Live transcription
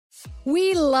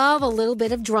We love a little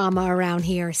bit of drama around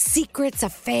here. Secrets,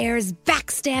 affairs,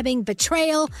 backstabbing,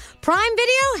 betrayal. Prime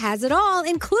Video has it all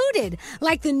included,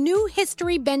 like the new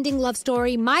history-bending love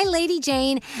story, My Lady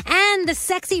Jane, and the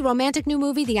sexy romantic new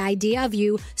movie, The Idea of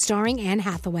You, starring Anne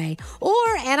Hathaway. Or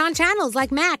add-on channels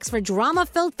like Max for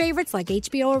drama-filled favorites like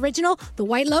HBO original, The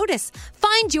White Lotus.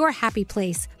 Find your happy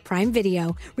place. Prime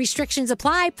Video. Restrictions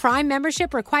apply. Prime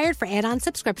membership required for add-on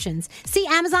subscriptions. See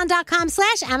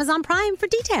Amazon.com/Amazon Prime for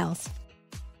details.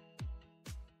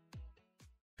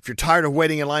 If you're tired of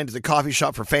waiting in line to the coffee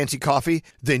shop for fancy coffee,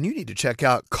 then you need to check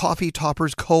out Coffee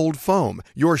Topper's Cold Foam,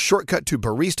 your shortcut to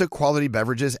barista quality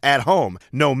beverages at home.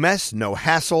 No mess, no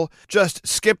hassle. Just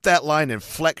skip that line and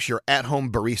flex your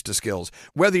at-home barista skills.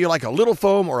 Whether you like a little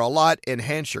foam or a lot,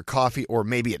 enhance your coffee, or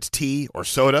maybe it's tea or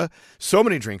soda. So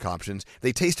many drink options.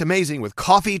 They taste amazing with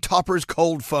Coffee Topper's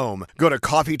Cold Foam. Go to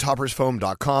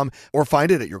coffeetoppersfoam.com or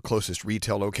find it at your closest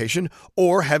retail location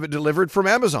or have it delivered from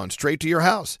Amazon straight to your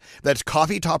house. That's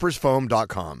coffeetoppersfoam.com.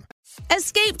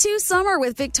 Escape to summer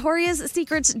with Victoria's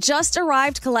Secret's just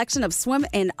arrived collection of swim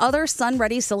and other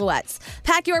sun-ready silhouettes.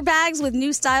 Pack your bags with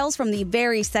new styles from the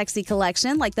Very Sexy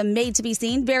collection, like the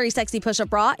made-to-be-seen Very Sexy push-up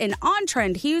bra, and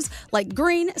on-trend hues like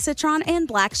green, citron, and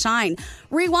black shine.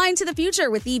 Rewind to the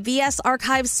future with the VS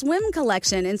Archive Swim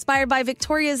collection, inspired by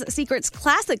Victoria's Secret's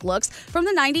classic looks from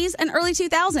the 90s and early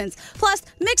 2000s. Plus,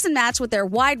 mix and match with their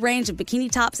wide range of bikini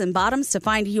tops and bottoms to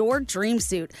find your dream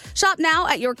suit. Shop now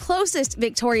at your closest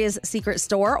Victoria's Secret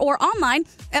store or online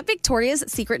at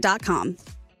victoriassecret.com.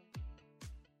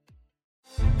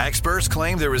 Experts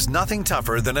claim there is nothing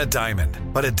tougher than a diamond.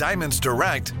 But at Diamonds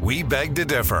Direct, we beg to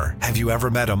differ. Have you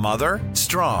ever met a mother?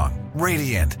 Strong,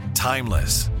 radiant,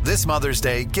 timeless. This Mother's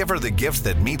Day, give her the gift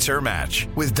that meets her match.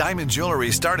 With diamond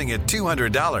jewelry starting at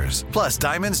 $200. Plus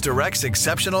Diamonds Direct's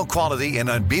exceptional quality and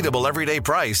unbeatable everyday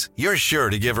price, you're sure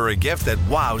to give her a gift that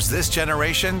wows this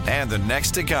generation and the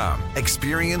next to come.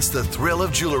 Experience the thrill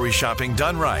of jewelry shopping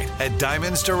done right at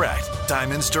Diamonds Direct.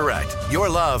 Diamonds Direct. Your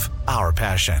love, our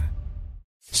passion.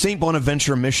 St.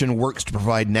 Bonaventure Mission works to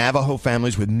provide Navajo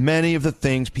families with many of the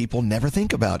things people never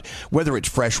think about. Whether it's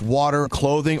fresh water,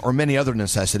 clothing, or many other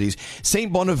necessities,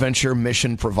 St. Bonaventure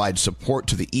Mission provides support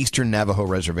to the Eastern Navajo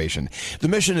Reservation. The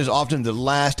mission is often the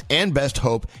last and best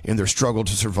hope in their struggle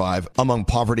to survive among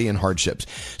poverty and hardships.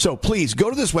 So please go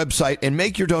to this website and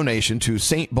make your donation to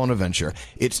St. Bonaventure.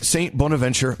 It's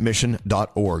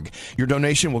stbonaventuremission.org. Your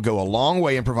donation will go a long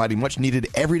way in providing much needed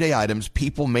everyday items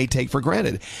people may take for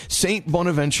granted. St.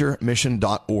 Bonaventuremission.org.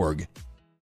 Friday!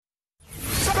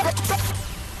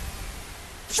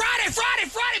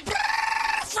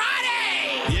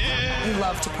 Yeah! You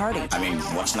love to party. I mean,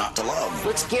 what's not to love?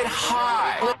 Let's get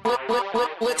high.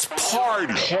 Let's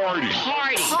party. Party.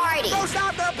 Don't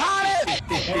stop the party!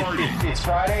 It's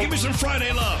Friday. Give me some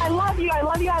Friday love. I love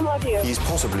you. He's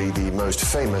possibly the most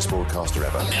famous broadcaster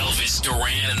ever. Elvis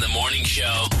Duran in the morning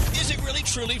show. Is it really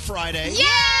truly Friday?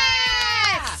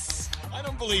 Yes! I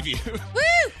don't believe you.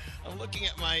 Woo! I'm looking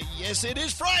at my... Yes, it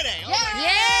is Friday. Oh,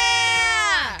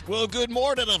 Yeah! Well, good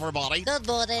morning, everybody. Good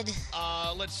morning.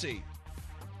 Let's see.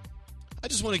 I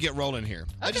just want to get rolling here.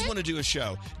 Okay. I just want to do a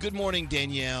show. Good morning,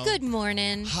 Danielle. Good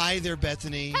morning. Hi there,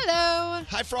 Bethany. Hello.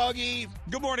 Hi, Froggy.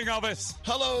 Good morning, Elvis.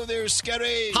 Hello there,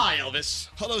 Scary. Hi, Elvis.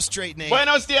 Hello, Straight Nate.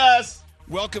 Buenos dias.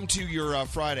 Welcome to your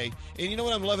Friday. And you know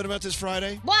what I'm loving about this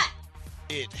Friday? What?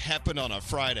 It happened on a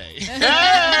Friday.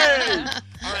 Hey!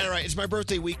 All right. It's my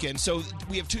birthday weekend, so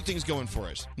we have two things going for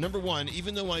us. Number one,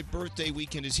 even though my birthday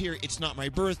weekend is here, it's not my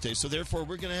birthday, so therefore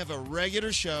we're going to have a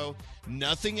regular show,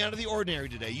 nothing out of the ordinary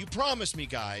today. You promised me,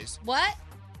 guys. What?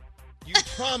 You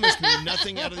promised me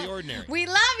nothing out of the ordinary. We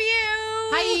love you.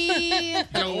 Hi.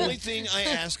 The only thing I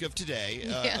ask of today,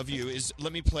 of you, is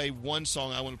let me play one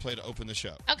song I want to play to open the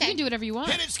show. Okay. You can do whatever you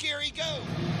want. Hit it, Scary, go!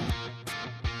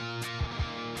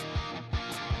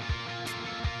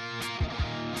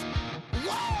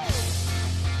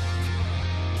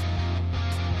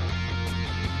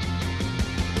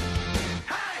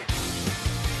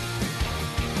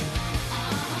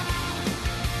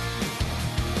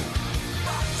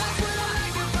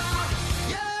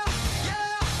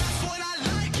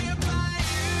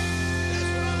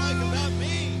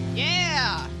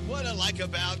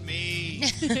 About me.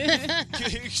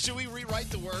 Should we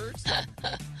rewrite the words?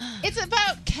 It's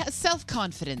about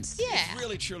self-confidence. Yeah. It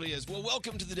really, truly is. Well,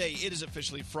 welcome to the day. It is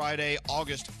officially Friday,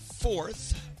 August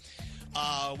 4th.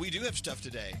 We do have stuff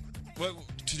today. Well,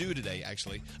 to do today,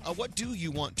 actually. What do you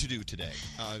want to do today?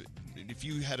 if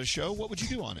you had a show, what would you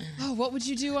do on it? Oh, what would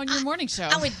you do on your morning show?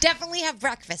 I would definitely have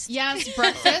breakfast. Yes,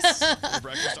 breakfast.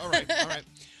 Breakfast. All right. All right.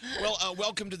 Well,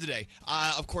 welcome to the day.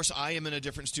 Of course, I am in a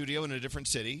different studio in a different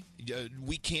city.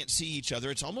 We can't see each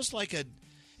other. It's almost like a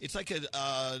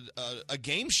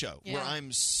game show where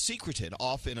I'm secreted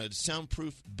off in a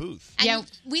soundproof booth. And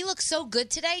we look so good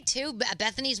today, too.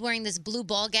 Bethany's wearing this blue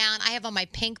ball gown. I have on my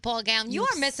pink ball gown. You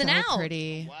are missing so out.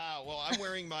 Pretty. Wow. Well, I'm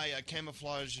wearing my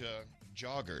camouflage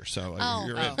jogger, so Oh.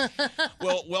 you're in.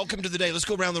 Well, welcome to the day. Let's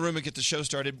go around the room and get the show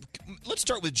started. Let's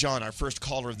start with John, our first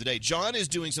caller of the day. John is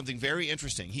doing something very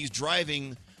interesting. He's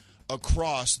driving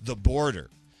across the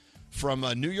border from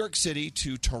New York City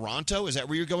to Toronto. Is that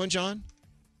where you're going, John?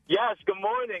 Yes, good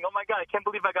morning. Oh, my God, I can't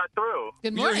believe I got through.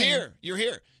 Good morning. You're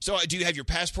here. So do you have your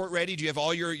passport ready? Do you have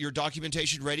all your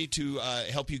documentation ready to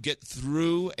help you get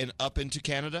through and up into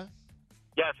Canada?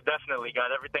 Yes, definitely.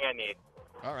 Got everything I need.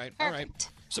 All right, all right.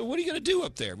 So what are you going to do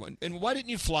up there? And why didn't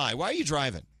you fly? Why are you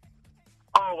driving?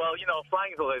 Oh, well,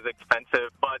 flying is always expensive,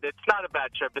 but it's not a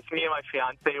bad trip. It's me and my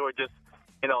fiance. We're just,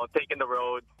 taking the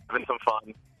road, having some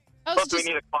fun. Oh, Plus, so we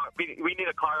need a car. We need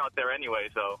a car out there anyway,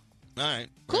 so. All right.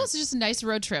 Cool. It's just a nice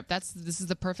road trip. This is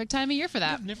the perfect time of year for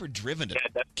that. I've never driven to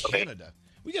Canada.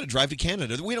 We got to drive to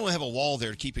Canada. We don't have a wall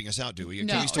there keeping us out, do we?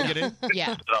 No. Can we still get in?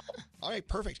 Yeah. All right,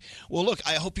 perfect. Well, look,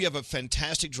 I hope you have a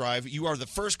fantastic drive. You are the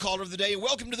first caller of the day, and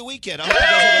welcome to the weekend. I hope you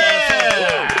guys have a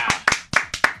lot of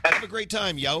fun. Have a great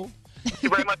time, yo. Thank you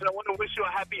very much, and I want to wish you a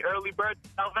happy early birthday,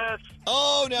 Elvis.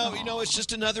 Oh, no, it's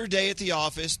just another day at the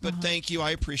office, but thank you.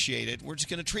 I appreciate it. We're just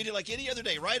going to treat it like any other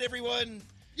day, right, everyone?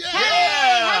 Yeah!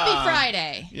 Happy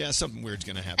Friday. Yeah, something weird's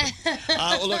going to happen.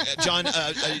 Well, look, John,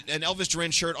 an Elvis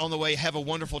Duran shirt on the way. Have a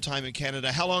wonderful time in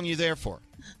Canada. How long are you there for?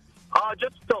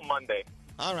 Just till Monday.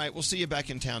 All right, we'll see you back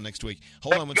in town next week.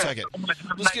 Hold on one second.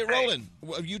 Let's get rolling.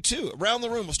 You too. Around the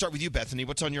room, we'll start with you, Bethany.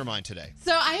 What's on your mind today?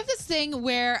 So I have this thing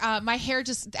where my hair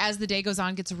just, as the day goes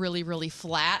on, gets really, really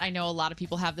flat. I know a lot of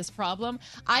people have this problem.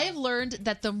 I have learned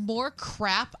that the more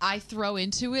crap I throw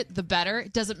into it, the better.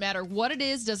 It doesn't matter what it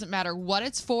is, doesn't matter what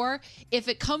it's for. If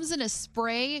it comes in a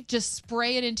spray, just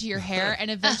spray it into your hair, and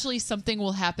eventually something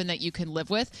will happen that you can live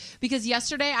with. Because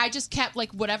yesterday, I just kept,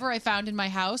 whatever I found in my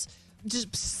house,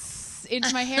 just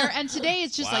into my hair, and today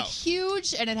it's just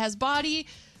huge and it has body,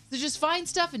 so just find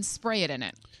stuff and spray it in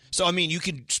it. So I mean, you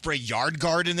can spray Yard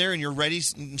Guard in there and you're ready,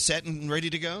 set and ready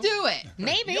to go. Do it.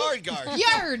 Maybe Yard Guard.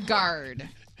 Yard Guard.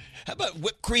 How about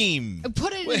whipped cream?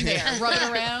 Put it in there, rub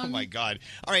it around. Oh my God!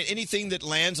 All right, anything that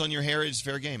lands on your hair is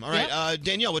fair game. All right,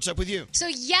 Danielle, what's up with you? So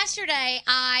yesterday,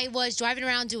 I was driving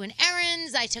around doing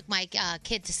errands. I took my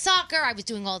kid to soccer. I was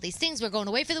doing all these things. We're going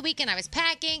away for the weekend. I was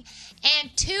packing.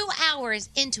 And 2 hours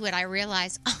into it, I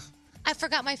realized, I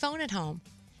forgot my phone at home.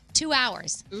 2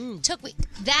 hours. Took me.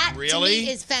 That Really? to me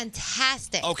is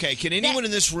fantastic. Okay, can anyone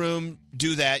in this room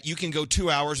do that? You can go 2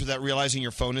 hours without realizing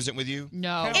your phone isn't with you?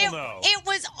 No. It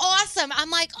was awesome. I'm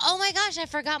like, oh my gosh, I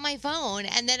forgot my phone.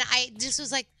 And then I just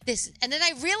was like this. And then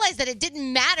I realized that it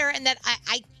didn't matter and that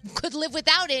I could live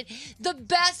without it. The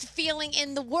best feeling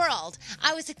in the world.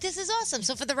 I was like, this is awesome.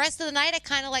 So for the rest of the night, I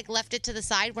kind of left it to the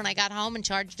side when I got home and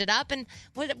charged it up and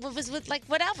was with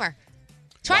whatever.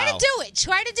 Try to do it.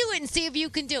 Try to do it and see if you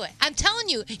can do it. I'm telling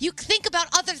you, you think about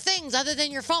other things other than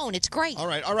your phone. It's great. All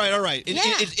right.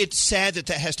 It's sad that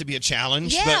has to be a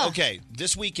challenge. Yeah. But okay,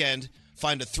 this weekend,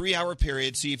 find a 3-hour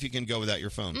period, see if you can go without your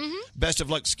phone. Best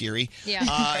of luck, Scary. Yeah.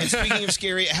 And speaking of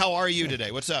Scary, how are you today?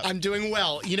 What's up? I'm doing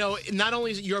well. Not only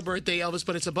is it your birthday, Elvis,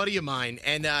 but it's a buddy of mine.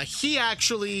 And he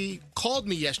actually called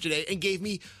me yesterday and gave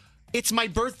me, it's my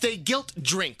birthday guilt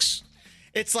drinks.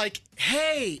 It's like,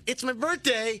 hey, it's my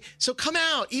birthday, so come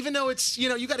out, even though it's,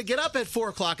 you got to get up at 4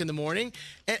 o'clock in the morning.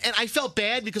 And I felt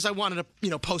bad because I wanted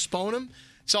to, postpone him.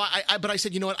 So but I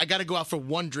said, you know what, I got to go out for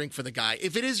one drink for the guy.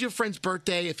 If it is your friend's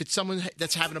birthday, if it's someone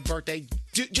that's having a birthday,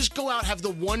 just go out, have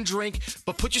the one drink,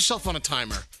 but put yourself on a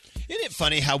timer. Isn't it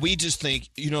funny how we just think,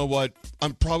 you know what,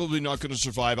 I'm probably not going to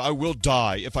survive. I will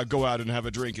die if I go out and have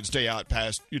a drink and stay out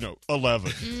past,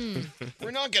 11.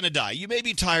 We're not going to die. You may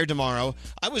be tired tomorrow.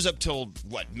 I was up till,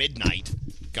 midnight?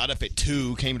 Got up at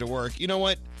 2, came to work. You know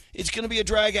what? It's going to be a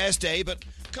drag-ass day, but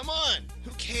come on.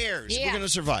 Who cares? Yeah. We're going to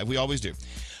survive. We always do.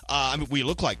 We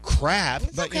look like crap,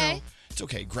 but, okay. It's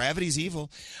okay. Gravity's evil.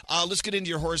 Let's get into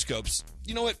your horoscopes.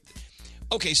 You know what?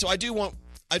 Okay, so I want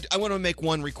to make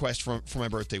one request for my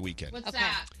birthday weekend. What's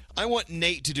that? I want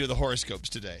Nate to do the horoscopes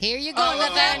today. Here you go,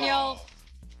 Nathaniel.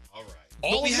 All right.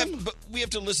 But we have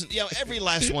to listen. Yeah, every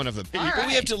last one of them. But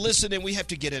we have to listen and we have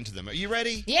to get into them. Are you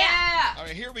ready? Yeah. All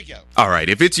right, here we go. All right,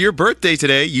 if it's your birthday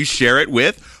today, you share it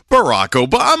with Barack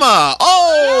Obama.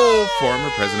 Oh, former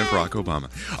President Barack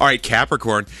Obama. All right,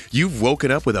 Capricorn, you've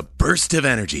woken up with a burst of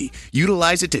energy.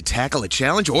 Utilize it to tackle a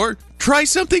challenge or try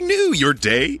something new. Your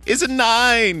day is a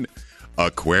 9.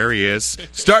 Aquarius,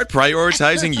 start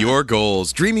prioritizing your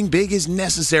goals. Dreaming big is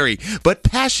necessary, but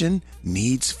passion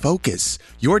needs focus.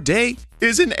 Your day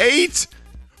is an 8.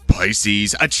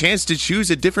 Pisces, a chance to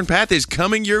choose a different path is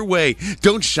coming your way.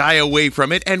 Don't shy away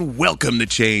from it and welcome the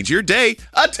change. Your day,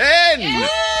 a 10.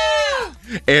 Yeah!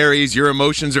 Aries, your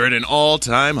emotions are at an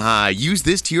all-time high. Use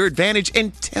this to your advantage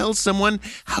and tell someone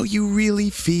how you really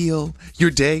feel.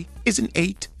 Your day is an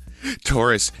 8.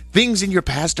 Taurus, things in your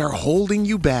past are holding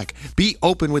you back. Be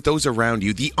open with those around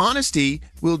you. The honesty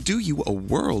will do you a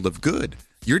world of good.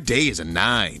 Your day is a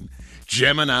 9.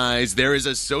 Geminis, there is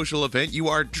a social event you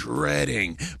are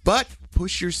dreading, but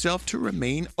push yourself to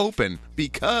remain open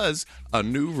because a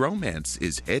new romance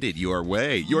is headed your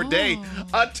way. Your day,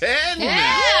 a 10.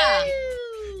 Yeah.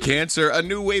 Cancer, a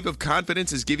new wave of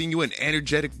confidence is giving you an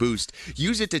energetic boost.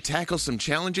 Use it to tackle some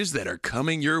challenges that are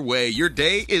coming your way. Your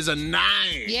day is a 9.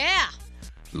 Yeah.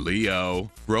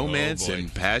 Leo, romance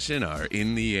and passion are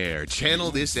in the air.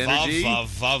 Channel this energy.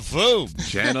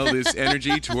 Channel this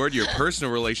energy toward your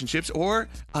personal relationships or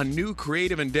a new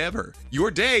creative endeavor.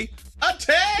 Your day, a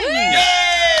 10. Yay!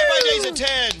 My day's a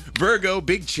 10. Virgo,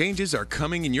 big changes are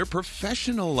coming in your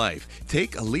professional life.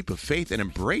 Take a leap of faith and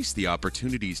embrace the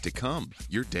opportunities to come.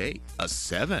 Your day, a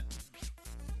 7.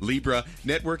 Libra,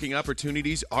 networking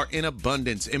opportunities are in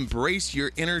abundance. Embrace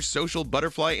your inner social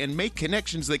butterfly and make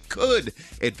connections that could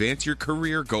advance your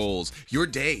career goals. Your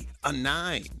day, a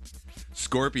 9.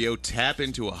 Scorpio, tap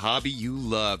into a hobby you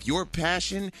love. Your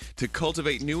passion to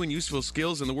cultivate new and useful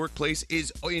skills in the workplace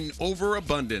is in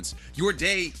overabundance. Your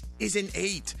day is an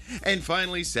 8. And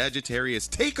finally, Sagittarius,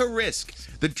 take a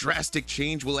risk. The drastic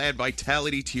change will add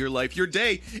vitality to your life. Your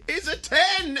day is a 10.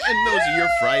 And those are your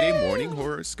Friday morning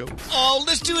horoscopes. Oh,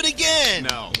 let's do it again.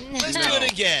 No. Let's do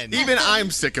it again. Even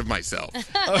I'm sick of myself.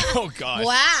 Oh, gosh.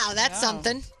 Wow, that's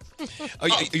something. Are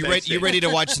you ready to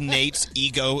watch Nate's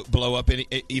ego blow up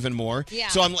even more? Yeah.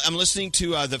 So I'm listening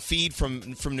to the feed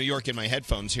from New York in my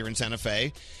headphones here in Santa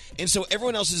Fe. And so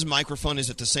everyone else's microphone is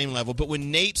at the same level. But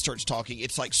when Nate starts talking,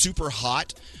 it's like super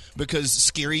hot because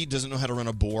Scary doesn't know how to run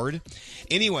a board.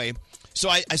 Anyway, so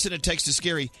I sent a text to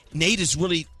Scary. Nate is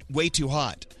really way too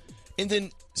hot. And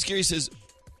then Scary says,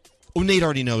 oh, Nate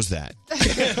already knows that.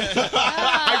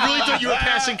 I really thought you were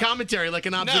passing commentary like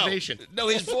an observation. No,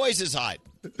 his voice is hot.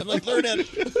 I'm like, learn how to...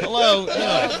 Hello.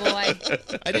 Oh,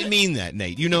 boy. I didn't mean that,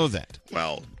 Nate. You know that.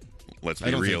 Well, let's I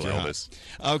be don't real, think you're Elvis.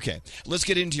 hot. Okay, let's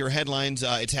get into your headlines.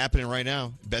 It's happening right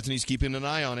now. Bethany's keeping an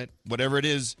eye on it. Whatever it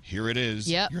is, here it is.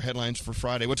 Yep. Your headlines for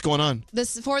Friday. What's going on?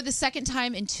 For the second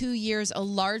time in 2 years, a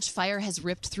large fire has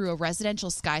ripped through a residential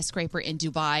skyscraper in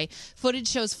Dubai. Footage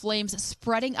shows flames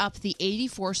spreading up the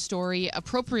 84-story,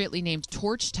 appropriately named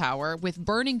Torch Tower, with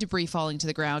burning debris falling to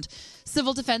the ground.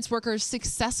 Civil defense workers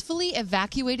successfully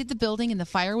evacuated the building and the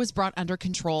fire was brought under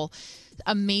control.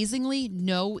 Amazingly,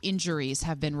 no injuries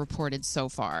have been reported so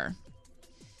far.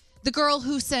 The girl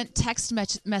who sent text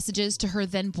messages to her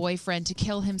then-boyfriend to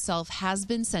kill himself has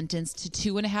been sentenced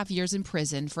to 2.5 years in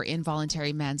prison for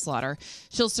involuntary manslaughter.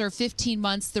 She'll serve 15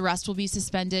 months. The rest will be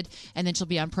suspended, and then she'll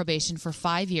be on probation for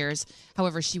 5 years.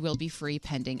 However, she will be free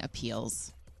pending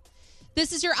appeals.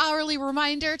 This is your hourly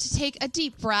reminder to take a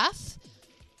deep breath.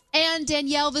 And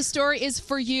Danielle, the story is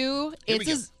for you.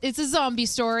 It's a zombie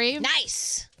story.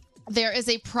 Nice. There is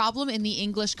a problem in the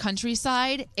English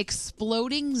countryside,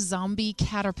 exploding zombie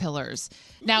caterpillars.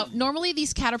 Now, normally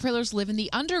these caterpillars live in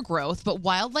the undergrowth, but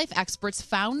wildlife experts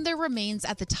found their remains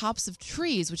at the tops of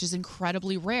trees, which is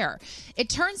incredibly rare. It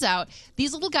turns out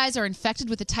these little guys are infected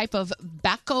with a type of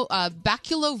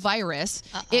baculovirus.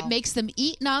 It makes them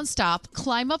eat nonstop,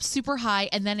 climb up super high,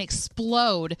 and then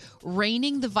explode,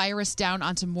 raining the virus down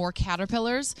onto more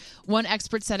caterpillars. One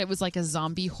expert said it was like a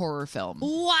zombie horror film.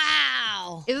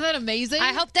 Wow. Isn't that amazing?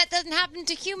 I hope that doesn't happen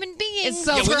to human beings. It's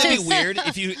so Wouldn't it be weird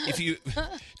if you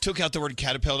took out the word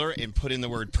caterpillar and put in the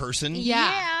word person?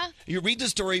 Yeah. You read the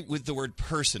story with the word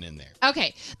person in there.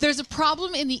 Okay, there's a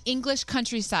problem in the English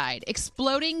countryside,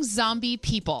 exploding zombie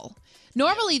people.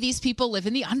 Normally, these people live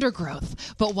in the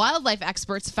undergrowth, but wildlife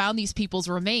experts found these people's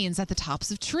remains at the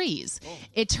tops of trees.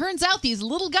 It turns out these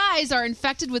little guys are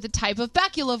infected with a type of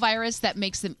baculovirus that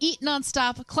makes them eat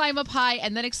nonstop, climb up high,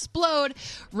 and then explode,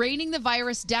 raining the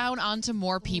virus down onto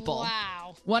more people.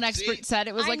 Wow. One expert said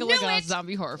it was like a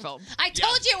zombie horror film. I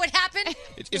told you it would happen.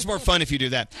 It's more fun if you do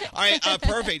that. All right,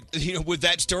 perfect. With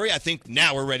that story, I think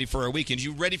now we're ready for our weekend.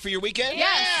 You ready for your weekend?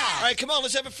 Yes. All right, come on,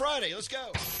 let's have a Friday. Let's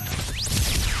go.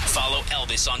 Follow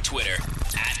Elvis on Twitter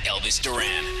at Elvis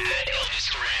Duran.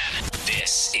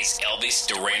 This is Elvis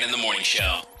Duran in the Morning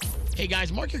Show. Hey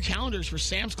guys, mark your calendars for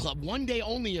Sam's Club one-day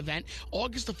only event,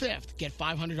 August the 5th. Get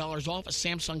 $500 off a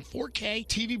Samsung 4K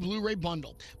TV Blu-ray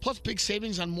bundle. Plus big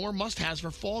savings on more must-haves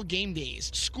for fall game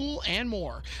days, school, and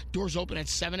more. Doors open at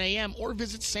 7 a.m. or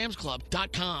visit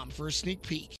samsclub.com for a sneak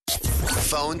peek.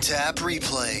 Phone tap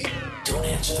replay. Don't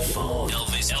answer the phone.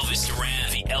 Elvis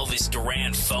Duran, the Elvis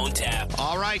Duran phone tap.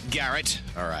 All right, Garrett.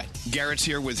 All right. Garrett's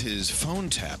here with his phone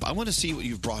tap. I want to see what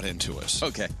you've brought into us.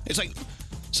 Okay. It's like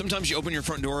sometimes you open your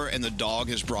front door and the dog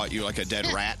has brought you like a dead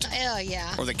rat. Oh,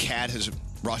 yeah. Or the cat has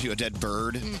brought you a dead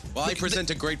bird. Well, I present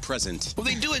a great present. Well,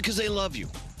 they do it because they love you.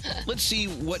 Let's see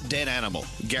what dead animal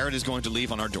Garrett is going to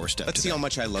leave on our doorstep. Let's see how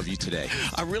much I love you today.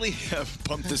 I really have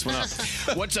pumped this one up.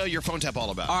 What's your phone tap all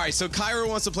about? All right, so Kyra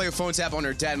wants to play a phone tap on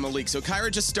her dad, Malik. So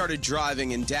Kyra just started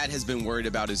driving, and Dad has been worried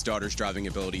about his daughter's driving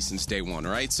ability since day one,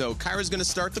 all right? So Kyra's going to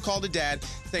start the call to Dad,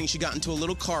 saying she got into a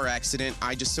little car accident.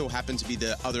 I just so happen to be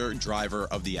the other driver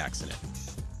of the accident.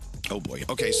 Oh, boy.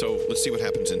 Okay, so let's see what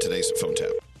happens in today's phone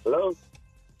tap. Hello?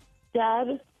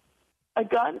 Dad, I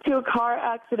got into a car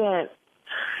accident.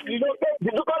 Did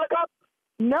you call the cops?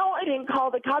 No, I didn't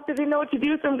call the cops. I didn't know what to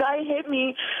do. Some guy hit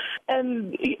me,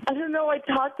 and I don't know. I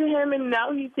talked to him, and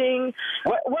now he's saying,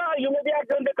 Where are you? Maybe I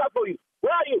can the cop for you.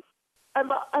 Where are you?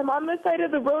 I'm on the side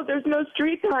of the road. There's no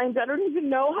street signs. I don't even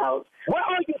know how. Where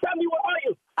are you? Tell me, where are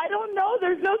you? I don't know.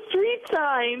 There's no street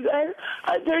signs.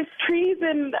 There's trees,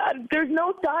 and there's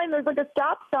no sign. There's like a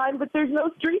stop sign, but there's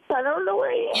no street sign. I don't know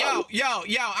where he is. Yo,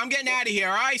 I'm getting out of here,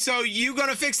 all right? So you going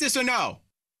to fix this or no?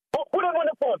 Put him on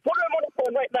the phone. Put him on the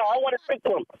phone right now. I want to speak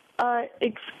to him.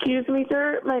 Excuse me,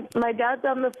 sir. My dad's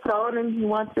on the phone, and he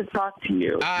wants to talk to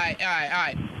you. All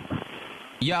right.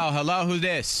 Yo, hello, who's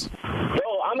this?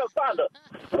 Yo, I'm a father.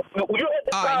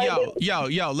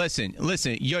 Yo,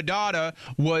 listen. Your daughter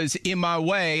was in my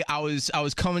way. I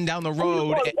was coming down the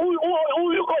road. Who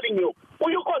you calling you?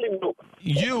 Who you calling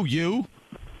you? You.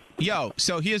 Yo,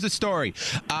 so here's the story.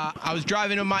 I was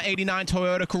driving in my 89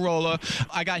 Toyota Corolla.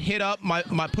 I got hit up. My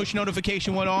push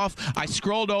notification went off. I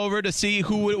scrolled over to see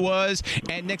who it was,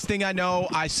 and next thing I know,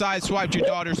 I sideswiped your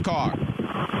daughter's car. Okay.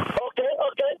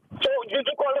 So did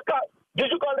you call the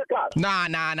cops? Nah.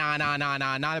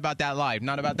 Not about that life.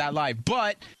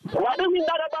 But what do you mean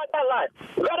not about that life?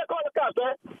 You gotta call the cops,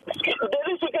 man. The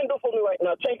least you can do for me right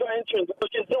now, change your insurance because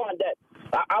she's doing that.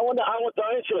 I want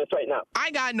the insurance right now.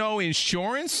 I got no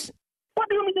insurance. What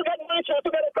do you mean you got no insurance?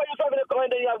 You gotta call yourself in the car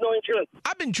and then you have no insurance.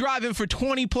 I've been driving for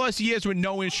 20 plus years with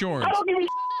no insurance. I don't give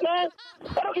a man.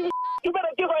 I don't give a You better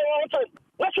give her your insurance.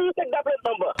 Make sure you take that plate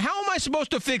number. How am I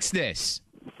supposed to fix this?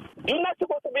 You're not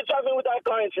supposed to be driving without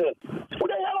car insurance. Who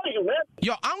the hell are you, man?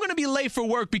 Yo, I'm going to be late for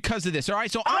work because of this, all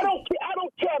right? So I don't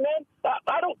care, man.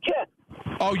 I don't care.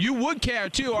 Oh, you would care,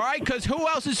 too, all right? Because who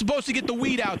else is supposed to get the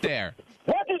weed out there?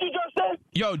 What did you just say?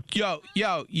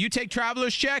 Yo, you take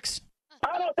traveler's checks?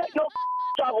 I don't take no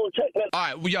travel check, man. All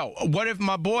right, well, yo, what if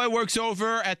my boy works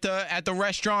over at the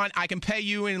restaurant? I can pay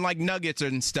you in, like, nuggets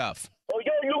and stuff. Oh,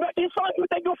 yo, you making fun? You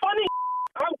think you're funny?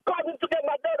 I'm coming to get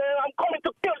my daughter, and I'm coming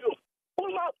to kill you.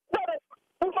 Who's my daughter?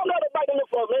 Who's my daughter back in the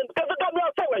phone, man? Because they got me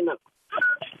outside right now.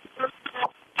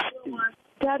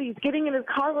 Daddy's getting in his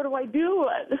car. What do?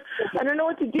 I don't know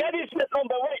what to do. Daddy's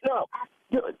number right now.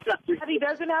 Daddy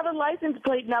doesn't have a license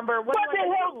plate number. What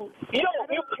the hell? Yo,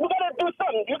 you gotta do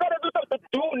something.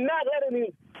 Do not let him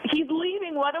in. He's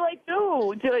leaving. What do I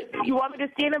do? You want me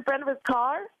to stand in front of his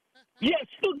car? Yes,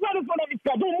 stand in front of his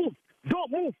car.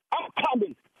 Don't move.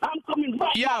 I'm coming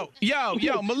right now.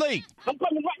 Yo, Malik. I'm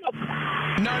coming right now.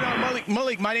 No,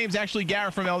 Malik, my name's actually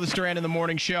Garrett from Elvis Duran in the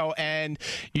Morning Show, and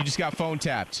you just got phone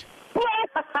tapped.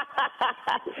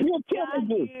 You're kidding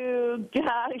me.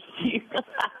 Got you.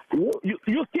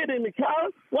 You're kidding me, Carl?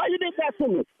 Why you did that to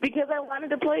me? Because I wanted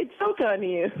to play a joke on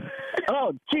you.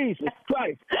 Oh, Jesus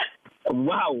Christ.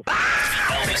 Wow.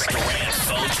 Elvis Duran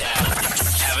phone tap.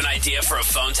 Have an idea for a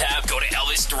phone tap? Go to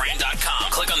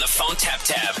ElvisDuran.com. Click on the phone tap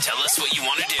tab. Tell us what you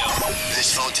want to do.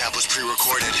 This phone tap was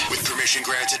pre-recorded with permission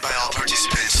granted by all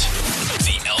participants.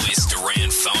 The Elvis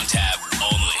Duran phone tap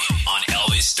only on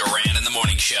Elvis Duran in the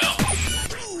Morning Show.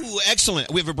 Ooh, excellent.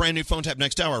 We have a brand new phone tap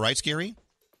next hour, right, Scary?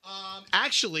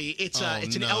 Actually, it's an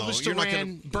Elvis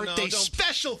Duran birthday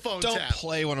special phone tap. Don't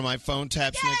play one of my phone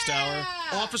taps next hour.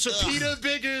 Officer Peter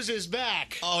Biggers is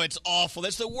back. Oh, it's awful.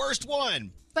 That's the worst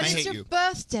one. But I it's hate your you.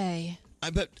 birthday. I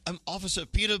bet I'm Office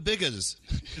of Peter Biggers.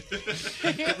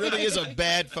 It really is a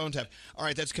bad phone tap. All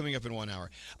right, that's coming up in 1 hour.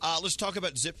 Let's talk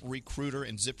about ZipRecruiter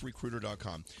and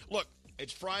ZipRecruiter.com. Look,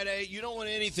 it's Friday. You don't want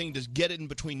anything to get in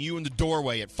between you and the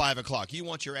doorway at 5 o'clock. You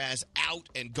want your ass out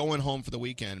and going home for the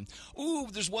weekend. Ooh,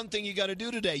 there's one thing you got to do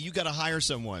today. You got to hire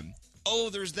someone. Oh,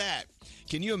 there's that.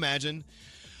 Can you imagine?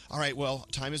 All right, well,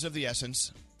 time is of the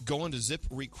essence. Go on to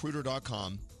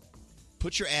ZipRecruiter.com.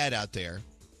 Put your ad out there.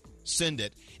 Send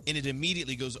it, and it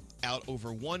immediately goes out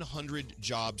over 100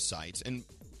 job sites and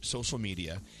social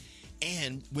media.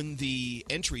 And when the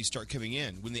entries start coming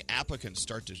in, when the applicants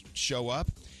start to show up,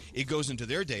 it goes into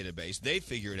their database. They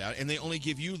figure it out, and they only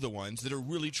give you the ones that are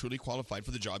really, truly qualified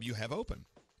for the job you have open,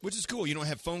 which is cool. You don't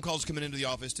have phone calls coming into the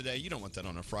office today. You don't want that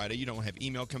on a Friday. You don't have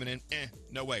email coming in.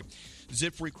 No way.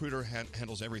 ZipRecruiter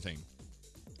handles everything.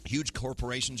 Huge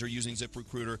corporations are using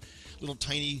ZipRecruiter. Little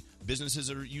tiny businesses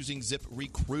are using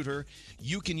ZipRecruiter.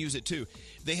 You can use it too.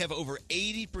 They have over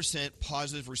 80%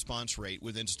 positive response rate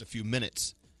within just a few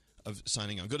minutes of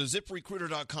signing on. Go to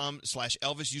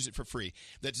ZipRecruiter.com/Elvis. Use it for free.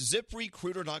 That's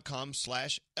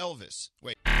ZipRecruiter.com/Elvis.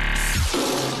 Wait.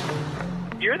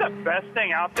 You're the best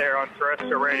thing out there on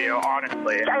terrestrial radio,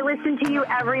 honestly. I listen to you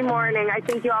every morning. I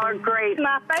think you all are great.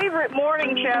 My favorite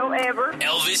morning show ever.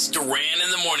 Elvis Duran in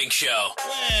the Morning Show.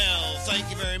 Well, thank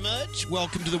you very much.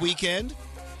 Welcome to the weekend.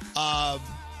 I'm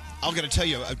going to tell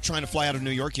you, I'm trying to fly out of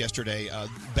New York yesterday.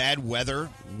 Bad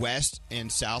weather west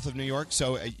and south of New York,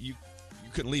 so you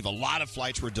couldn't leave. A lot of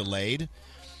flights were delayed.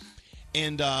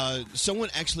 And someone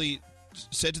actually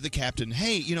said to the captain,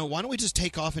 hey, why don't we just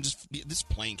take off and this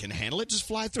plane can handle it, just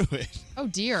fly through it. Oh,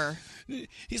 dear.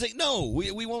 He's like, no,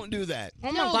 we won't do that.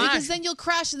 Oh, no, because then you'll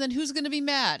crash, and then who's going to be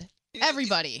mad?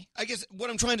 Everybody. I guess what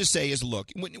I'm trying to say is,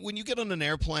 look, when you get on an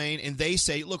airplane and they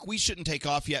say, look, we shouldn't take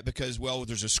off yet because, well,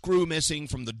 there's a screw missing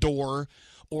from the door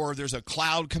or there's a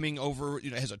cloud coming over,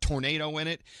 it has a tornado in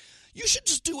it. You should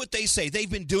just do what they say. They've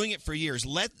been doing it for years.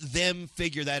 Let them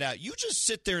figure that out. You just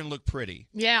sit there and look pretty.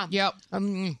 Yeah. Yep.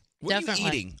 What are you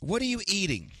eating? What are you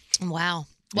eating? Wow.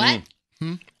 What?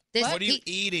 What are you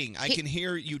eating? I can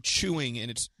hear you chewing, and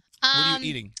it's... what are you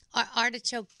eating?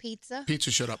 Artichoke pizza.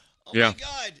 Pizza, shut up. Oh, my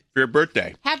God. For your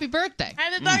birthday. Happy birthday.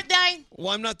 Happy birthday. Well,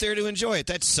 I'm not there to enjoy it.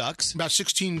 That sucks. About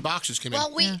 16 boxes came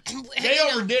Well, in. they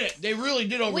overdid it. They really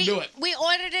did overdo it. We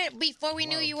ordered it before we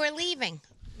knew you were leaving.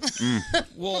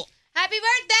 Well... Happy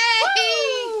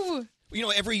birthday!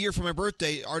 Woo! Every year for my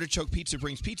birthday, Artichoke Pizza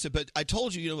brings pizza, but I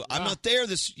told you, I'm not there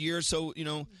this year, so,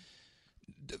 we're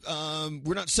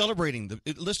not celebrating.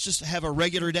 Let's just have a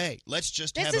regular day. Let's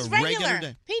just have a regular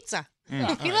day. Pizza.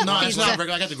 No, it's not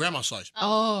regular. I got the grandma slice.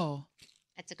 Oh.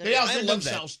 That's a good They one. outdid love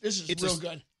themselves. that. This is It's real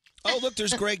good. Oh, look,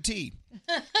 there's Greg T.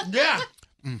 Yeah.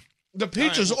 The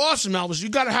pizza's awesome, Elvis. You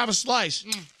got to have a slice.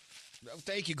 Oh,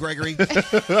 thank you, Gregory.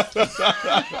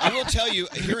 I will tell you,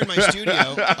 here in my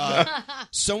studio,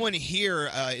 someone here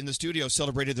in the studio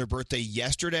celebrated their birthday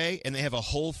yesterday, and they have a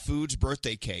Whole Foods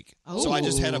birthday cake. So I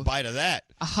just had a bite of that.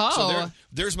 Oh. So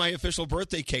there's my official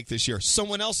birthday cake this year.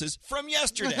 Someone else's from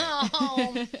yesterday.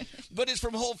 Oh. But it's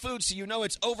from Whole Foods, so you know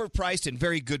it's overpriced and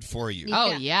very good for you.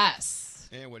 Oh, yes.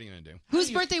 Yeah, what are you going to do? Whose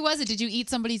birthday was it? Did you eat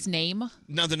somebody's name?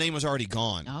 No, the name was already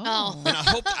gone. Oh. And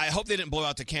I hope they didn't blow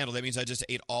out the candle. That means I just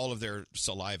ate all of their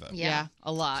saliva. Yeah,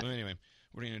 a lot. So anyway,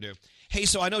 what are you going to do? Hey,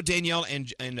 so I know Danielle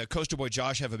and Coaster Boy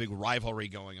Josh have a big rivalry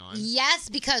going on. Yes,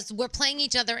 because we're playing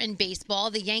each other in baseball.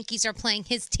 The Yankees are playing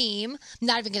his team. I'm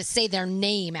not even going to say their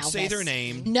name, Elvis. Say their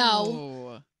name.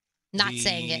 No. Not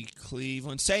saying it.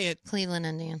 Cleveland. Say it. Cleveland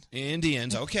Indians.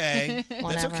 Indians. Okay. That's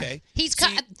Whatever. okay.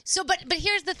 But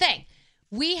here's the thing.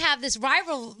 We have this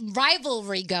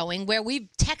rivalry going where we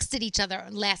texted each other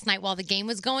last night while the game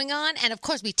was going on. And, of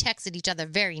course, we texted each other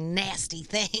very nasty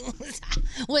things.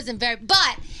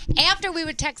 But after we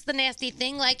would text the nasty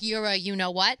thing, like you're a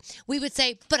you-know-what, we would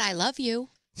say, but I love you.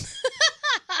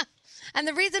 And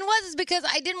the reason is because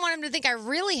I didn't want him to think I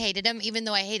really hated him, even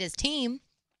though I hate his team.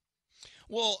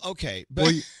 Well, okay.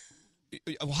 But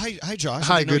hi, Josh.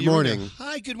 Hi, good morning.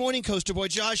 Hi, good morning, Coaster Boy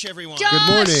Josh, everyone. Josh! Good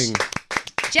morning.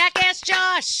 Jackass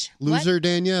Josh. Loser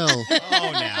Danielle.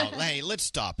 Oh, now, hey, let's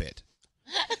stop it.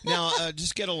 Now,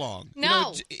 just get along.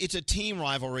 No. It's a team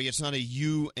rivalry. It's not a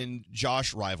you and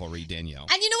Josh rivalry, Danielle.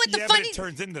 And you know what? But it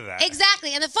turns into that.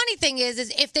 Exactly. And the funny thing is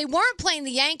if they weren't playing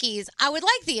the Yankees, I would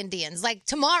like the Indians. Like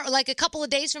tomorrow, like a couple of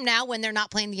days from now when they're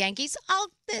not playing the Yankees, I'll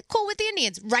cool with the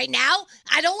Indians. Right now,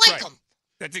 I don't like them.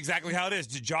 That's exactly how it is.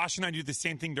 Josh and I do the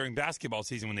same thing during basketball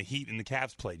season when the Heat and the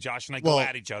Cavs play. Josh and I go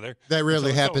at each other. That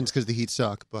rarely so happens because the Heat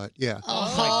suck, but yeah.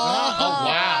 Oh, my God. Oh,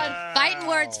 wow. Fighting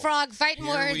words, Frog. Fighting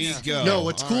words. Here we go. No,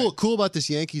 what's cool about this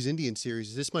Yankees-Indian series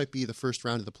is this might be the first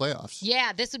round of the playoffs.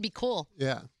 Yeah, this would be cool.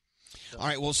 Yeah. All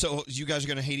right, well, so you guys are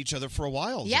going to hate each other for a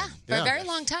while. Yeah, then. for a very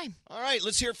long time. All right,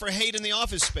 let's hear it for Hate in the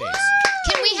Office Space.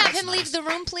 Can we have That's him leave the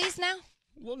room, please, now?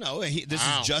 Well, no, this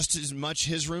is just as much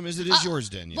his room as it is yours,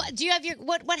 Danielle. What, do you have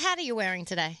what hat are you wearing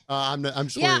today? I'm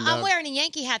just Yeah, wearing. I'm wearing a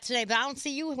Yankee hat today, but I don't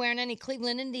see you wearing any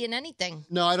Cleveland Indian anything.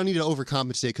 No, I don't need to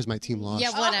overcompensate because my team lost.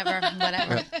 Yeah, whatever.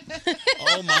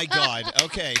 Oh, my God.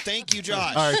 Okay, thank you,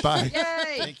 Josh. All right, bye.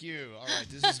 Yay. Thank you. All right,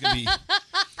 this is going to be...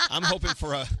 I'm hoping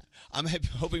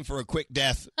for a quick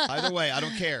death. Either way, I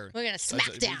don't care. We're going to smack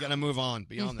down. We're going to move on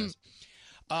beyond this.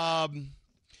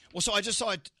 Well, so I just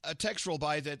saw a text roll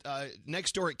by that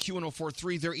next door at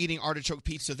Q1043, they're eating artichoke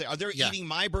pizza. They're eating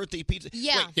my birthday pizza.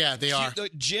 Yeah. Wait, Yeah, they are.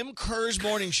 Jim Kerr's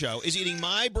morning show is eating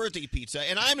my birthday pizza,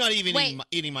 and I'm not even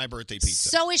eating my birthday pizza.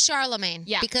 So is Charlemagne.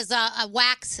 Yeah. Because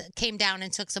Wax came down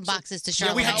and took some boxes to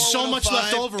Charlemagne. we had so much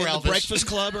left over, and Elvis. The Breakfast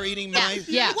Club are eating my...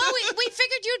 Yeah. Well, we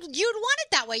figured you'd want it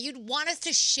that way. You'd want us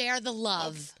to share the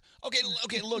love.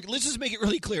 Okay, look, let's just make it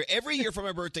really clear. Every year for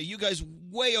my birthday, you guys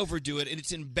way overdo it, and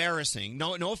it's embarrassing.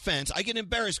 No offense. I get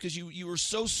embarrassed because you were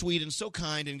so sweet and so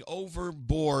kind and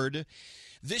overboard.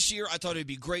 This year, I thought it'd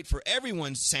be great for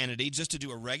everyone's sanity just to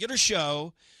do a regular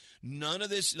show. None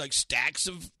of this, like, stacks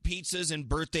of pizzas and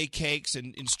birthday cakes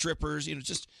and strippers,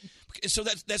 just... So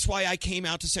that's why I came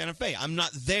out to Santa Fe. I'm not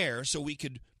there so we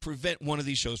could prevent one of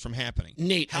these shows from happening.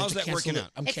 Nate, how's that working out?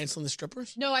 I'm canceling the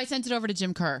strippers? No, I sent it over to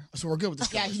Jim Kerr. So we're good with the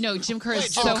strippers. Yeah, no, Jim Kerr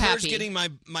is Jim so Kerr's happy. getting my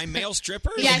male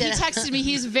strippers? Yeah, he texted me.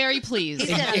 He's very pleased.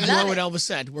 Ignore what Elvis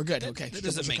said. We're good. Okay. That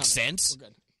doesn't make sense. We're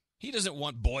good. He doesn't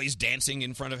want boys dancing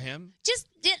in front of him.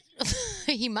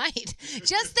 He might.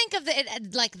 Just think of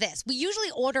it like this. We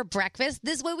usually order breakfast.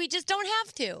 This way we just don't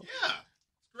have to. Yeah.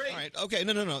 Great. All right. Okay.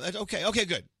 No. Okay,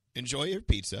 good. Enjoy your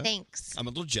pizza. Thanks. I'm a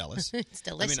little jealous. It's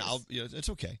delicious. I mean, it's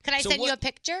okay. Can I send you a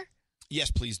picture?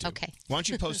 Yes, please do. Okay. Why don't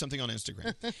you post something on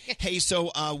Instagram? Hey,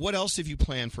 so what else have you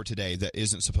planned for today that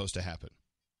isn't supposed to happen?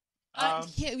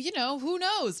 Who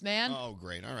knows, man? Oh,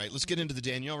 great. All right. Let's get into the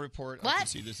Danielle report. What? I can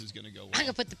see this is going to go well. I'm going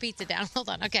to put the pizza down. Hold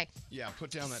on. Okay. Yeah,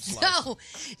 put down that slice. So,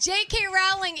 J.K.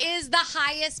 Rowling is the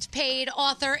highest paid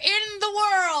author in the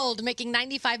world, making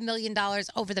 $95 million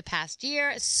over the past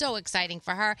year. So exciting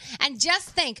for her. And just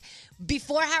think,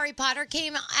 before Harry Potter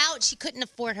came out, she couldn't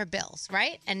afford her bills,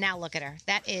 right? And now look at her.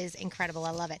 That is incredible.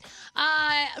 I love it.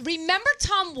 Remember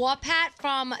Tom Wopat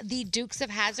from the Dukes of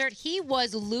Hazzard? He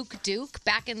was Luke Duke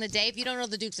back in the day. If you don't know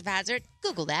the Dukes of Hazzard,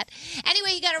 Google that. Anyway,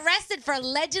 he got arrested for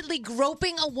allegedly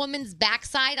groping a woman's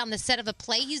backside on the set of a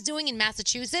play he's doing in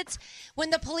Massachusetts. When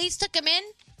the police took him in,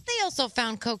 they also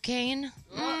found cocaine.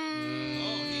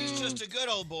 He's just a good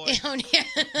old boy.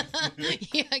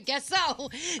 Yeah, I guess so.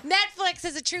 Netflix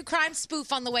has a true crime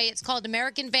spoof on the way. It's called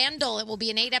American Vandal. It will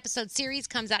be an 8-episode series,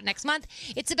 comes out next month.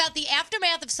 It's about the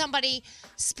aftermath of somebody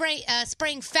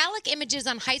spraying phallic images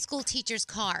on high school teachers'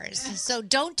 cars. So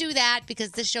don't do that because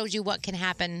this shows you what can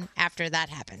happen after that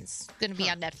happens. It's going to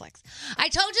be on Netflix. I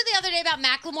told you the other day about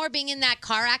Macklemore being in that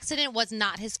car accident. It was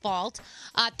not his fault.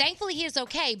 Thankfully, he is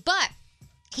okay, but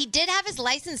he did have his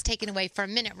license taken away for a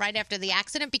minute right after the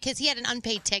accident because he had an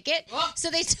unpaid ticket.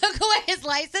 So they took away his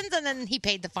license, and then he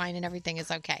paid the fine, and everything is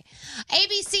okay.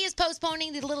 ABC is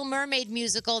postponing the Little Mermaid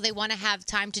musical. They want to have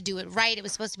time to do it right. It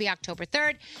was supposed to be October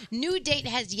 3rd. New date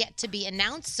has yet to be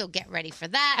announced, so get ready for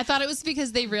that. I thought it was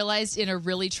because they realized in a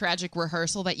really tragic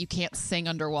rehearsal that you can't sing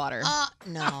underwater.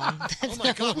 No. Oh,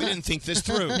 my God. We didn't think this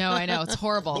through. No, I know. It's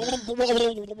horrible. Tonight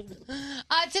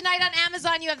on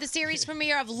Amazon, you have the series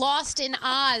premiere of Lost in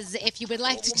Oz. If you would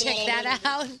like to check that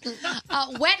out.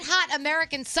 Wet Hot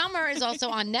American Summer is also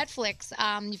on Netflix.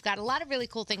 You've got a lot of really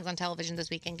cool things on television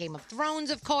this weekend. Game of Thrones,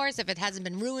 of course, if it hasn't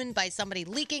been ruined by somebody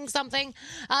leaking something.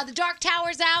 The Dark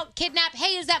Tower's out. Kidnap.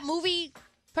 Hey, is that movie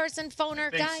person,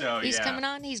 phoner guy? So, He's yeah. coming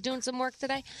on. He's doing some work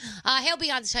today. He'll be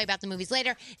on to tell you about the movies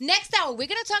later. Next hour, we're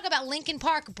going to talk about Linkin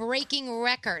Park breaking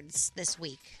records this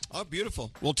week. Oh,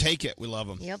 beautiful. We'll take it. We love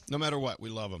them. Yep. No matter what, we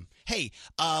love them. Hey,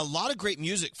 a lot of great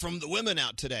music from the women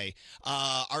out today.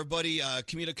 Our buddy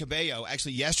Camila Cabello,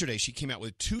 actually yesterday, she came out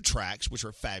with 2 tracks, which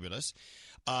are fabulous.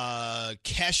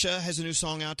 Kesha has a new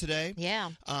song out today.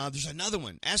 Yeah. There's another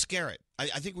one. Ask Garrett.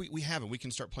 I think we have it. We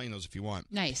can start playing those if you want.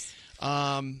 Nice.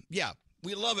 Yeah.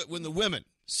 We love it when the women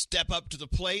step up to the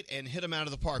plate and hit them out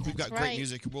of the park. We've got great right.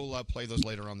 music. We'll play those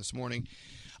later on this morning.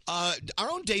 Our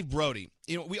own Dave Brody,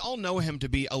 we all know him to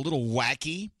be a little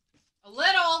wacky. A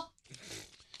little.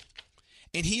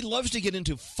 And he loves to get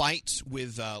into fights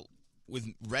with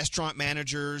restaurant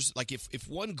managers. Like if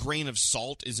one grain of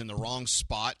salt is in the wrong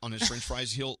spot on his French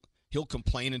fries, he'll he'll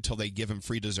complain until they give him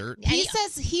free dessert. He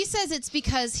says it's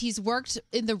because he's worked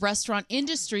in the restaurant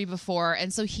industry before,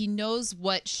 and so he knows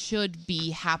what should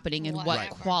be happening and what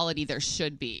quality there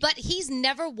should be. But he's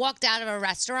never walked out of a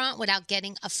restaurant without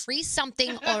getting a free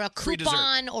something or a Free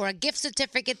coupon or a gift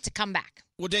certificate to come back.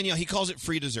 Well, Danielle, he calls it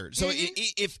free dessert. So Mm-hmm.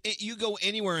 if you go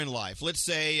anywhere in life, let's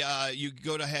say you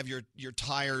go to have your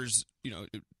tires,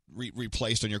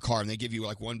 replaced on your car, and they give you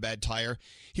like one bad tire,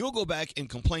 he will go back and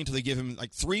complain till they give him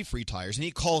like 3 free tires, and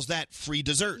he calls that free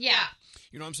dessert. Yeah.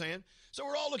 You know what I'm saying? So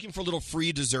we're all looking for a little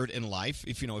free dessert in life.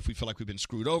 If we feel like we've been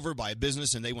screwed over by a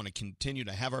business and they want to continue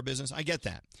to have our business, I get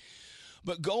that.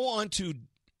 But go on to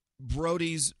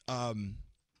Brody's what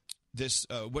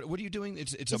are you doing?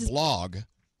 It's a blog.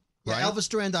 Yeah, Right?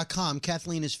 ElvisDuran.com.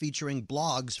 Kathleen is featuring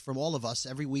blogs from all of us.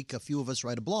 Every week, a few of us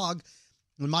write a blog,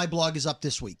 and my blog is up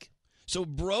this week. So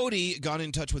Brody got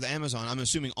in touch with Amazon, I'm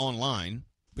assuming online,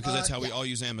 because that's how we all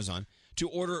use Amazon, to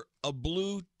order a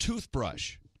blue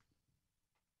toothbrush.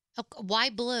 Why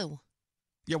blue?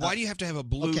 Yeah, why do you have to have a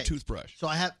blue okay. toothbrush? So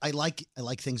I like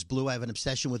things blue. I have an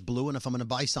obsession with blue, and if I'm going to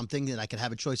buy something and I can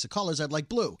have a choice of colors, I'd like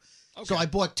blue. Okay. So I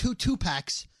bought two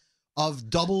packs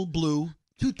of double blue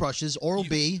toothbrushes,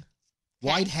 Oral-B,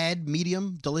 wide head,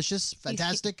 medium, delicious,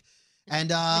 fantastic,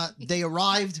 and they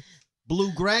arrived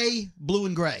blue-gray, blue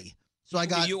and gray. So I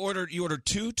got you ordered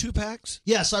 2 packs?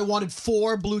 Yes, I wanted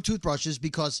 4 blue toothbrushes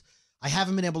because I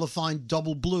haven't been able to find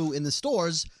double blue in the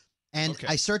stores. And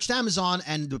I searched Amazon,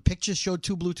 and the pictures showed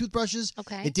 2 blue toothbrushes.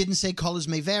 Okay. It didn't say colors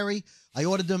may vary. I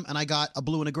ordered them, and I got a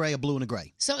blue and a gray, a blue and a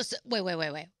gray. So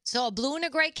wait. So a blue and a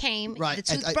gray came. Right. The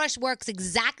toothbrush works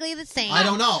exactly the same. I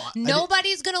don't know.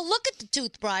 Nobody's going to look at the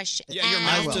toothbrush. Yeah, your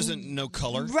mouth doesn't know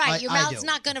color. Right, your I mouth's do.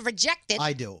 not going to reject it.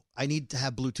 I do. I need to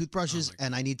have blue toothbrushes,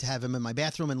 and I need to have them in my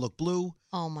bathroom and look blue.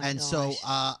 Oh, my And gosh. so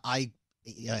I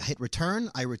hit return.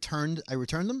 I returned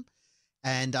them,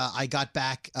 and I got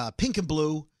back pink and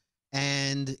blue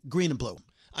and green and blue.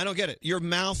 I don't get it. Your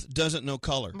mouth doesn't know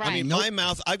color. I mean, my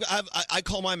mouth, I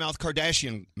call my mouth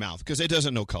Kardashian mouth because it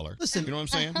doesn't know color. Listen, you know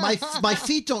what I'm saying? my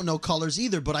feet don't know colors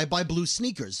either, but I buy blue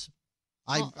sneakers.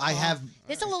 I have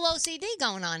There's a little OCD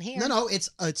going on here. no. It's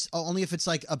only if it's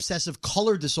like obsessive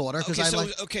color disorder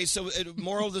because So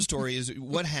moral of the story is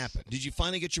what happened? Did you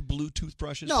finally get your blue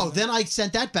toothbrushes? No, then I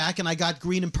sent that back and I got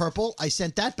green and purple. I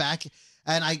sent that back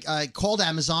and I called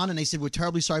Amazon and they said, we're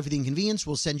terribly sorry for the inconvenience.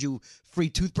 We'll send you free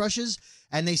toothbrushes.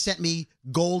 And they sent me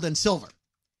gold and silver.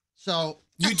 So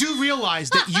you do realize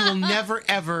that you will never,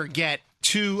 ever get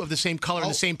 2 of the same color in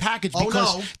the same package Oh,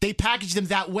 because no. they package them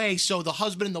that way so the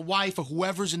husband and the wife or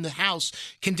whoever's in the house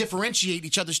can differentiate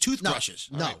each other's toothbrushes.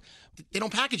 No. Right. They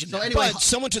don't package them So that anyway, way. But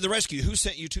someone to the rescue. Who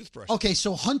sent you toothbrushes? Okay,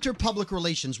 so Hunter Public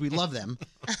Relations, we love them.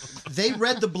 They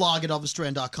read the blog at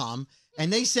ElvisDuran.com,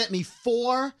 and they sent me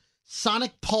 4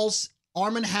 Sonic Pulse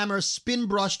Arm & Hammer spin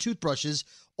brush toothbrushes,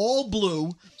 all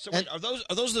blue. So wait, are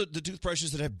those the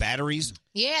toothbrushes that have batteries?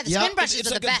 Yeah, the spin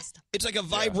brushes are the best. It's like a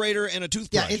vibrator and a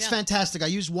toothbrush. Yeah, it's fantastic. I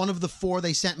used one of the 4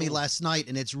 they sent me last night,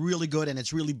 and it's really good, and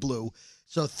it's really blue.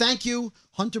 So thank you,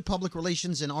 Hunter Public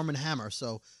Relations and Arm & Hammer.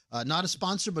 So not a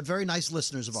sponsor, but very nice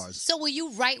listeners of ours. So will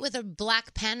you write with a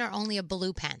black pen or only a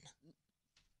blue pen?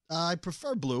 I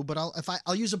prefer blue, but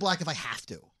I'll use a black if I have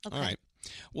to. All right.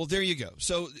 Well, there you go.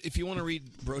 So if you want to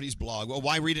read Brody's blog, well,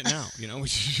 why read it now? We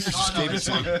just gave it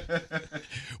to you.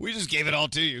 We just gave it all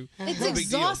to you. It's No big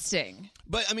deal. exhausting.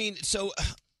 But, I mean, so,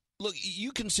 look,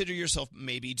 you consider yourself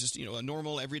maybe just, a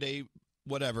normal, everyday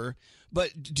whatever,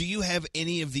 but do you have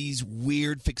any of these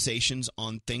weird fixations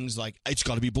on things like, it's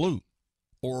got to be blue?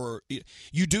 Or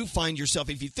you do find yourself,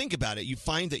 if you think about it, you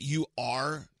find that you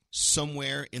are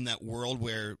somewhere in that world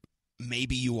where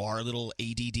maybe you are a little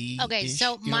ADD. Okay,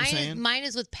 so mine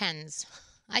is with pens.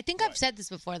 I think I've said this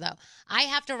before, though. I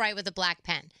have to write with a black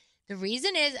pen. The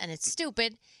reason is, and it's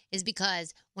stupid, is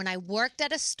because when I worked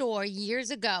at a store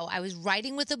years ago, I was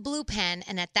writing with a blue pen,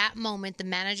 and at that moment, the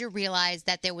manager realized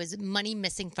that there was money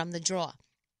missing from the drawer.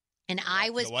 And I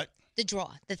was... The what? The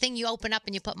drawer. The thing you open up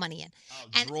and you put money in.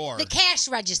 And drawer. the cash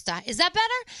register. Is that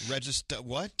better? Register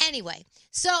what? Anyway,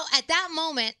 so at that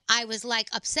moment, I was like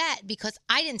upset because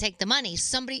I didn't take the money.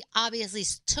 Somebody obviously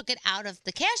took it out of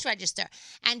the cash register.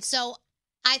 And so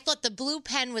I thought the blue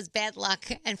pen was bad luck.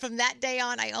 And from that day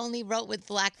on, I only wrote with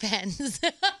black pens.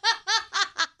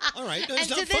 All right, no, it's And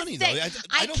not to this funny day, though.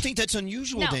 I don't think that's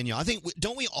unusual, No. Danielle. I think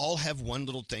don't we all have one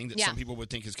little thing that Yeah. some people would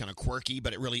think is kind of quirky,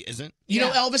 but it really isn't? You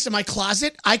know, Elvis, in my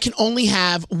closet, I can only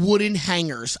have wooden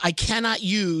hangers. I cannot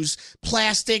use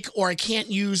plastic, or I can't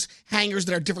use hangers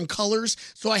that are different colors.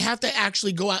 So I have to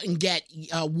actually go out and get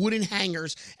wooden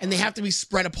hangers, and they have to be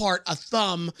spread apart a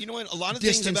thumb. You know what? A lot of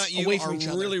things distance about you away are from each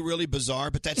other. really, really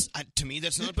bizarre, but that's to me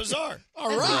that's not bizarre. All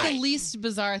That's like right. the least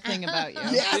bizarre thing about you.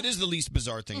 Yeah. It is the least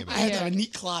bizarre thing I about have it. to have a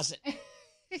neat closet.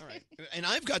 And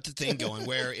I've got the thing going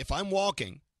where if I'm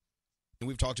walking, and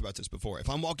we've talked about this before, if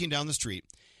I'm walking down the street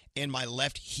and my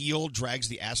left heel drags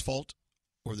the asphalt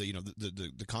or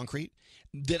the concrete,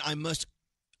 then I must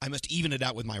even it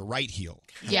out with my right heel.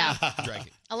 Yeah. Drag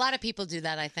it. A lot of people do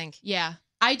that, I think. Yeah.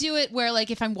 I do it where, like,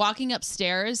 if I'm walking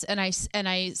upstairs and I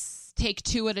take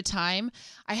two at a time,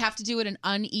 I have to do it an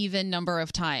uneven number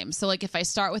of times. So, like, if I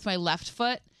start with my left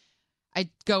foot, I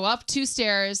go up 2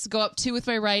 stairs, go up 2 with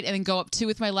my right, and then go up 2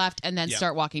 with my left, and then Yeah.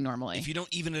 start walking normally. If you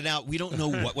don't even it out, we don't know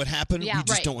what would happen. Yeah, we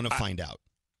just right. don't want to find out.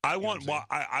 I won't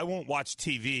watch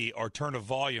TV or turn a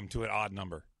volume to an odd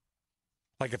number.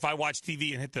 Like if I watch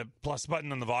TV and hit the plus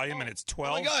button on the volume and it's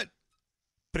 12. Oh my God.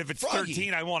 But if it's Froggy.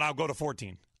 13, I won't. I'll go to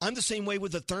 14. I'm the same way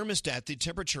with the thermostat. The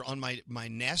temperature on my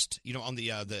Nest, on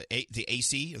the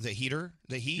AC, the heater,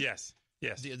 the heat. Yes.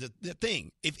 The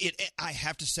thing. If I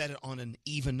have to set it on an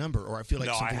even number, or I feel like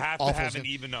No, I something have to awful have is an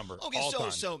gonna- even number. Okay, all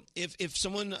time. so if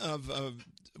someone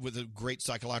with a great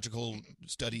psychological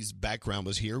studies background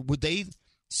was here, would they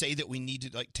say that we need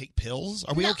to take pills?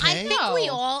 Are we okay?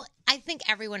 I think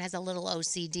everyone has a little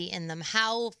OCD in them.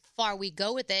 How far we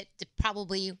go with it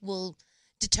probably will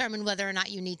determine whether or not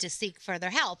you need to seek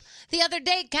further help. The other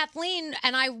day, Kathleen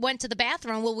and I went to the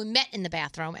bathroom. Well, we met in the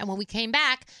bathroom. And when we came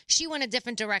back, she went a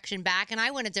different direction back, and I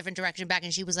went a different direction back.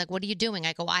 And she was like, "What are you doing?"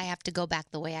 I go, "I have to go back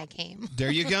the way I came." There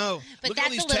you go. But Look at all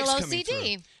that's these a little texts coming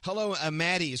OCD. through. Hello,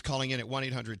 Maddie is calling in at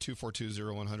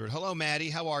 1-800-242-0100. Hello, Maddie.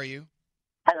 How are you?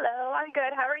 Hello, I'm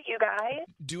good. How are you guys?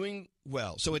 Doing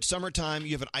well. So it's summertime.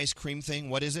 You have an ice cream thing.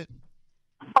 What is it?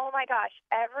 Oh my gosh!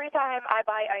 Every time I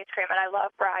buy ice cream, and I love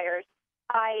Breyers,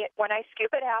 when I scoop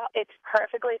it out, it's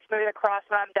perfectly smooth across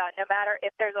when I'm done. No matter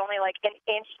if there's only like an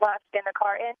inch left in the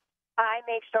carton, I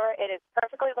make sure it is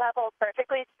perfectly level,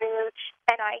 perfectly smooth.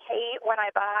 And I hate when I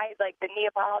buy like the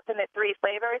Neapolitan, the 3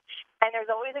 flavors, and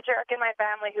there's always a jerk in my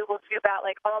family who will scoop out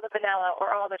like all the vanilla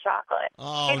or all the chocolate.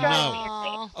 Oh, It drives me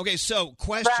insane. Okay, so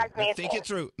question. Drives me Think it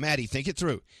through. Maddie, think it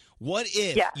through. What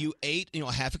if you ate,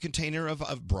 half a container of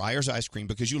Breyers ice cream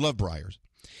because you love Breyers,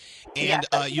 and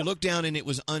you look down and it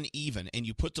was uneven, and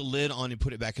you put the lid on and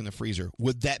put it back in the freezer?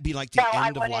 Would that be like the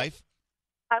end of life?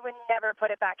 I would never put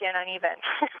it back in uneven.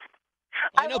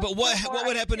 I know, but what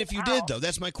would happen if you did, though?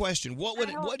 That's my question. What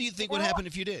do you think would happen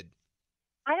if you did?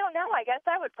 I don't know. I guess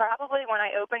I would probably, when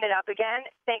I opened it up again,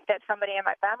 think that somebody in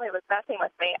my family was messing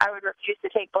with me. I would refuse to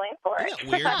take blame for it. Isn't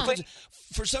that weird? Because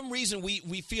for some reason, we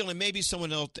feel, and maybe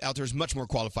someone else out there is much more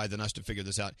qualified than us to figure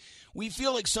this out, we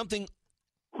feel like something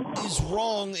is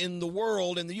wrong in the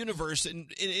world and the universe,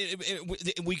 and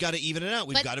we got to even it out.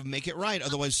 We've But- got to make it right.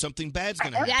 Otherwise, something bad's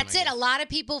going to happen. That's it. A lot of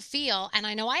people feel, and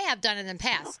I know I have done it in the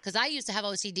past, because I used to have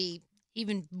OCD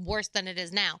even worse than it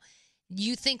is now.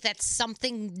 You think that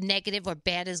something negative or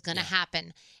bad is going to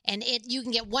happen, and you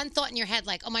can get one thought in your head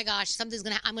like, "Oh my gosh, I'm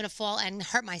going to fall and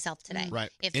hurt myself today." Right.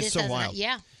 If It's this so doesn't, wild.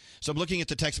 yeah. So I'm looking at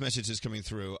the text messages coming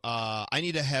through. I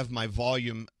need to have my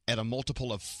volume at a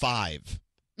multiple of 5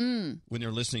 when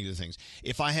they're listening to things.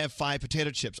 If I have 5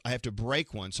 potato chips, I have to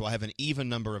break one so I have an even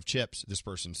number of chips, this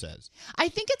person says. I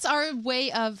think it's our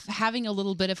way of having a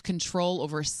little bit of control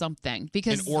over something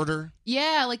because An order?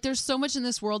 Yeah, like there's so much in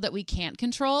this world that we can't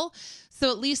control.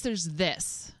 So at least there's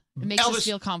this. It makes us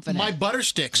feel confident. My butter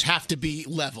sticks have to be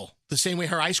level. The same way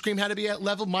her ice cream had to be at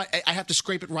level, I have to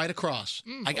scrape it right across.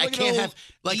 I Look at can't old have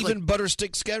even butter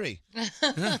stick scary.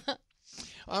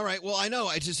 All right. Well, I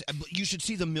know. You should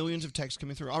see the millions of texts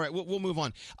coming through. All right. We'll move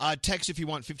on. Text if you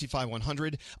want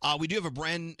 55100. We do have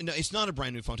no, it's not a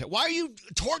brand new phone tap. Why are you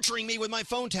torturing me with my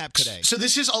phone tap today? So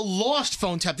this is a lost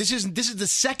phone tap. This is the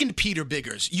second Peter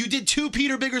Biggers. You did 2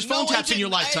 Peter Biggers phone taps in your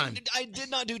lifetime. I did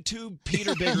not do 2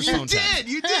 Peter Biggers phone taps.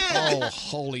 You did. Oh,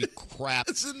 holy crap.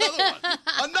 It's another one.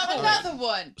 Another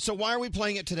one. So why are we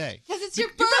playing it today? Because it's your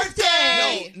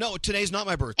birthday. No, today's not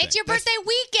my birthday. It's your birthday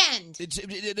weekend.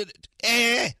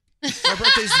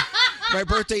 My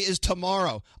birthday is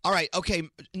tomorrow. All right, okay,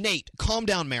 Nate, calm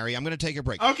down, Mary. I'm going to take a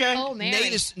break. Okay. Oh, Mary.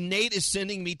 Nate is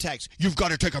sending me texts. You've got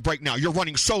to take a break now. You're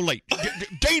running so late,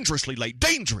 dangerously late,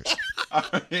 dangerous.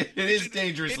 It is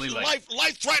dangerously It's late.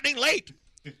 life-threatening late.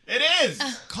 It is.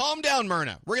 Calm down,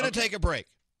 Myrna. We're going to take a break.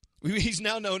 He's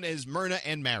now known as Myrna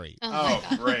and Mary. Oh,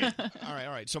 great. All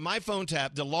right. So my phone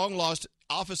tap, the long-lost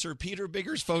Officer Peter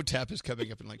Bigger's phone tap is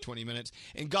coming up in like 20 minutes.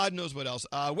 And God knows what else.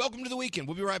 Welcome to the weekend.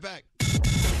 We'll be right back.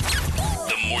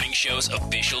 The morning show's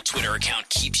official Twitter account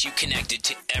keeps you connected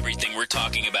to everything we're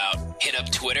talking about. Hit up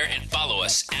Twitter and follow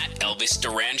us at Elvis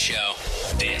Duran Show.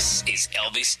 This is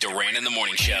Elvis Duran in the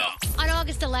Morning Show. On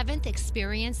August 11th,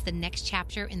 experience the next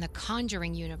chapter in the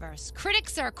Conjuring universe.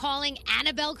 Critics are calling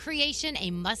Annabelle Creation a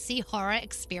must-see horror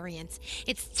experience.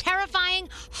 It's terrifying,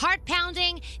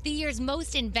 heart-pounding, the year's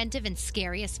most inventive and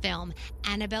scariest film.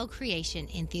 Annabelle Creation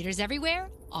in theaters everywhere,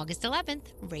 August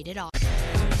 11th, rated R.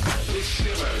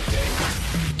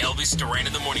 Elvis Duran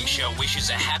in the Morning Show wishes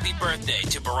a happy birthday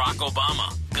to Barack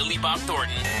Obama, Billy Bob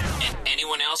Thornton, and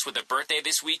anyone else with a birthday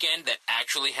this weekend that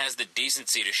actually has the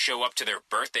decency to show up to their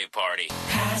birthday party.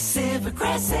 Passive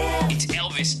aggressive. It's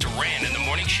Elvis Duran in the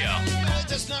Morning Show.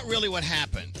 That's not really what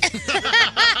happened.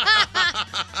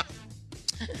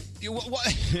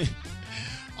 What?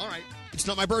 All right. It's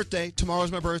not my birthday.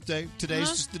 Tomorrow's my birthday. Today's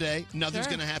just the day. Nothing's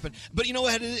going to happen. But you know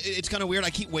what? It's kind of weird. I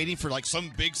keep waiting for like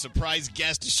some big surprise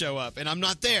guest to show up, and I'm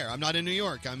not there. I'm not in New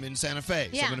York. I'm in Santa Fe,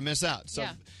 so I'm going to miss out. So,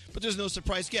 but there's no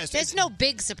surprise guest. There's no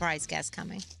big surprise guest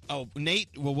coming. Oh, Nate.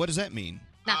 Well, what does that mean?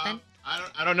 Nothing.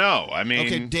 I don't know. I mean,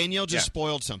 okay, Danielle just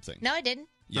spoiled something. No, I didn't.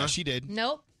 Yeah, she did.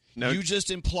 Nope. No. You just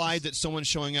implied that someone's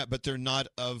showing up, but they're not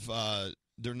of a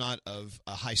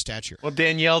high stature. Well,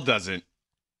 Danielle doesn't.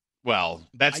 Well,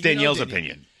 that's Danielle's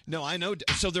opinion. No, I know.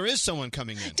 So there is someone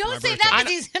coming in. Don't say that because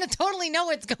he's going to totally know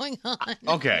what's going on.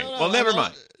 Okay. Well, never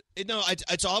mind. No,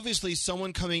 it's obviously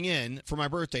someone coming in for my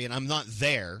birthday, and I'm not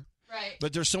there. Right.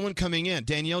 But there's someone coming in.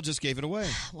 Danielle just gave it away.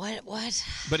 What?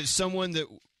 But it's someone that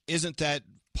isn't that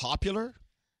popular?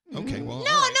 Okay, well.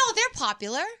 No, they're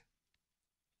popular.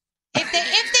 If they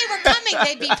were coming,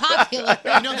 they'd be popular.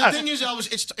 You know, the thing is,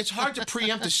 Elvis, it's hard to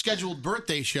preempt a scheduled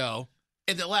birthday show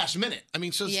at the last minute. I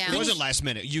mean, so It wasn't last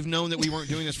minute. You've known that we weren't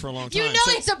doing this for a long time. You know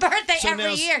it's a birthday every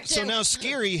now, year, too. So now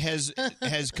Scary has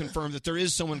confirmed that there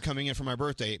is someone coming in for my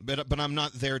birthday, but I'm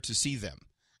not there to see them.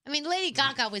 I mean, Lady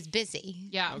Gaga was busy.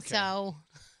 Yeah. So. All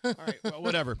right, well,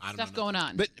 whatever. Stuff going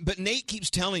on. But Nate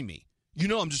keeps telling me,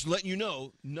 I'm just letting you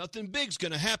know, nothing big's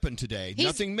going to happen today.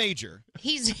 Nothing major.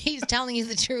 He's telling you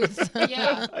the truth.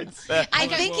 Yeah. I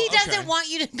think he doesn't want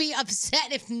you to be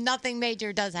upset if nothing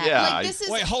major does happen. Yeah.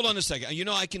 Wait, hold on a second.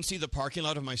 I can see the parking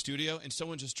lot of my studio, and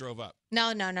someone just drove up. No.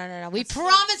 We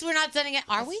promise we're not sending it.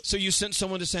 Are we? So you sent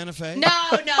someone to Santa Fe? No.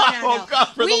 Oh, God,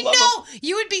 for we the love know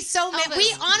you would be so mad.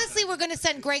 We honestly were going to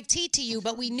send Greg T to you,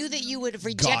 but we knew that you would have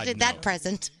rejected that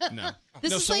present. No.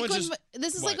 This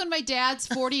is like when my dad's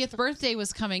 40th birthday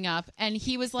was coming up, and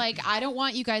he was like, I don't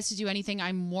want you guys to do anything.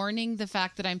 I'm mourning the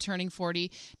fact that I'm turning 40.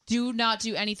 Do not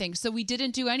do anything. So we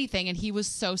didn't do anything, and he was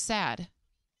so sad.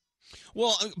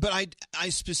 Well, but I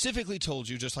specifically told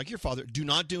you, just like your father, do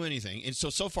not do anything. And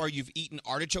so far you've eaten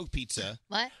artichoke pizza.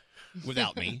 What?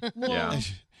 Without me. Yeah.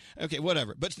 Okay,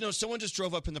 whatever. But no, someone just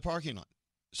drove up in the parking lot.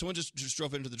 Someone just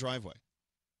drove into the driveway.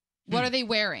 What are they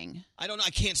wearing? I don't know.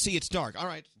 I can't see. It's dark. All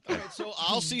right. So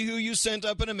I'll see who you sent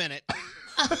up in a minute. You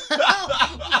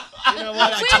know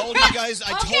what? I told you guys.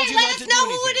 I told you not to do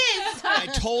anything. Who it is. I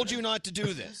told you not to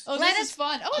do this. Oh, this is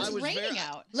fun. Oh, it's raining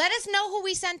out. Let us know who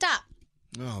we sent up.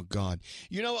 Oh, God.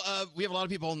 We have a lot of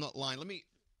people on the line.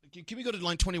 Can we go to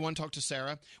line 21, talk to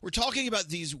Sarah? We're talking about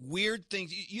these weird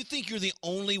things. You think you're the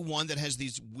only one that has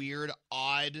these weird,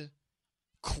 odd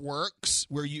quirks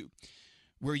where you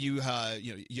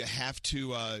have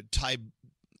to tie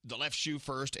the left shoe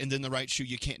first and then the right shoe.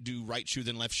 You can't do right shoe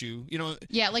then left shoe.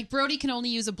 Yeah, like Brody can only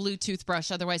use a Bluetooth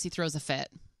brush, otherwise he throws a fit.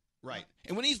 Right.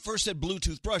 And when he first said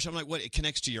Bluetooth brush, I'm like, what? It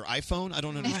connects to your iPhone? I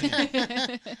don't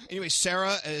understand. Anyway,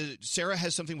 Sarah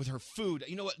has something with her food.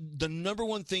 You know what? The number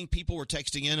one thing people were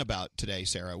texting in about today,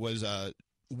 Sarah, was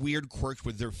weird quirks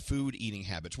with their food eating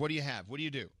habits. What do you have? What do you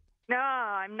do? No,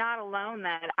 I'm not alone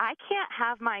then. I can't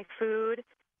have my food.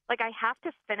 Like, I have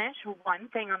to finish one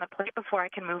thing on the plate before I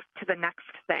can move to the next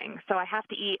thing. So I have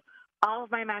to eat all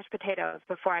of my mashed potatoes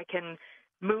before I can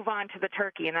move on to the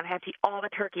turkey, and then I have to eat all the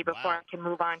turkey before I can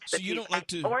move on to the So you beef. don't like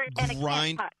to and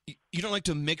grind? You don't like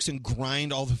to mix and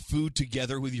grind all the food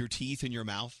together with your teeth in your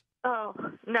mouth? Oh,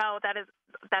 no,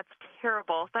 that's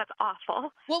terrible. That's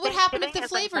awful. What would happen if Thanksgiving the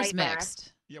is a flavors nightmare.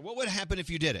 mixed? Yeah, what would happen if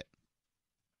you did it?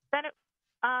 Then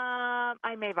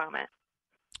I may vomit.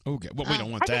 Okay, well, we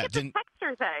don't want I that. think it's a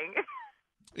texture thing.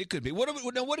 It could be. What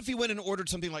if you went and ordered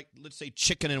something like, let's say,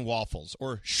 chicken and waffles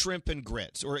or shrimp and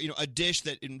grits, or a dish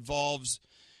that involves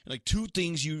like two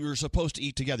things you're supposed to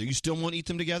eat together? You still won't eat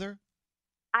them together?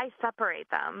 I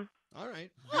separate them. All right.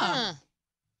 Huh.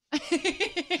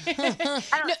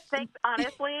 I don't think,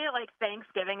 honestly, like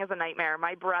Thanksgiving is a nightmare.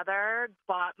 My brother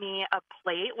bought me a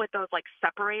plate with those like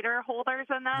separator holders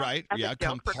in them. Right? As Yeah. a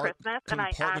joke for Christmas, and I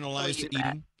actually Compartmentalized use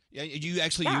eating. Yeah. You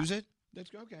actually Yeah. use it? That's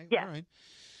okay. Yeah. All right.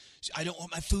 See, I don't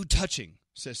want my food touching,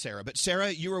 says Sarah. But Sarah,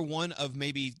 you are one of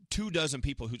maybe 24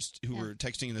 people who were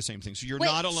texting in the same thing. So you're Wait,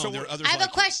 not alone. There are others I have like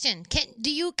a question. Can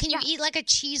you eat like a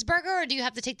cheeseburger, or do you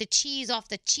have to take the cheese off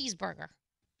the cheeseburger?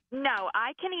 No,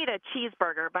 I can eat a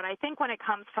cheeseburger, but I think when it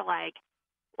comes to like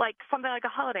something like a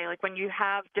holiday, like when you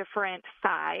have different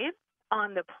sides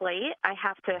on the plate, I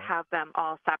have to have them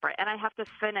all separate, and I have to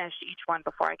finish each one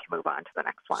before I can move on to the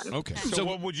next one. Okay. So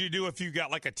what would you do if you got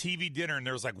like a TV dinner and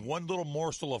there was like one little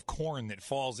morsel of corn that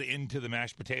falls into the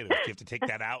mashed potatoes? Do you have to take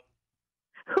that out?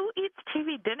 Who eats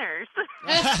TV dinners?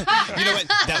 You know what?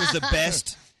 That was the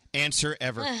best answer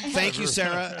ever. Thank you,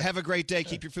 Sarah. Have a great day.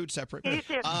 Keep your food separate. You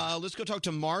too. Let's go talk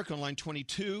to Mark on line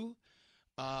 22.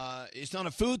 It's not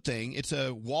a food thing. It's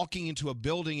a walking into a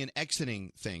building and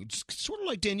exiting thing. Just sort of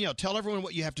like Danielle. Tell everyone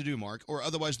what you have to do, Mark, or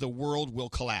otherwise the world will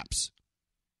collapse.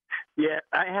 Yeah,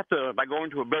 I have to. If I go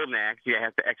into a building, actually, I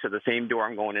have to exit the same door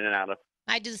I'm going in and out of.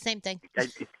 I do the same thing.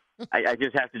 I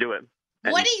just have to do it.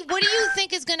 And What do you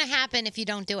think is going to happen if you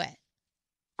don't do it?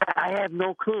 I have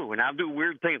no clue, and I'll do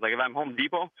weird things. Like if I'm Home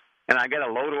Depot and I get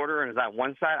a load order and it's on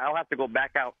one side, I'll have to go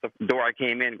back out the door I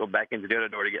came in, go back into the other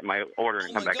door to get my order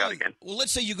and come back out again. Well,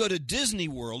 let's say you go to Disney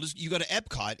World, you go to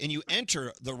Epcot, and you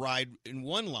enter the ride in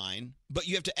one line, but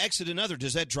you have to exit another.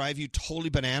 Does that drive you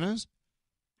totally bananas?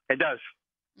 It does.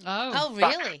 Oh,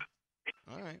 really?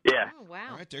 All right. Yeah. Oh, wow.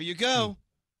 All right, there you go.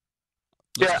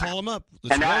 Let's call them up.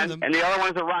 Let's warn them. And the other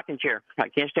one's a rocking chair. I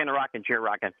can't stand a rocking chair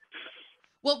rocking.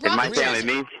 Well, In my family,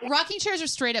 me. rocking chairs are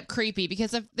straight up creepy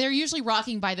because they're usually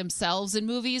rocking by themselves in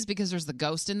movies because there's the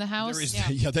ghost in the house. There is,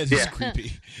 yeah, that is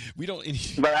creepy. We don't.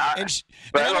 But I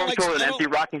don't feel an empty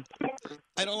rocking.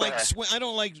 I don't like I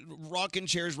don't like rocking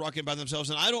chairs rocking by themselves,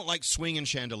 and I don't like swinging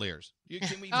chandeliers.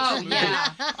 Can we just move on?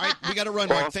 All right, we got to run,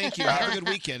 Mark. Thank you. Have a good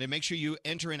weekend, and make sure you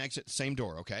enter and exit the same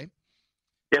door. Okay.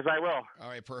 Yes, I will. All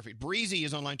right, perfect. Breezy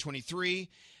is on line 23.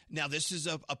 Now, this is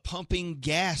a pumping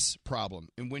gas problem.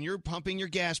 And when you're pumping your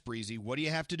gas, Breezy, what do you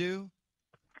have to do?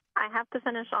 I have to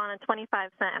finish on a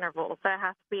 25-cent interval. So it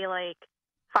has to be like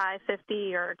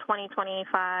 $5.50 or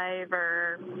 $20.25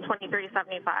 or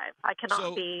 $23.75. I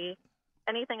cannot be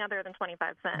anything other than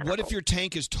 25-cent. What if your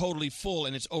tank is totally full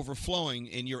and it's overflowing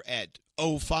and you're at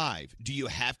 0.5? Do you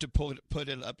have to put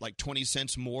it up like 20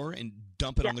 cents more and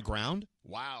dump it on the ground?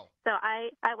 Wow. So I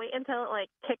wait until it like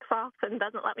kicks off and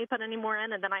doesn't let me put any more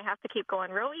in, and then I have to keep going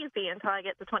real easy until I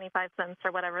get to 25 cents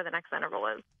or whatever the next interval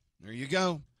is. There you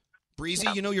go. Breezy,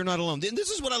 you know you're not alone. This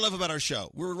is what I love about our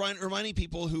show. We're reminding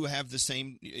people who have the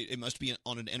same, it must be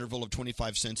on an interval of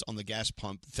 25 cents on the gas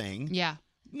pump thing. Yeah.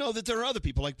 Know that there are other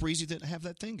people like Breezy that have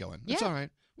that thing going. That's all right.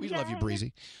 We love you,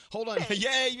 Breezy. Hold on.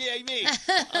 Yay, me.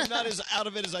 I'm not as out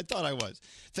of it as I thought I was.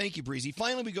 Thank you, Breezy.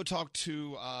 Finally, we go talk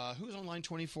to, who's on line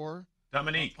 24?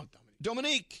 Dominique.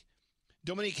 Dominique.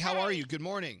 Dominique, how are you? Good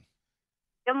morning.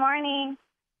 Good morning.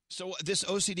 So this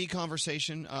OCD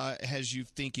conversation has you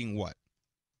thinking what?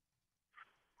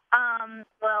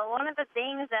 Well, one of the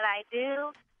things that I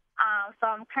do, so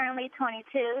I'm currently 22,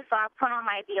 so I put on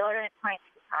my deodorant 22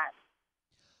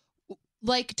 times.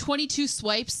 Like 22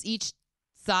 swipes each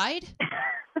side?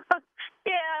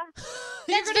 Yeah.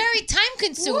 That's very time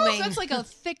consuming. That's like a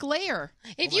thick layer.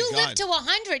 If Oh, my you live God. to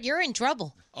 100, you're in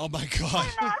trouble. Oh my God!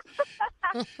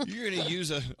 You're going to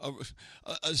use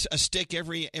a stick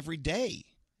every day.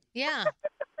 Yeah.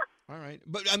 All right,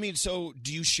 but I mean, so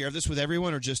do you share this with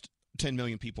everyone or just 10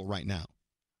 million people right now?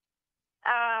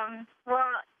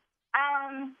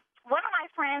 One of my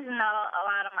friends know a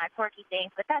lot of my quirky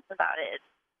things, but that's about it.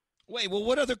 Wait, well,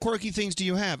 what other quirky things do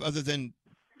you have other than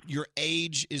your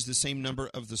age is the same number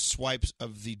of the swipes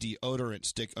of the deodorant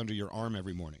stick under your arm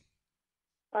every morning?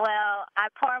 Well, I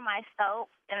pour my soap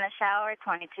in the shower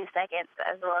 22 seconds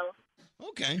as well.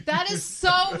 Okay. That is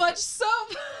so much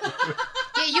soap.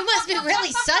 Yeah, you must be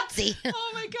really sudsy.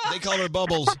 Oh, my God. They call her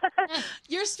Bubbles.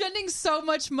 You're spending so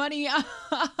much money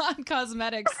on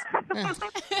cosmetics.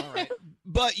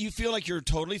 But you feel like you're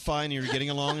totally fine and you're getting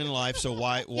along in life, so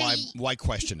why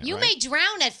question it, You right? may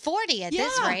drown at 40 at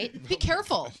this rate. Be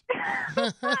careful.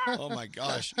 Oh, my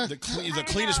gosh. The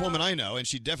cleanest woman I know, and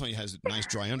she definitely has nice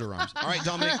dry underarms. All right,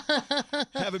 Dominic,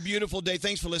 have a beautiful day.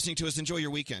 Thanks for listening to us. Enjoy your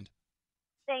weekend.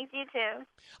 Thanks, you too.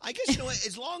 I guess, you know what,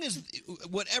 as long as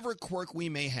whatever quirk we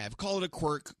may have, call it a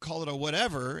quirk, call it a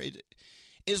whatever,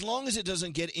 as long as it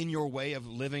doesn't get in your way of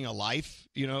living a life,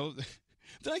 you know,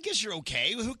 then I guess you're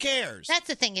okay. Who cares? That's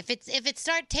the thing. If it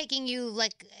start taking you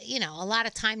a lot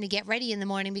of time to get ready in the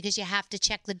morning because you have to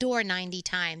check the door 90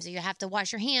 times or you have to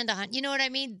wash your hand you know what I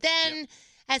mean? Then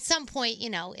at some point,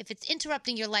 if it's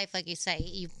interrupting your life, like you say,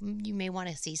 you may want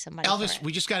to see somebody. Elvis,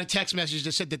 we just got a text message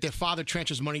that said that their father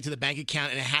transfers money to the bank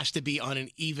account and it has to be on an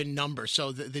even number,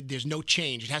 so there's no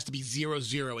change. It has to be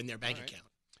 00 in their bank account.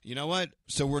 You know what?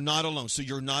 So we're not alone. So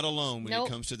you're not alone when it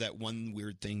comes to that one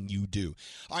weird thing you do.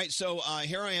 All right, so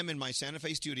here I am in my Santa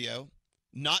Fe studio,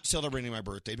 not celebrating my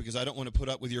birthday because I don't want to put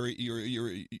up with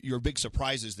your big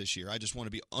surprises this year. I just want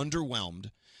to be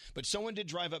underwhelmed. But someone did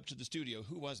drive up to the studio.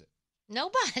 Who was it?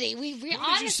 Nobody. Who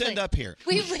did you send up here?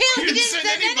 We really didn't send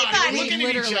anybody. We're looking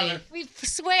at each other. We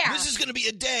swear. This is going to be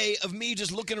a day of me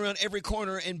just looking around every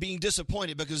corner and being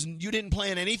disappointed because you didn't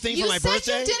plan anything for my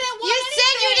birthday. You said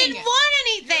you didn't want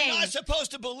anything. You're not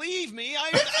supposed to believe me.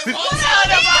 I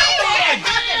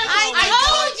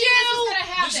told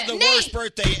you. This is the Nate, worst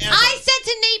birthday ever. I said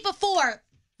to Nate before,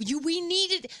 he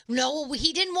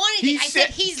didn't want anything. I said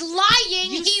he's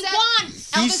lying. He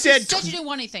wants. He said you didn't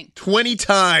want anything. 20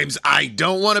 times, I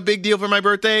don't want a big deal for my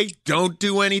birthday. Don't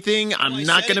do anything. I'm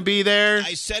not going to be there.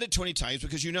 I said it 20 times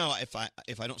because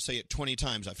if I don't say it 20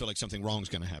 times, I feel like something wrong is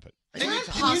going to happen. And you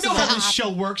know how this show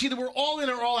works. Either we're all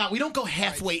in or all out. We don't go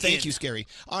halfway in. Thank you, Scary.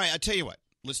 All right, I'll tell you what.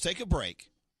 Let's take a break.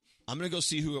 I'm going to go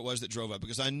see who it was that drove up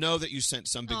because I know that you sent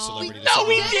some big celebrity. No,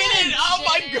 we didn't. Oh,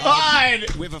 my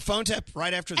God. We have a phone tap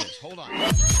right after this. Hold on.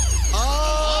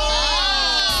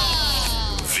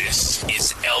 This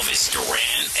is Elvis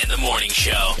Duran and the Morning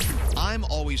Show. I'm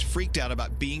always freaked out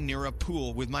about being near a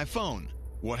pool with my phone.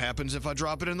 What happens if I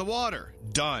drop it in the water?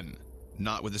 Done.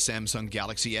 Not with the Samsung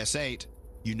Galaxy S8.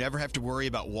 You never have to worry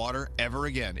about water ever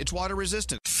again. It's water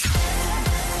resistant.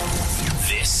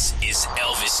 This is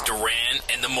Elvis Duran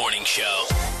and the Morning Show.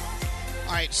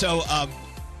 All right, so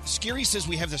Scary says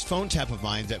we have this phone tap of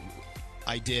mine that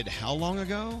I did how long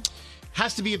ago?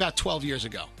 Has to be about 12 years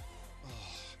ago.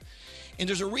 And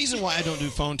there's a reason why I don't do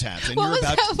phone taps. And What was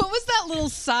that little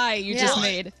sigh you just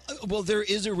made? Well, there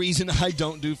is a reason I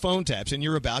don't do phone taps, and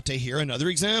you're about to hear another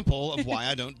example of why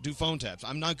I don't do phone taps.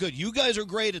 I'm not good. You guys are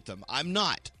great at them. I'm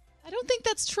not. I don't think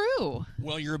that's true.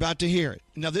 Well, you're about to hear it.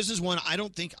 Now, this is one I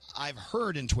don't think I've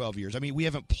heard in 12 years. I mean, we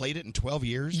haven't played it in 12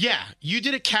 years. Yeah, you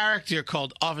did a character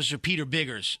called Officer Peter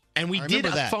Biggers, and we did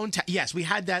a phone tap. Yes, we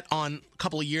had that on a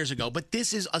couple of years ago, but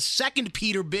this is a second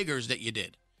Peter Biggers that you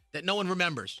did that no one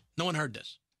remembers. No one heard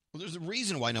this. Well, there's a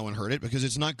reason why no one heard it, because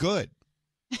it's not good.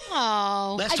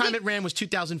 Oh. Last time it ran was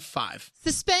 2005.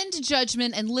 Suspend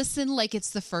judgment and listen like it's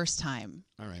the first time.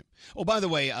 All right. Oh, by the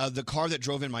way, the car that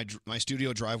drove in my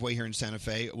studio driveway here in Santa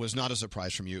Fe was not a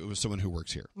surprise from you. It was someone who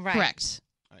works here. Right. Correct.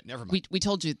 All right, never mind. We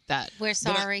told you that. We're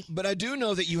sorry. But I do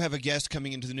know that you have a guest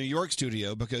coming into the New York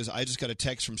studio because I just got a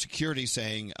text from security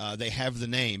saying they have the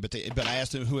name, but I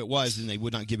asked them who it was and they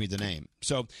would not give me the name.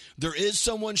 So there is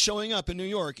someone showing up in New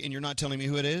York, and you're not telling me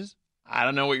who it is? I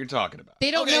don't know what you're talking about.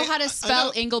 They don't know how to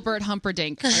spell Engelbert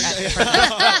Humperdinck.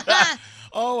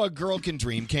 Oh, a girl can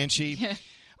dream, can't she?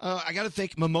 I got to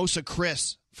thank Mimosa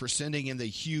Chris for sending in the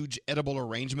huge edible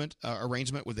arrangement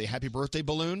with the happy birthday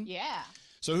balloon. Yeah.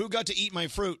 So who got to eat my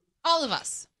fruit? All of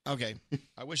us. Okay.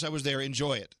 I wish I was there.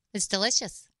 Enjoy it. It's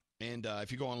delicious. And if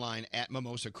you go online at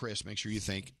Mimosa Chris, make sure you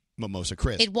thank Mimosa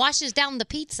Chris. It washes down the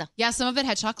pizza. Yeah, some of it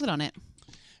had chocolate on it.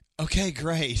 Okay,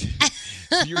 great.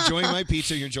 So you're enjoying my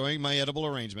pizza. You're enjoying my edible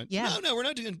arrangement. Yeah. No, we're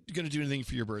not going to do anything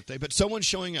for your birthday, but someone's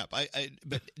showing up.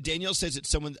 But Danielle says it's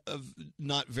someone of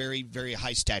not very, very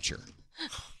high stature.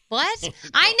 What?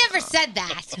 I never said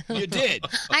that. You did.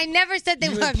 I never said they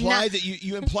were not.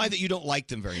 You implied that you don't like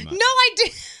them very much. No, I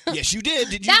did. Yes, you did.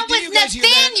 Did you? That did you was guys hear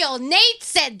that? Nathaniel. Nate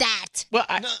said that. Well,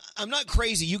 I'm not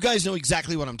crazy. You guys know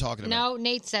exactly what I'm talking about. No,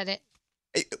 Nate said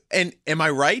it. And am I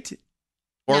right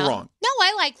or wrong? No,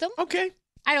 I like them. Okay.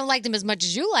 I don't like them as much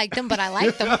as you like them, but I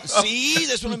like them. See,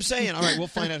 that's what I'm saying. All right, we'll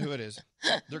find out who it is.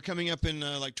 They're coming up in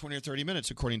like 20 or 30 minutes,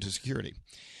 according to security.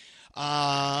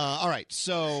 All right,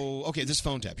 so, okay, this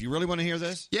phone tap. You really want to hear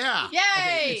this? Yeah. Yay!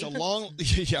 Okay, it's a long...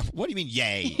 Yeah, what do you mean,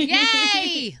 yay?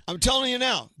 Yay! I'm telling you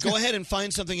now. Go ahead and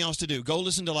find something else to do. Go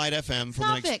listen to Light FM for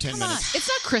the next 10 minutes. It's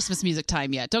not Christmas music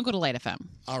time yet. Don't go to Light FM.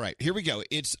 All right, here we go.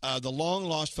 It's the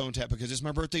long-lost phone tap because it's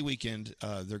my birthday weekend.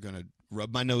 They're going to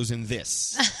rub my nose in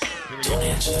this. Don't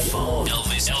answer the phone.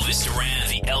 Elvis Duran,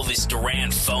 the Elvis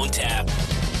Duran phone tap.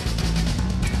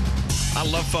 I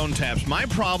love phone taps. My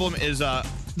problem is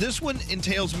this one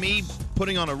entails me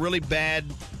putting on a really bad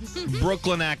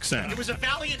Brooklyn accent. It was a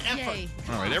valiant effort.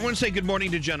 All right, everyone say good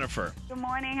morning to Jennifer. Good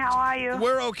morning. How are you?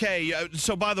 We're okay.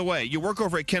 So, by the way, you work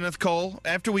over at Kenneth Cole.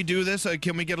 After we do this,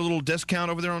 can we get a little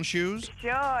discount over there on shoes?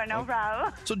 Sure, no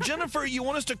problem. So, Jennifer, you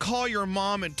want us to call your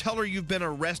mom and tell her you've been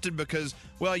arrested because,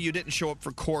 well, you didn't show up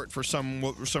for court for some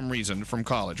reason from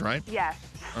college, right? Yes.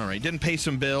 All right. Didn't pay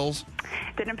some bills.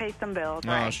 Didn't pay some bills. Oh,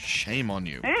 Right. shame on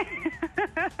you.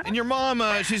 And your mom,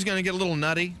 she's going to get a little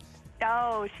nutty.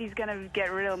 Oh, she's gonna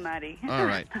get real nutty. All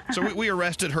right. So we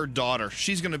arrested her daughter.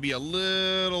 She's going to be a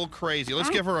little crazy.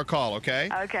 Let's give her a call, okay?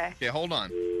 Okay. Yeah, hold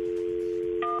on.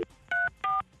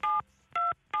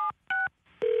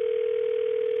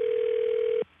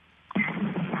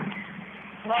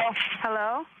 Hello?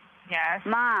 Hello? Yes.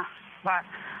 Ma. What?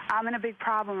 I'm in a big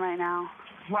problem right now.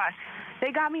 What?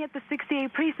 They got me at the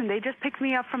 68 precinct. They just picked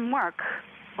me up from work.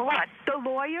 What? The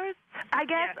lawyers, I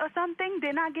guess, or something.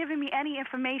 They're not giving me any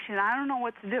information. I don't know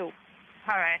what to do.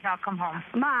 All right, I'll come home.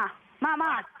 Ma,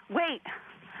 wait.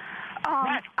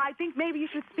 I think maybe you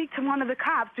should speak to one of the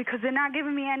cops because they're not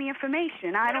giving me any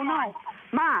information. I don't know.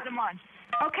 Ma. Put them on.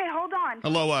 Okay, hold on.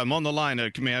 Hello, I'm on the line.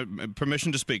 May I have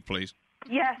permission to speak, please?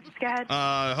 Yes, go ahead.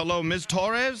 Hello, Ms.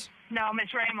 Torres? No, Miss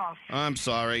Ramos. I'm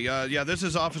sorry. Yeah, this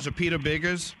is Officer Peter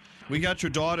Biggers. We got your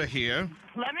daughter here.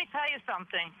 Let me tell you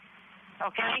something,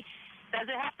 okay? Does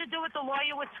it have to do with the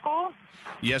lawyer with school?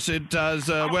 Yes, it does.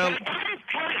 Okay, Well, that is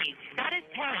paid. That is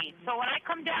paid. So when I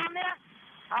come down there,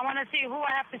 I want to see who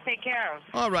I have to take care of.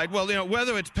 all right. Well,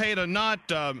 whether it's paid or not,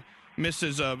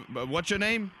 Mrs. What's your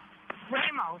name?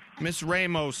 Ramos. Miss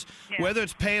Ramos. Yeah. Whether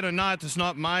it's paid or not, it's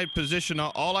not my position.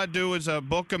 All I do is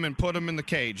book them and put them in the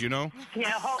cage, you know?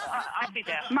 Yeah, I'll be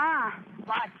there. Ma,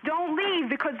 don't leave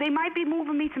because they might be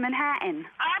moving me to Manhattan.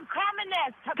 I'm coming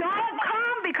there. Don't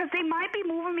come because they might be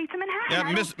moving me to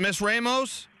Manhattan. Yeah, Miss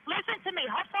Ramos? Listen to me.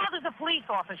 Her father's a police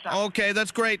officer. Okay,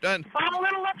 that's great. So I'm a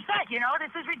little upset, you know?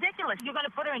 This is ridiculous. You're going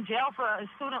to put her in jail for a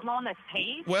student loan that's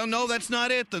paid? Well, no, that's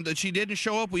not it. That she didn't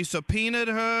show up. We subpoenaed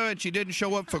her, and she didn't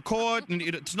show up for court. And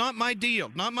it's not my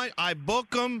deal. I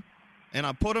book them, and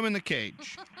I put them in the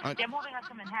cage. They're moving us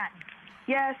to Manhattan.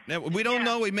 Yes. Now, we don't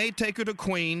know. We may take her to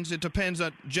Queens. It depends.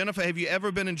 Jennifer, have you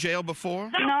ever been in jail before?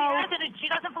 No. She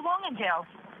doesn't belong in jail.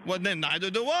 Well, then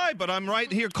neither do I, but I'm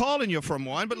right here calling you from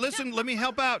one. But listen, let me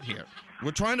help out here.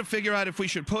 We're trying to figure out if we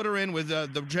should put her in with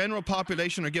the general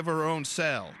population or give her own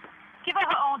cell. Give her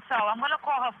her own cell. I'm going to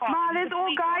call her father. Ma, there's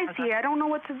all guys here. I don't know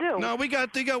what to do. No, we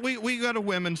got a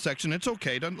women's section. It's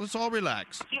okay. Let's all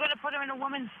relax. You're going to put her in a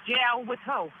women's jail with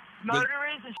who?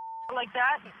 Murderers and like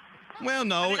that? Well,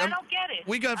 no. I mean, I don't get it.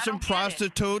 We got some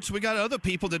prostitutes. We got other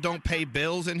people that don't pay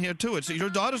bills in here, too. Your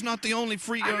daughter's not the only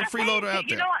freeloader out there.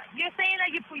 You know what? You're saying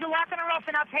that you're locking her up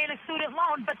and not paying a student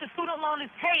loan, but the student loan is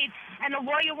paid and the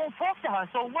lawyer won't talk to her.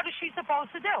 So what is she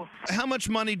supposed to do? How much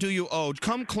money do you owe?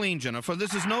 Come clean, Jennifer.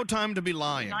 This is no time to be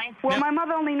lying. Well, Now- my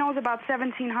mother only knows about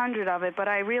 1,700 of it, but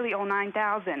I really owe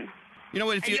 9,000. You know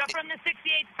what? If And you you're from the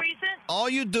 68th precinct? all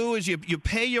you do is you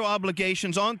pay your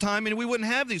obligations on time, and we wouldn't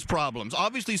have these problems.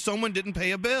 Obviously, someone didn't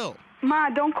pay a bill. Ma,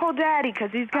 don't call Daddy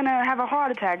because he's going to have a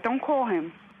heart attack. Don't call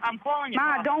him. I'm calling you.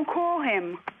 Ma, Papa. don't call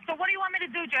him. So what do you want me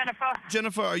to do, Jennifer?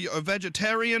 Jennifer, are you a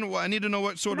vegetarian? Well, I need to know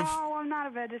what sort of. No, I'm not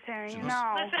a vegetarian.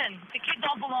 No. Listen, the kid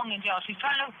don't belong in jail. She's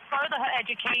trying to further her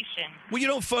education. Well, you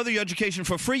don't further your education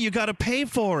for free. You got to pay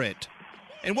for it.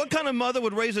 And what kind of mother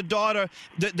would raise a daughter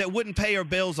that wouldn't pay her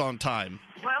bills on time?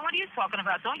 Well, what are you talking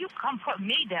about? Don't you come put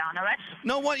me down, all right?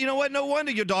 No one, you know what? No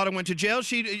wonder your daughter went to jail.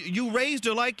 You raised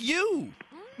her like you.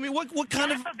 I mean, what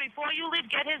kind of? Jennifer, before you leave,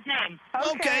 get his name.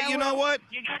 Okay, you know what?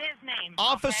 You get his name.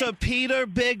 Officer Peter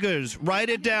Biggers. Write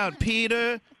it down.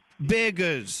 Peter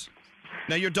Biggers.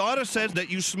 Now, your daughter says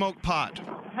that you smoke pot.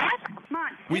 What? Ma,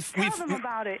 tell them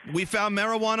about it. We found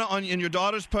marijuana in your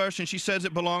daughter's purse, and she says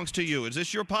it belongs to you. Is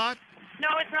this your pot? No,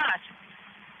 it's not.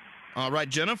 All right,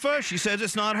 Jennifer. She says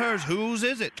it's not hers. Whose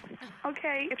is it?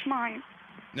 Okay, it's mine.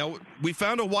 Now, we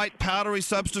found a white powdery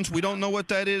substance. We don't know what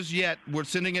that is yet. We're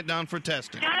sending it down for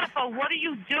testing. Jennifer, what are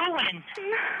you doing?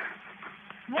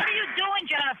 What are you doing,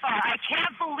 Jennifer? I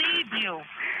can't believe you.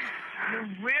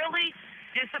 You really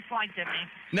disappointed me.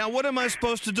 Now, what am I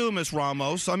supposed to do, Miss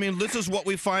Ramos? I mean, this is what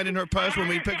we find in her purse when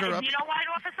we pick her up. You know what,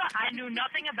 officer? I knew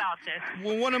nothing about this.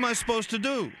 Well, what am I supposed to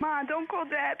do? Ma, don't call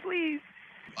Dad, please.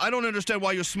 I don't understand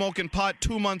why you're smoking pot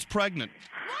 2 months pregnant.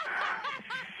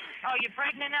 Oh, you're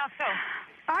pregnant now, too?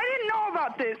 I didn't know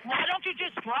about this. Why don't you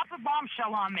just drop a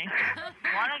bombshell on me?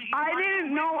 I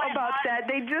didn't know about that.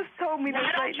 They just told me this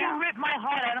right now. Why don't you rip my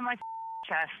heart out of my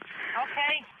chest,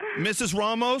 okay? Mrs.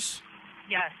 Ramos?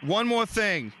 Yes. One more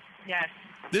thing. Yes.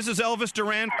 This is Elvis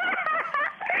Duran.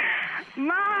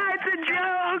 Ma, it's a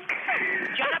joke.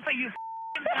 Jennifer, you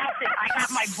about it. I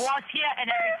got my boss here and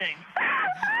everything.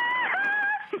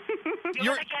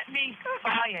 You're going to get me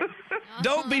fired.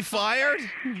 Don't be fired.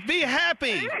 Be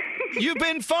happy. You've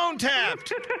been phone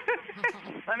tapped.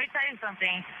 Let me tell you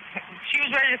something. She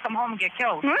was ready to come home and get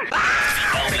killed.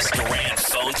 Elvis Duran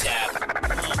phone tap.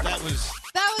 That was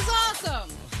awesome.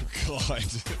 God.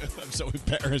 I'm so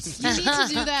embarrassed. You need to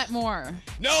do that more.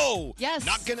 No. Yes.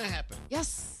 Not gonna happen.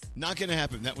 Yes. Not gonna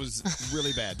happen. That was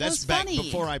really bad. That That's was back funny.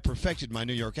 before I perfected my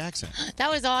New York accent. That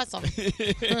was awesome.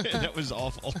 That was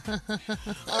awful.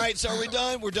 All right, so are we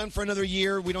done? We're done for another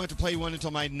year. We don't have to play one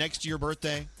until my next year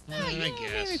birthday. I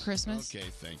guess. Maybe Christmas. Okay,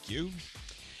 thank you.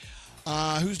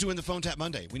 Who's doing the phone tap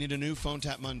Monday? We need a new phone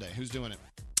tap Monday. Who's doing it?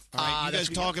 All right, you guys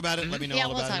talk about it. Let me know Yeah, all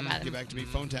we'll about talk it. about it. Get back to me.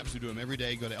 Phone taps, we do them every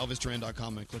day. Go to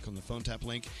ElvisDuran.com and click on the phone tap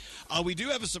link. We do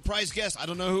have a surprise guest. I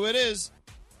don't know who it is.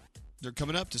 They're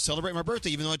coming up to celebrate my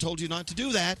birthday, even though I told you not to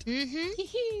do that.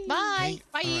 Mm-hmm. Bye.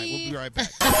 Bye. All right, we'll be right back.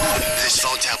 This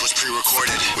phone tap was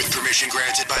pre-recorded with permission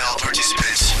granted by all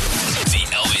participants. The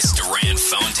Elvis Duran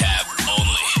phone tap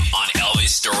only on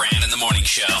Elvis Duran in the Morning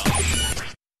Show.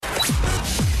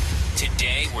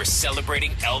 Today, we're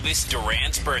celebrating Elvis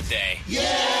Duran's birthday.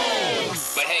 Yay!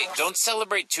 But hey, don't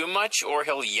celebrate too much or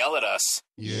he'll yell at us.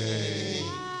 Yay.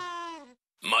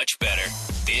 Much better.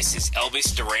 This is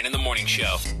Elvis Duran in the Morning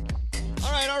Show.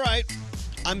 All right.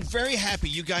 I'm very happy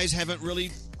you guys haven't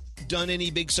really done any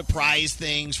big surprise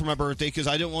things for my birthday because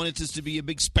I don't want it just to be a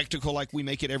big spectacle like we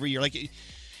make it every year. Like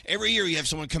every year you have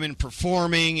someone come in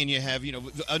performing and you have,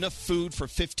 enough food for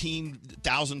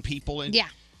 15,000 people. And Yeah.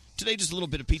 Today, just a little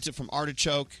bit of pizza from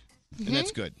Artichoke, and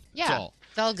that's good. Yeah. That's all.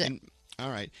 It's all good. And, all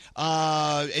right.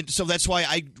 And so that's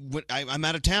why I'm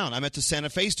out of town. I'm at the Santa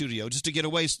Fe studio just to get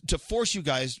away, to force you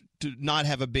guys to not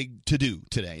have a big to-do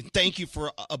today. Thank you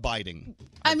for abiding.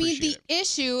 I mean, the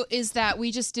issue is that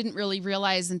we just didn't really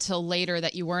realize until later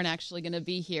that you weren't actually going to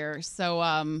be here. So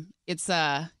it's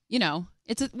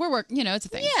it's a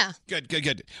thing. Yeah.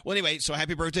 Good. Well, anyway, so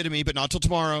happy birthday to me, but not till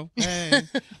tomorrow. Hey,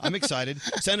 I'm excited.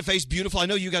 Santa Fe's beautiful. I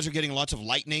know you guys are getting lots of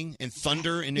lightning and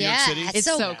thunder in New York City. It's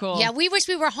so cool. Yeah, we wish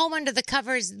we were home under the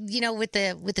covers, with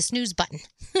the snooze button.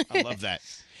 I love that.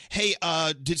 Hey,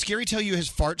 did Scary tell you his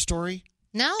fart story?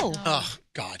 No. Oh,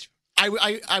 God.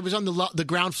 I was on the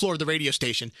ground floor of the radio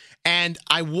station, and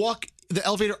the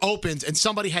elevator opens, and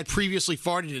somebody had previously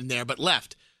farted in there but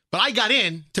left. But I got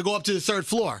in to go up to the third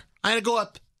floor. I had to go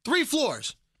up 3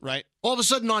 floors. Right. All of a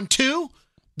sudden on 2,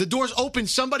 the doors open,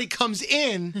 somebody comes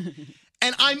in,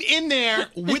 and I'm in there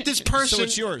with this person. So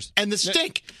it's yours. And the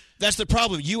stink. That's the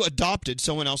problem. You adopted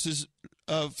someone else's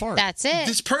fart. That's it.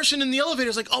 This person in the elevator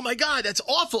is like, "Oh my God, that's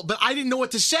awful!" But I didn't know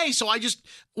what to say, so I just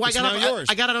I got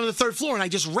out on the third floor and I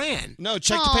just ran. No,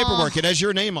 check the paperwork. It has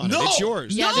your name on it. No. It's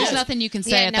yours. Yeah, there's nothing you can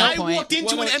say at that point. I walked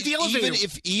into an empty elevator.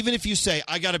 Even if you say,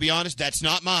 "I got to be honest, that's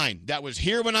not mine. That was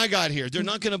here when I got here," they're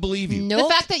not going to believe you. The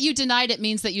fact that you denied it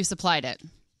means that you supplied it.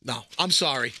 No, I'm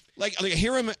sorry. Like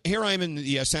here I am in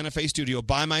the Santa Fe studio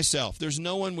by myself. There's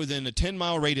no one within a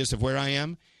 10-mile radius of where I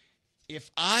am. If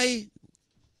I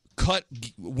cut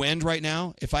wind right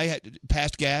now, if I had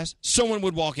passed gas, someone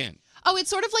would walk in. Oh, it's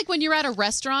sort of like when you're at a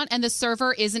restaurant and the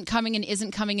server isn't coming and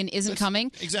isn't coming and isn't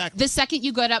coming. Exactly. The second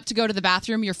you get up to go to the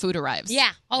bathroom, your food arrives.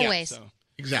 Yeah, always.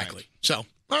 Exactly. So,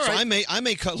 all right. So I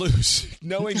may cut loose,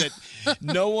 knowing that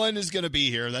no one is going to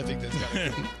be here. I think that's got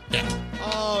to Yeah.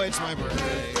 Oh, it's my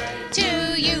birthday.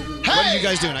 To you. What are you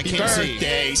guys doing? I can't see.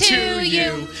 Birthday to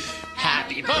you.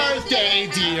 Happy birthday,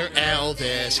 dear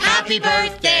Elvis. Happy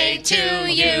birthday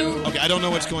to you. Okay, I don't know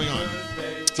what's going on.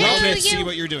 I can't see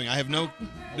what you're doing. I have no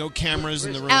cameras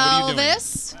in the room. What are you doing?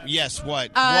 Elvis? Yes,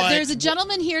 what? There's a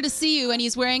gentleman here to see you, and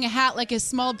he's wearing a hat like a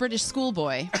small British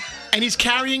schoolboy. And he's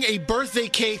carrying a birthday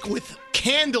cake with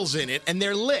candles in it, and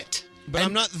they're lit. But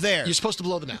I'm not there. You're supposed to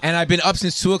blow them out. And I've been up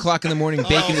since 2 o'clock in the morning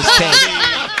baking this cake.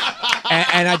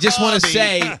 And I just want to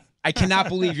say, I cannot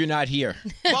believe you're not here.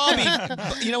 Bobby,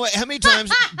 you know what? How many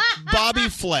times, Bobby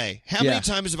Flay, how many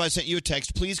times have I sent you a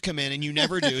text, please come in, and you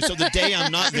never do. So the day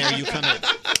I'm not there, you come in.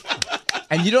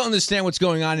 And you don't understand what's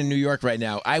going on in New York right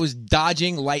now. I was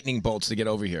dodging lightning bolts to get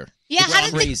over here. Yeah,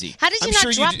 it's crazy. How did you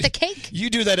not drop the cake? You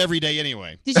do that every day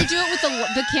anyway. Did you do it with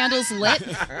the candles lit?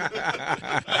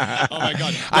 Oh, my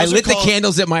God. I lit the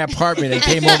candles at my apartment and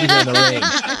came over here in the rain.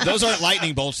 Those aren't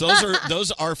lightning bolts.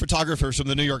 Those are photographers from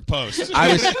the New York Post.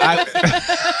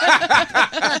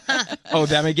 Oh,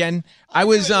 them again? I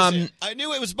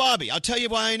knew it was Bobby. I'll tell you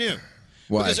why I knew.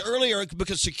 Why?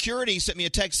 Because security sent me a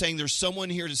text saying there's someone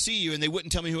here to see you, and they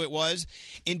wouldn't tell me who it was.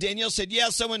 And Danielle said, yeah,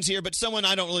 somene's here, but someone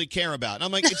I don't really care about. And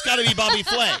I'm like, it's got to be Bobby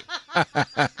Flay. Bobby,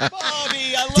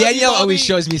 I love Danielle you, Bobby. always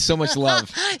shows me so much love.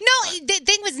 No, the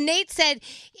thing was Nate said,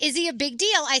 "Is he a big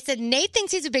deal?" I said, "Nate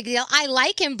thinks he's a big deal. I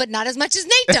like him, but not as much as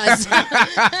Nate does."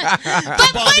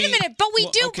 But wait a minute. But we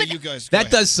do. Okay, but you guys. That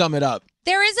does sum it up.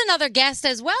 there is another guest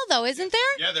as well, though, isn't there?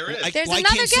 Yeah, there is. There's I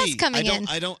another can't guest see. coming in.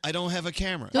 I don't have a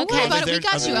camera. Don't worry about it. We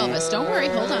got you, Elvis. Don't worry.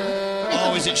 Hold on.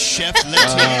 Oh, is it Chef Letty?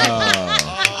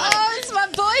 Oh, it's my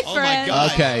boyfriend. Oh my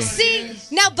God. Okay. See,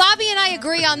 now Bobby and I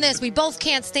agree on this. We both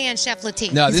can't stand Chef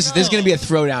Latif. No, this is going to be a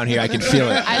throwdown here. I can feel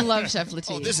it. I love Chef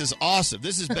Latif. Oh, this is awesome.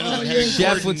 This is better than having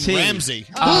Chef Gordon Latif. Ramsay.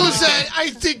 Who's that? I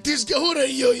think this. Who are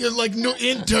you? You're like no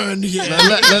intern here.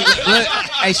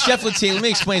 Hey, Chef Latif, let me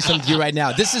explain something to you right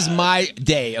now. This is my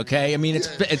day, okay? I mean, it's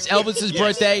Elvis's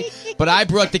birthday, but I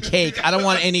brought the cake. I don't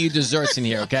want any desserts in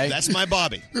here, okay? That's my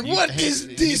Bobby. What is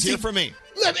this? He's here for me.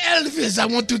 Look, Elvis, I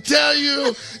want to tell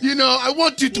you, I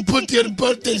want you to put your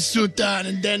birthday suit on,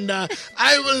 and then I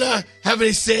will have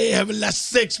a last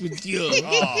sex with you.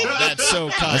 Oh, that's so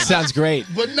kind. That sounds great.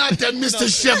 But not that Mr.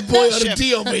 Chef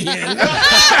Boyardee over here.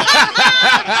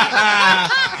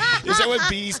 Is that what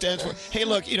B stands for? Hey,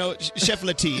 look, Chef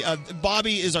Latif,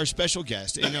 Bobby is our special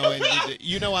guest. And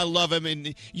I love him,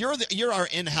 and you're our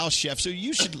in-house chef, so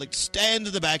you should stand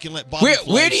to the back and let Bobby.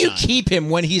 Where do you keep him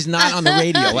when he's not on the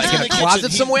radio? Like in a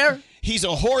closet somewhere? He's a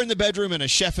whore in the bedroom and a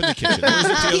chef in the kitchen. Or is it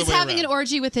the other He's way having around? an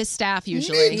orgy with his staff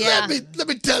usually. Let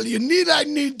me tell you, I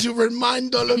need to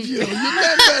remind all of you.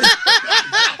 Remember,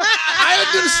 I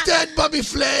understand Bobby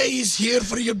Flay is here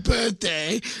for your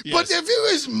birthday, but if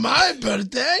it was my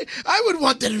birthday, I would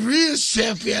want a real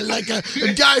chef here, like a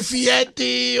Guy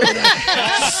Fieri or a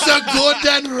Sir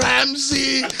Gordon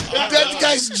Ramsay. That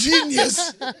guy's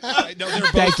genius. I know they're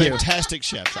both Thank you. fantastic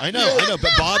chefs. I know, but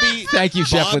Bobby. Thank you,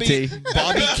 Chef Bobby, Latif.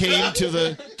 Bobby came to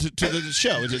the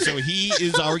show, so he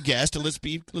is our guest, and let's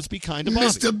be kind to Bobby.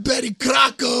 Mr. Betty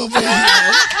Crocker over here.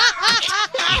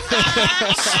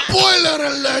 Spoiler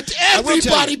alert!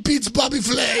 Everybody beats Bobby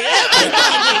Flay.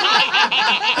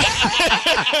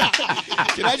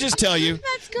 Can I just tell you,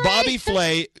 Bobby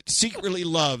Flay secretly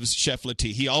loves Chef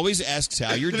Latif. He always asks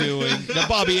how you're doing. Now,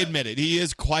 Bobby admitted he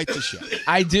is quite the chef.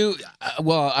 I do.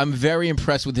 Well, I'm very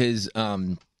impressed with his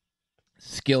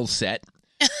skill set.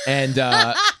 And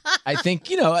I think,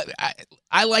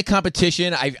 I like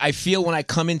competition. I feel when I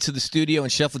come into the studio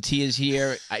and Chef Latif is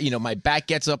here, my back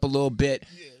gets up a little bit.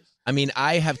 I mean,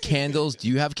 I have candles. Do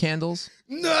you have candles?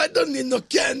 No, I don't need no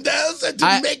candles.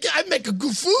 I make a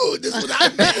good food. That's what I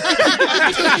make.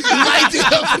 Light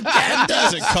it up with candles.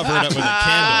 Doesn't cover it up with a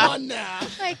candle. Oh, no.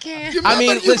 I can't. You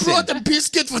remember you brought a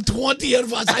biscuit for 20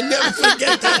 of us. I never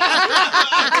forget that.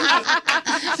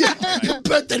 You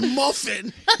burnt a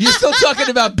muffin. You still talking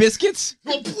about biscuits?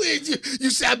 Well, please. You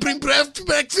say, I bring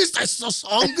breakfast. I'm so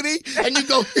hungry. And you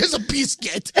go, here's a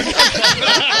biscuit. Who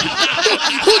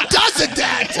does it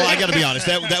that? Well, I got to be honest.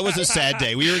 That was a sad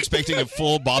day. We were expecting a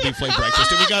full Bobby Flay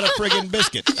breakfast, and we got a friggin'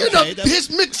 biscuit. His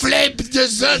McFlay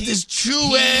dessert is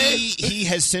chewy. He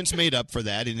has since made up for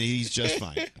that, and he's just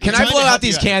fine. Can I blow out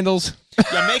these candles?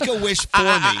 Yeah, make a wish for me.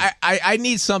 I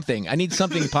need something. I need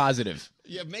something positive.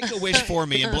 Yeah, make a wish for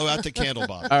me and blow out the candle,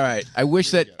 Bob. All right. I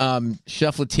wish that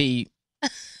Chef Latif.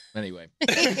 Anyway.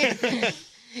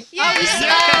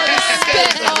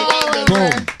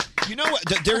 Boom. You know what?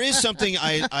 There is something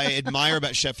I admire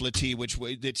about Chef Latif, which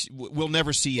we'll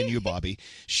never see in you, Bobby.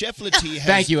 Chef Latif has...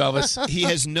 Thank you, Elvis. He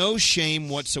has no shame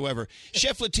whatsoever.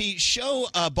 Chef Latif, show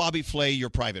Bobby Flay your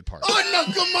private part. Oh, no,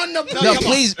 come on. No,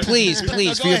 please, No, for go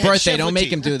your ahead, birthday, Chef don't make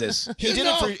Latif. him do this. He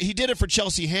did it for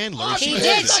Chelsea Handler. She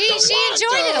did. She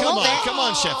enjoyed it a little bit. Come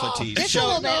on, Chef Latif. Just a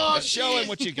little bit. Show him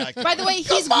what you got. By the way,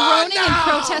 he's groaning and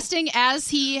protesting as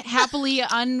he happily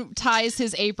unties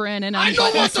his apron and I unbuttons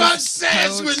know what to have his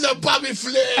sex coat. with the Bobby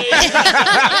Flay.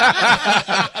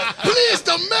 Please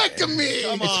don't make me.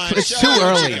 Come on. It's too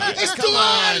early. It's Come too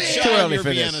on, early. show Too him early your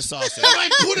for Vienna this. sausage. If I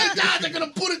put it down, they're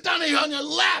going to put it down on your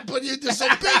lap, but you're just so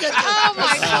big at it. Oh,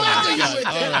 my God.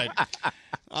 All right.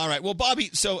 All right. Well,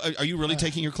 Bobby, so are you really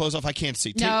taking your clothes off? I can't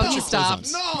see. No, Put he your clothes on.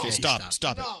 stopped. No. Okay,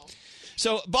 stop it.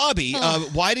 So, Bobby,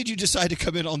 why did you decide to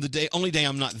come in on the only day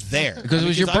I'm not there? Because it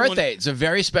was your I want- birthday. It's a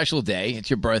very special day. It's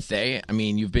your birthday. I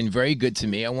mean, you've been very good to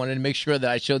me. I wanted to make sure that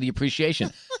I show the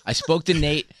appreciation. I spoke to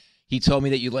Nate. He told me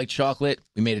that you like chocolate.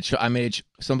 We made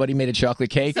somebody made a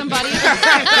chocolate cake. Somebody.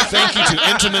 Thank you to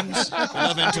Entenmann's. I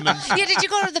love Entenmann's. Yeah, did you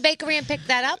go to the bakery and pick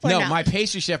that up? Or no, my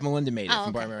pastry chef Melinda made it Oh,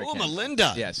 from Bar okay. American. Oh,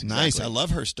 Melinda. Yes, Nice. exactly. I love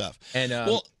her stuff. And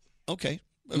well, okay.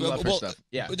 we love her stuff.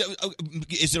 Yeah.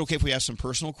 Is it okay if we ask some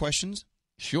personal questions?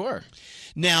 Sure.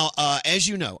 Now, as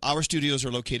you know, our studios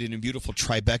are located in beautiful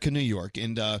Tribeca, New York,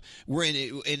 and we're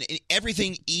in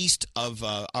everything east of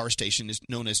our station is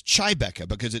known as Tribeca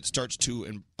because it starts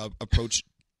to approach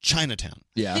Chinatown.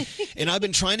 Yeah. And I've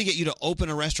been trying to get you to open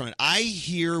a restaurant. I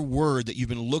hear word that you've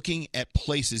been looking at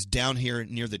places down here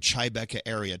near the Tribeca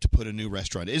area to put a new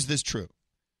restaurant. Is this true?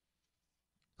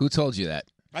 Who told you that?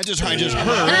 I just heard. I'm just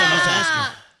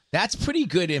asking. That's pretty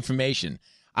good information.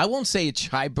 I won't say it's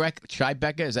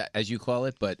Tribeca, as you call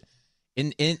it, but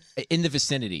in the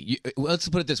vicinity. Let's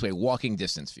put it this way: walking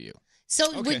distance for you.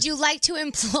 So would you like to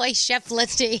employ Chef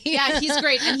Letty? Yeah, he's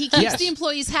great. And he keeps Yes. the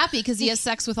employees happy because he has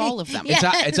sex with all of them.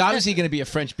 It's obviously going to be a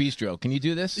French bistro. Can you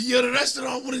do this? Your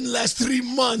restaurant wouldn't last 3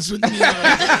 months with me.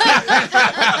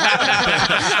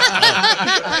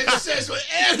 It says for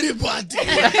everybody.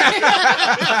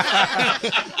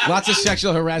 Lots of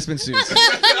sexual harassment suits.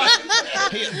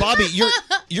 Hey, Bobby,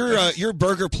 your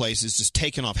burger place is just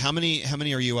taking off. How many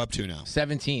are you up to now?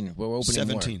 17. We're opening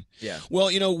 17. more. Yeah.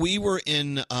 Well, we were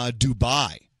in Dubai.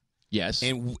 Yes.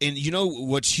 And you know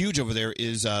what's huge over there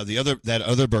is that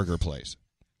other burger place.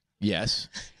 Yes.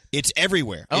 It's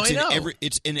everywhere. Oh, it's I know.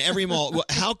 It's in every mall. Well,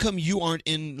 how come you aren't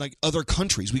in like other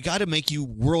countries? We got to make you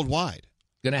worldwide.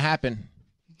 Gonna happen.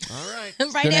 All right.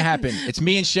 It's gonna happen. It's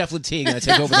me and Chef Letty gonna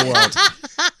take over the world.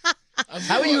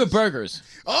 How are you at burgers?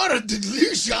 Oh, they're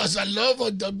delicious. I love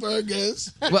the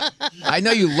burgers. Well, I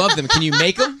know you love them. Can you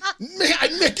make them? I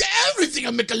make everything.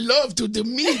 I make a love to the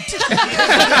meat. He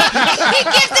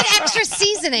gives it extra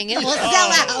seasoning. It will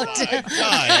sell out.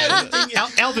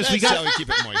 Elvis, we That's how we keep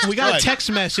it moist. got Go a ahead.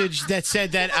 text message that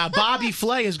said that Bobby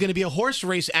Flay is going to be a horse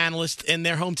race analyst in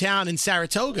their hometown in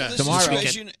Saratoga Tomorrow.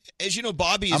 As you know,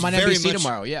 Bobby is I'm on very NBC much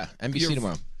tomorrow. Yeah, NBC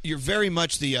tomorrow. You're very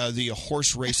much the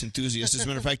horse race enthusiast. As a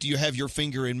matter of fact, you have your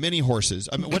finger in many horses.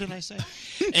 I mean, what did I say?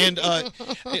 And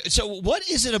so, what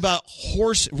is it about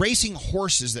racing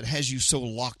horses that has you so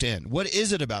locked in? What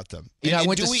is it about them? Yeah, And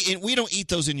we don't eat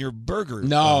those in your burger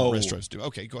No. restaurants, do?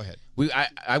 Okay, go ahead.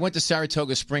 I went to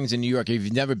Saratoga Springs in New York. If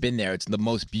you've never been there, it's the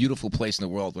most beautiful place in the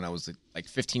world. When I was like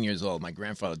 15 years old, my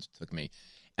grandfather took me,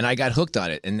 and I got hooked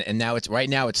on it. And now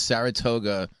it's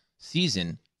Saratoga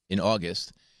season in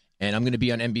August. And I'm going to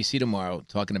be on NBC tomorrow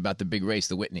talking about the big race,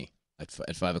 the Whitney, at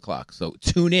 5 o'clock. So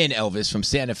tune in, Elvis, from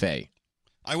Santa Fe.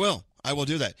 I will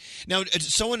do that. Now,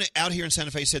 someone out here in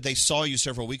Santa Fe said they saw you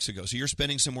several weeks ago. So you're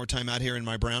spending some more time out here in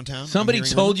my brown town? Somebody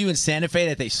told you in Santa Fe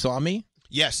that they saw me?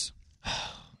 Yes.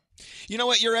 You know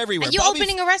what? You're everywhere. Are you Bobby-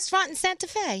 opening a restaurant in Santa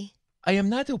Fe? I am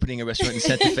not opening a restaurant in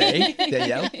Santa Fe,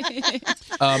 Danielle.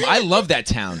 I love that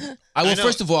town.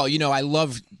 First of all, I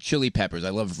love chili peppers. I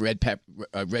love red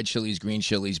chilies, green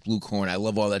chilies, blue corn. I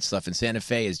love all that stuff. And Santa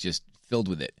Fe is just filled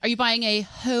with it. Are you buying a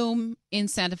home in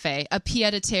Santa Fe? A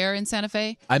pied-à-terre in Santa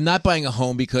Fe? I'm not buying a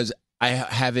home because I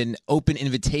have an open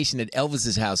invitation at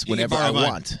Elvis's house whenever I borrow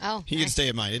mine. want. Oh, He can stay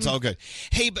at mine. It's all good.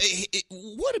 Hey, but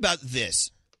what about this,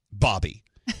 Bobby?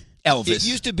 Elvis. It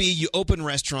used to be you open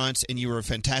restaurants and you were a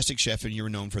fantastic chef and you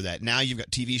were known for that. Now you've got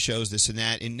TV shows, this and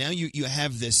that, and now you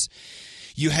have this.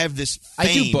 You have this fame.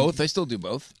 I do both. I still do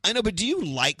both. I know, but do you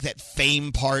like that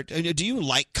fame part? Do you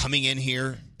like coming in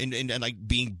here and like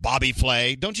being Bobby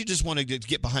Flay? Don't you just want to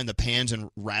get behind the pans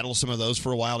and rattle some of those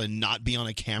for a while and not be on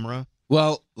a camera?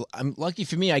 Well, I'm lucky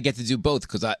for me. I get to do both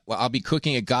because I'll be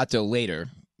cooking at Gatto later.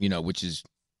 Which is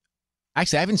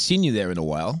actually I haven't seen you there in a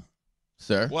while,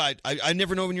 sir. Well, I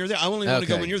never know when you're there. I only want to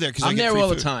go when you're there because I'm there all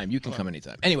the food. time. You can come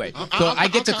anytime. Anyway, so I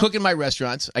get to cook in my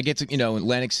restaurants. I get to,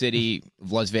 Atlantic City,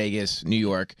 Las Vegas, New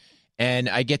York, and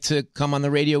I get to come on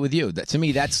the radio with you. To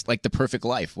me, that's like the perfect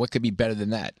life. What could be better than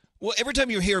that? Well, every time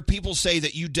you're here, people say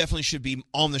that you definitely should be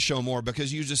on the show more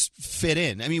because you just fit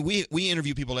in. I mean, we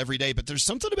interview people every day, but there's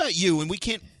something about you, and we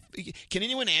can't. Can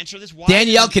anyone answer this? Why?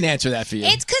 Danielle can answer that for you.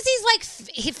 It's because he's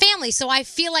like family, so I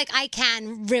feel like I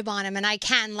can rib on him and I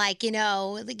can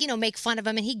make fun of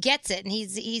him, and he gets it, and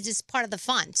he's just part of the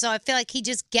fun. So I feel like he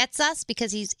just gets us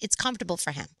because it's comfortable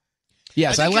for him.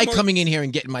 Yes, I like coming in here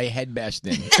and getting my head bashed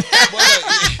in.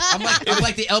 I'm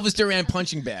like the Elvis Duran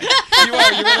punching bag. You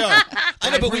are. I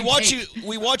know, but we watch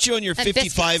you on your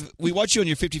 55. We watch you on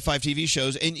your 55 TV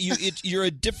shows, and you're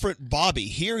a different Bobby.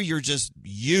 Here, you're just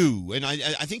you. And I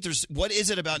think what is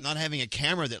it about not having a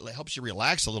camera that helps you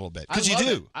relax a little bit? Because you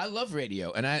do. I love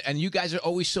radio, and you guys are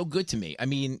always so good to me. I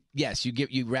mean, yes,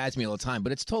 you razz me all the time,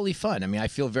 but it's totally fun. I mean, I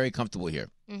feel very comfortable here.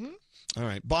 Mm-hmm. All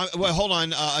right. Well, hold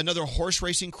on. Another horse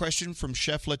racing question from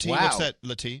Chef Letty. Wow. What's that,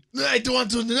 Letty? I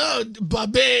want to know,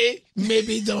 Bobby,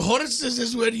 maybe the horses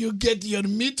is where you get your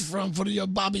meat from for your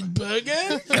Bobby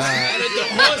burger? The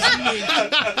horse meat.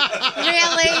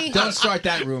 Really? Don't start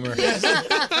that rumor.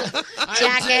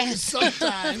 Jackass.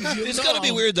 Sometimes It's got to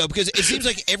be weird, though, because it seems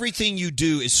like everything you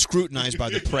do is scrutinized by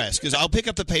the press. Because I'll pick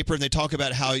up the paper and they talk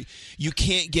about how you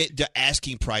can't get the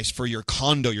asking price for your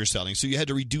condo you're selling, so you had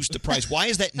to reduce the price. Why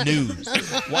is that news?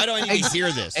 Why do I need to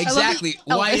hear this? Exactly.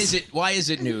 Why is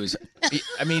it news?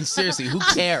 I mean, seriously, who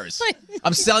cares?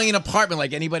 I'm selling an apartment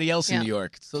like anybody else in New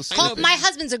York. It's so Call, stupid. my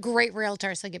husband's a great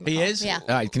realtor, so give me a He call. is? Yeah. All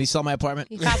right, can he sell my apartment?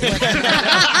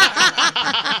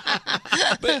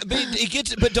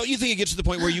 But don't you think it gets to the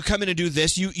point where you come in and do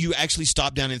this, you actually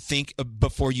stop down and think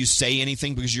before you say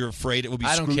anything because you're afraid it will be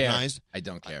I don't scrutinized? care. I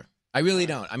don't care. I really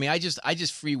don't. I mean, I just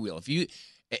freewheel. If you,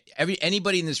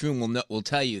 anybody in this room will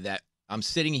tell you that I'm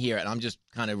sitting here and I'm just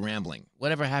kind of rambling.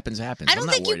 Whatever happens, happens. I don't I'm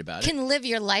not think worried you about can it. live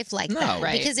your life like No. that.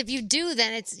 Right. Because if you do,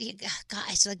 then it's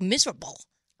like miserable.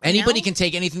 Anybody know? can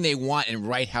take anything they want and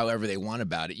write however they want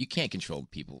about it. You can't control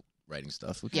people writing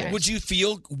stuff. Who cares? Would you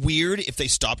feel weird if they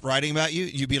stopped writing about you?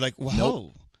 You'd be like, whoa.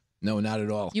 Nope. No, not at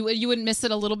all. You wouldn't miss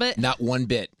it a little bit? Not one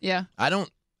bit. Yeah.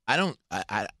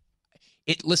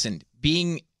 Listen,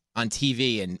 being on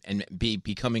TV and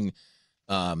becoming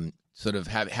sort of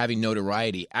having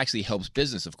notoriety actually helps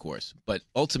business, of course. But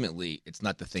ultimately, it's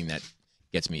not the thing that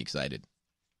gets me excited.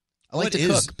 I like What to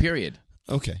is- cook, period.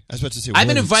 Okay. I was about to say, I've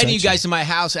been what inviting you excites guys to my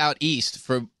house out east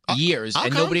for years, I'll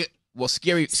and come. nobody. Well,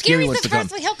 Scary Scary's wants the to come.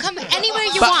 first one. He'll come anywhere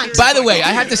you By, want. by the way, I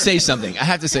have to say something.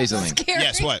 Scary.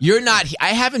 Yes, what? You're not. I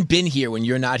haven't been here when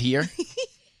you're not here.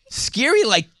 Scary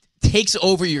takes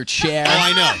over your chair. Oh,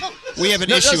 I know. We have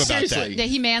an issue about that. seriously. Yeah,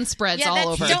 he man spreads Yeah, all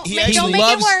that's- over. don't He make, actually don't make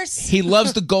loves, it worse. He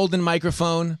loves the golden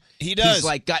microphone. He does.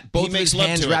 He's got both He of makes his love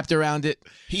hands to it. wrapped around it.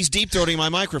 He's deep throating my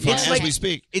microphone It's as like- we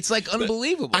speak. It's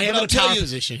unbelievable. I have But I'll a tell power you-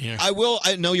 position here. I will.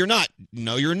 No, you're not.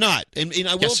 No, you're not. And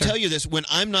I will Yes, sir. tell you this: when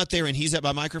I'm not there and he's at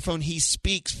my microphone, he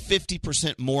speaks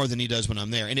 50% more than he does when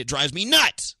I'm there, and it drives me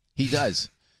nuts. He does.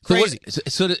 Crazy.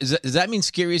 So does that mean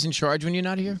Scary is in charge when you're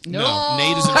not here? No,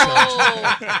 Nate is in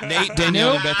charge. Nate,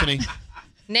 Danielle, and Bethany.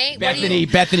 Nate, what do Bethany, you...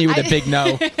 Bethany with a big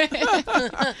no.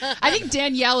 I think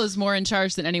Danielle is more in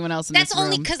charge than anyone else in That's this room.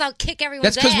 only because I'll kick everyone's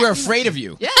That's because ass. we're afraid of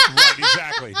you. Yeah. Right,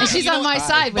 exactly. And she's You know on my what?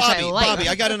 side, which Bobby, I like. Bobby,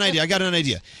 I got an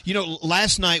idea. You know,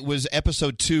 last night was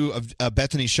episode 2 of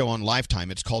Bethany's show on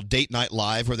Lifetime. It's called Date Night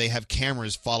Live, where they have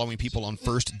cameras following people on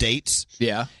first dates.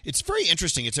 Yeah. It's very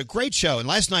interesting. It's a great show. And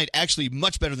last night, actually,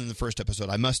 much better than the first episode,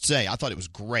 I must say. I thought it was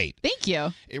great. Thank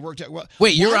you. It worked out well.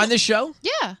 Wait, you're on this show?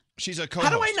 Yeah. She's a co-host.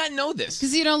 How do I not know this?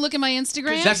 Because you don't look at my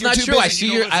Instagram? That's You're not too true. I busy. see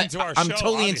You your. don't listen to our I'm show,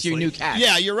 totally into your new cat.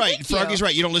 Yeah, you're right. Thank Froggy's you.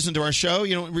 right. You don't listen to our show.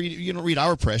 You don't read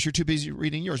our press. You're too busy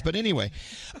reading yours. But anyway,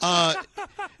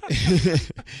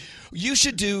 you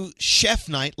should do Chef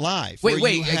Night Live. where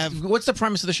Wait. you have What's the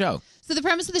premise of the show? So the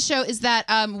premise of the show is that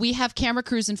we have camera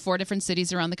crews in 4 different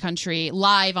cities around the country,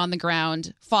 live on the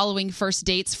ground, following first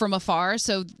dates from afar.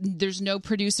 So there's no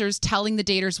producers telling the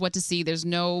daters what to see. There's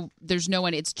no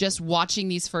one. It's just watching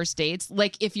these first dates.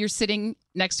 Like if you're sitting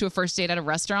next to a first date at a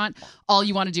restaurant, all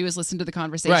you want to do is listen to the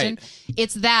conversation. Right.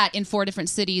 It's that in 4 different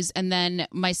cities, and then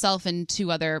myself and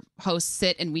 2 other hosts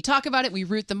sit and we talk about it. We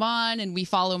root them on and we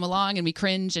follow them along and we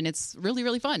cringe, and it's really,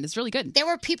 really fun. It's really good. There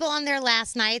were people on there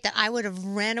last night that I would have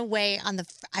ran away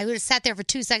I would have sat there for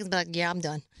 2 seconds and be like, yeah, I'm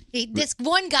done. This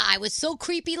one guy was so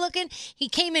creepy looking. He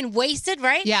came in wasted,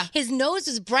 right? Yeah. His nose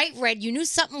was bright red. You knew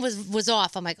something was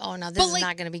off. I'm like, oh, no, this is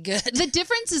not going to be good. The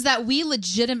difference is that we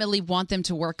legitimately want them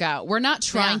to work out. We're not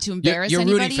trying to You're embarrass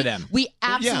rooting anybody. for them. We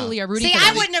absolutely are rooting See, for them.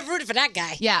 I wouldn't have rooted for that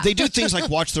guy. Yeah. They do things like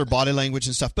watch their body language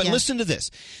and stuff. But Yeah. listen to this.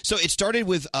 So it started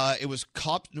with it was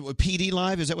PD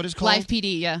Live. Is that what it's called? Live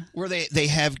PD, yeah. Where they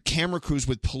have camera crews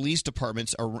with police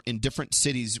departments in different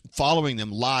cities following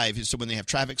them live. So when they have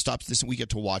traffic stops, we get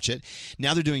to watch it.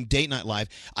 Now they're doing Date Night Live.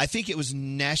 I think it was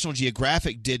National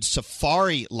Geographic did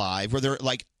Safari Live, where they're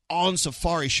like on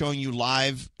safari showing you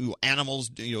live animals,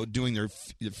 doing their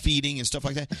feeding and stuff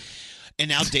like that. And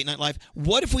now Date Night Live.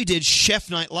 What if we did Chef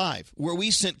Night Live, where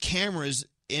we sent cameras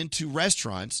into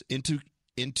restaurants,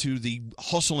 into the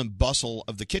hustle and bustle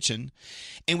of the kitchen,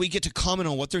 and we get to comment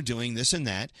on what they're doing, this and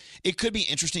that. It could be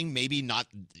interesting, maybe not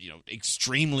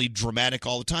extremely dramatic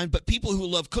all the time, but people who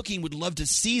love cooking would love to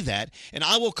see that, and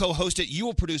I will co-host it, you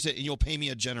will produce it, and you'll pay me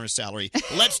a generous salary.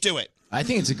 Let's do it. I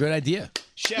think it's a good idea.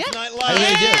 Chef Night I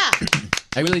Live. really do.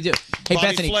 I really do. Hey, Bobby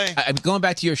Bethany, Flay. I'm going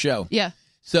back to your show. Yeah.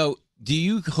 So, do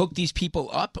you hook these people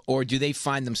up, or do they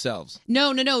find themselves?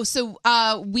 No. So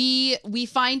we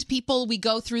find people, we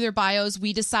go through their bios,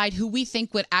 we decide who we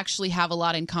think would actually have a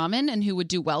lot in common and who would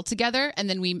do well together, and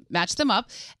then we match them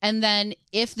up. And then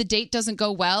if the date doesn't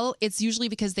go well, it's usually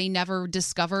because they never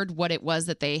discovered what it was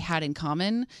that they had in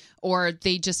common, or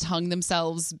they just hung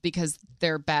themselves because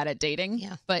they're bad at dating.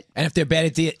 Yeah. But And if they're bad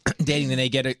at dating, then they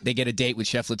get a date with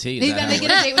Chef Latif. Is Then that they how it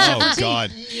get a works? date with Chef Oh Latif.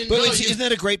 God! But isn't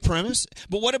that a great premise?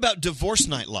 But what about Divorce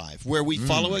Night Live, where we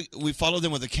follow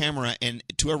them with a camera and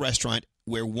to a restaurant,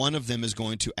 where one of them is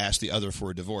going to ask the other for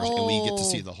a divorce, and we get to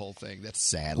see the whole thing. That's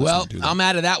sad. Let's Well, not do that. I'm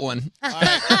out of that one.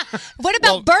 What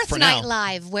about Birth for Night now.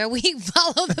 Live, where we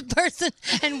follow the person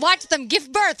and watch them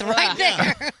give birth right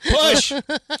there? Push.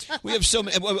 We have so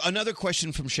many. Another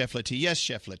question from Chef Letty. Yes,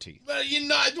 Chef Letty. Well,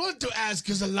 I want to ask,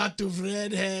 because a lot of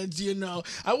redheads,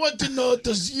 I want to know,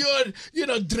 does your,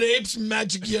 drapes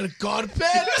match your carpet?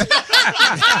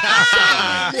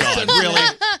 God, really?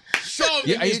 Show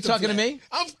me, Yeah, are you Mr. talking to Flay. me?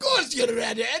 Of course you're a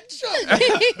redhead. Show me.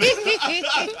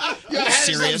 Your head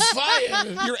Serious? is on fire.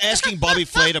 You're asking Bobby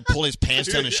Flay to pull his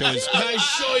pants down and show his. I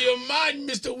show you mine,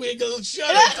 Mr. Wiggle. Shut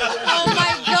it. Oh,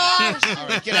 my gosh. All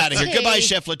right, get out of here. Goodbye,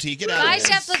 Chef Letty. Get out Bye, of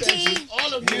here. Chef Letty.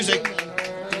 All of Music.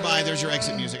 Goodbye. There's your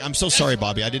exit music. I'm so sorry,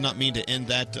 Bobby. I did not mean to end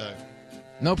that.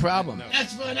 No problem.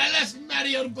 That's fine. Let's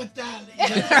Mario Batali.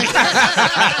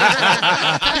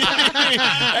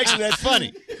 Actually, that's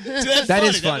funny. See, That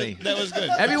is funny. That was good.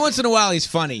 Every once in a while, he's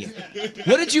funny.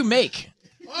 What did you make?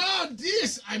 Oh,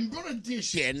 I brought a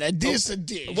dish in. A dish.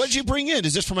 What did you bring in?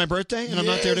 Is this for my birthday and I'm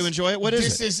not there to enjoy it? What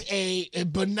is this it? This is a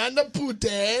banana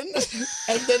pudding,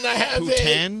 and then I have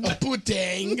Pudding? a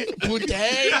pudding.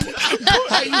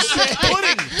 How you say?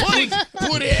 Pudding.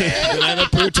 Banana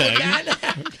pudding.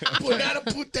 Banana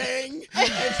pudding. And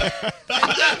then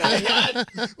I had,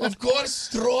 of course,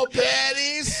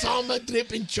 strawberries, summer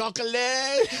dripping chocolate,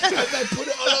 and I put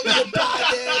it all over your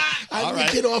body. I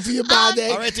lick it off of your body.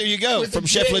 All right, there you go. With From the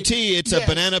Chef drink. Letty, it's a Yes.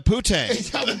 banana pudding.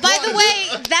 By the way,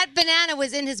 that banana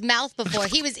was in his mouth before.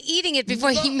 He was eating it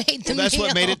before he made the Well, that's meal.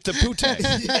 what made it the pudding.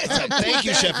 Yes, All right, thank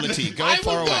you, Chef Letty. Go I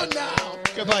far will away. go now.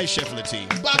 Goodbye, Chef Letty.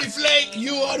 Bobby Flay,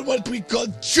 you are what we call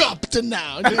chopped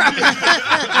now. Oh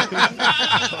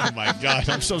my God,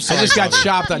 I'm so sorry. I just got Bobby.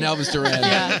 chopped on Elvis Duran.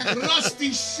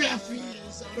 Rusty chef he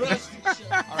is. Rusty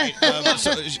chef. All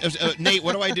right, Nate,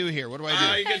 what do I do here? What do I do?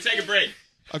 You can take a break.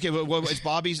 Okay, well, is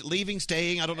Bobby's leaving,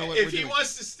 staying? I don't know what If we're he doing.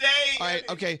 wants to stay. All right,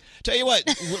 okay. Tell you what,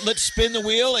 let's spin the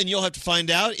wheel, and you'll have to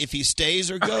find out if he stays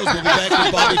or goes. We'll be back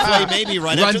with Bobby Flay maybe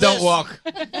right Run, after don't this. walk.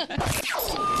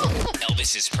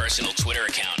 Elvis's personal Twitter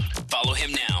account. Follow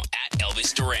him now at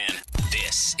Elvis Duran.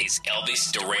 This is Elvis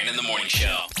Duran in the Morning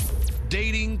Show.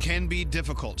 Dating can be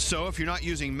difficult, so if you're not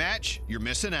using Match, you're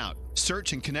missing out.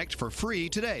 Search and connect for free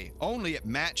today, only at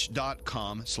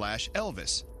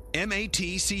match.com/Elvis.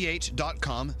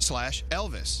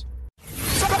 match.com/Elvis.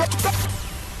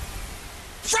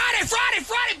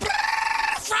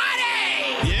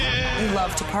 Friday! Yeah! We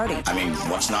love to party. I mean,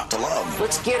 what's not to love?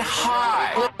 Let's get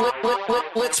high.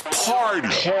 Let's party.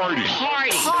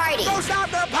 Party. Don't stop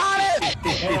the party!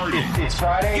 It's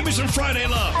Friday. Give me some Friday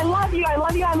love. I love you. I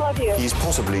love you. I love you. He's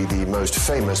possibly the most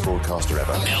famous broadcaster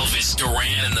ever. Elvis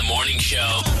Duran in the Morning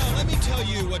Show. No, let me tell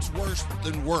you what's worse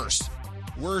than worst.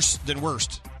 Worse than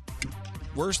worst.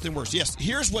 Worse than worst. Yes,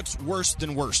 here's what's worse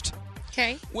than worst.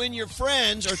 Okay. When your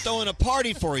friends are throwing a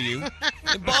party for you,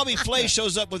 and Bobby Flay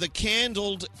shows up with a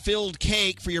candle-filled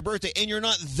cake for your birthday, and you're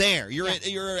not there. You're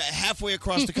halfway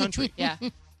across the country. Yeah.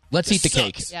 Let's eat the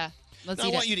cake. Yeah. Let's Now, I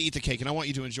eat want it. you to eat the cake, and I want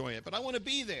you to enjoy it, but I want to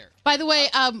be there. By the way,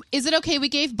 is it okay? We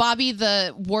gave Bobby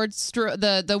the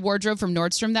wardrobe from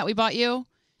Nordstrom that we bought you.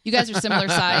 You guys are similar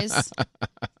size.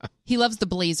 He loves the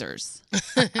blazers.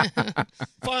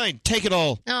 Fine, take it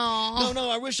all. Aw.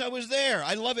 No, I wish I was there.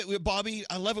 I love it with Bobby.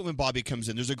 I love it when Bobby comes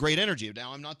in. There's a great energy.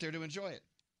 Now I'm not there to enjoy it.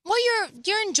 Well,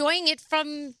 you're enjoying it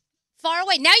from far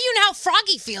away. Now you know how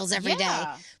Froggy feels every day.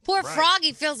 Poor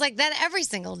Froggy feels like that every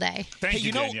single day. Thank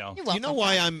you, know, Danielle. You're You know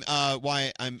welcome.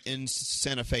 why I'm in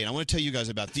Santa Fe, and I want to tell you guys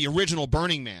about the original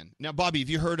Burning Man. Now, Bobby, have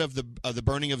you heard of the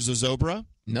burning of Zozobra?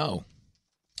 No.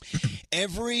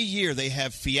 Every year they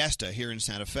have Fiesta here in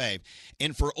Santa Fe,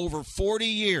 and for over 40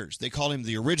 years, they call him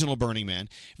the original Burning Man.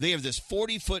 They have this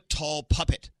 40-foot tall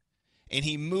puppet, and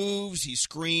he moves, he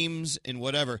screams, and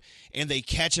whatever, and they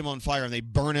catch him on fire and they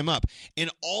burn him up.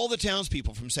 And all the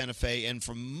townspeople from Santa Fe and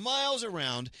from miles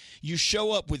around, you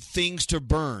show up with things to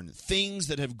burn, things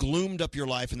that have gloomed up your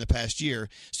life in the past year,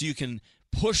 so you can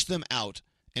push them out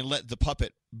and let the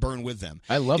puppet burn with them.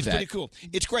 I love it's that. It's pretty cool.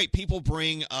 It's great. People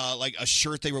bring like a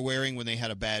shirt they were wearing when they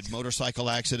had a bad motorcycle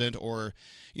accident, or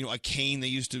a cane they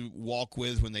used to walk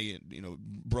with when they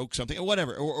broke something, or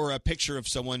whatever, or a picture of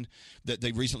someone that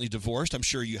they recently divorced. I'm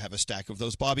sure you have a stack of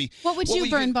those, Bobby. What would you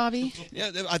burn, Bobby?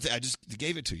 Yeah, I just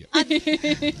gave it to you.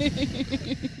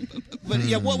 But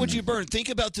yeah, what would you burn? Think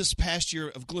about this past year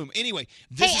of gloom. Anyway,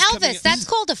 this Hey, is coming Elvis, that's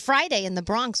called a Friday in the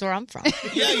Bronx where I'm from.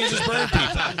 Yeah, you just burn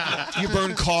people. You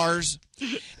burn cars.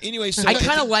 Anyway, so I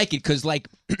kind of like it because, like,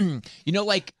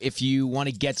 like if you want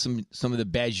to get some of the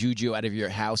bad juju out of your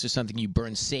house or something, you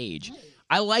burn sage.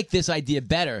 I like this idea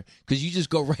better because you just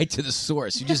go right to the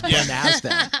source. You just burn the house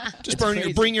down. Just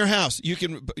bring your house. You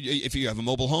can, if you have a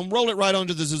mobile home, roll it right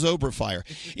onto the Zozobra fire.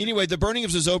 Anyway, the burning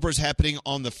of Zozobra is happening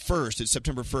on the 1st. It's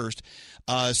September 1st.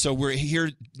 So we're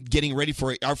here getting ready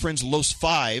for it. Our friends Los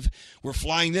Five, we're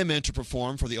flying them in to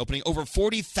perform for the opening. Over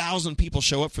 40,000 people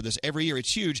show up for this every year.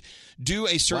 It's huge. Do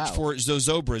a search for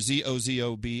Zozobra,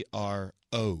 Zozobro.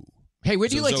 Hey, where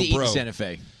do you like to eat in Santa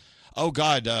Fe? Oh,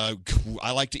 God.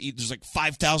 I like to eat. There's like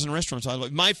 5,000 restaurants.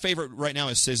 My favorite right now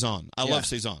is Cezanne. I love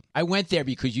Cezanne. I went there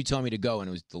because you told me to go, and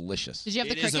it was delicious. Did you have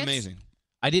the crickets? It is amazing.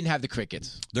 I didn't have the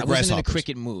crickets. The I wasn't in a grasshoppers.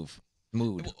 cricket mood.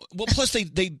 Well, plus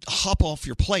they hop off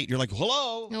your plate. You're like,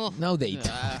 hello. No, they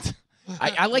don't.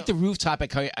 I like the rooftop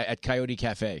at Coyote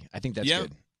Cafe. I think that's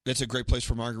good. That's a great place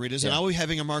for margaritas, and I'll be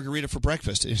having a margarita for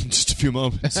breakfast in just a few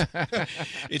moments.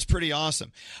 It's pretty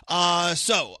awesome. God,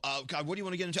 what do you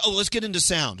want to get into? Oh, let's get into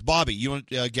sound. Bobby, you want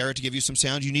Garrett to give you some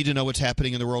sound? You need to know what's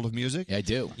happening in the world of music? Yeah, I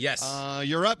do. Yes.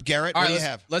 You're up, Garrett. All What right, do you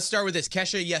have? Let's start with this.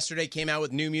 Kesha yesterday came out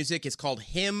with new music. It's called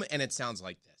Him, and it sounds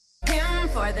like this. Him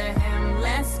for the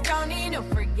himless, don't need no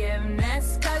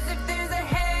forgiveness. Cause if there's a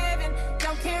heaven,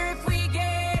 don't care if we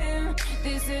get him.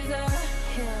 This is a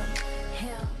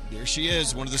him. There she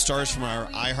is, one of the stars from our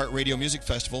iHeartRadio Music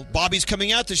Festival. Bobby's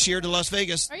coming out this year to Las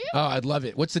Vegas. Are you? Oh, I'd love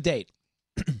it. What's the date?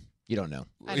 You don't know.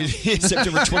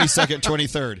 September 22nd,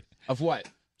 23rd. Of what?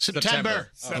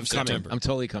 September. I'm coming. I'm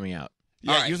totally coming out.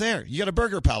 Yeah, you're there. You got a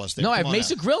Burger Palace there. No, I Come have on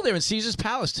Mesa out. Grill there in Caesar's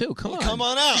Palace, too. Come on. Come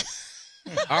on out.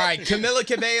 All right, Camila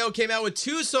Cabello came out with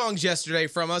 2 songs yesterday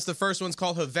from us. The first one's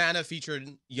called Havana,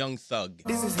 featuring Young Thug.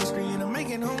 This is history and I'm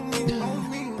making on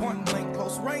me. Point blank,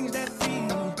 close range, that feed.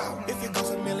 If it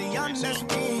goes a million, that's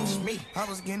me. I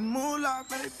was getting moolah,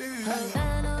 baby.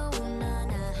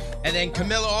 And then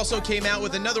Camila also came out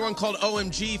with another one called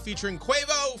OMG, featuring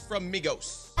Quavo from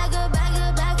Migos. Back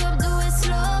up, do it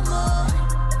slow-mo.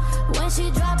 When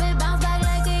she drop it, bounce back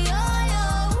like a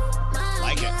yo-yo.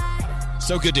 Like it.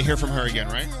 So good to hear from her again,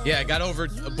 right? Yeah,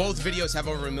 both videos have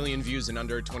over 1 million views in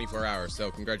under 24 hours.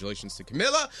 So congratulations to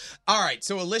Camila. All right,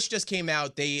 so a list just came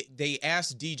out. They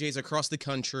asked DJs across the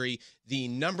country the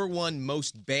 #1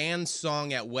 most banned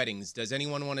song at weddings. Does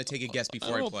anyone want to take a guess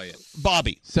before I play it?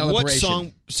 Bobby, Celebration. what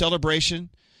song? Celebration.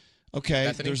 Okay,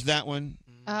 Bethany? there's that one.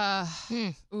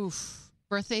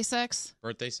 Birthday sex?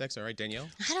 Birthday sex. All right, Danielle.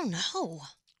 I don't know.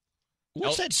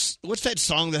 What's that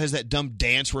song that has that dumb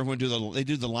dance where everyone do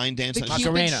the line dance? The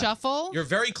Cupid Shuffle? You're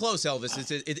very close, Elvis.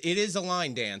 It is a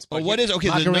line dance. Oh, But what is okay?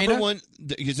 Macarena? The number one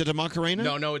is it a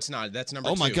Macarena? No, it's not. That's number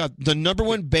 2. Oh my God! The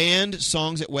 #1 banned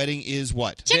songs at wedding is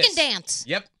what? Chicken dance.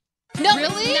 Yep. No,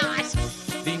 really? not.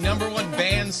 The #1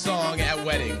 banned song at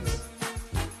weddings.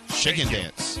 Chicken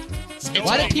dance.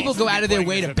 Why do people go out of their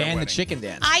way to ban the chicken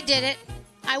dance? I did it.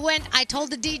 I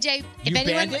told the DJ, You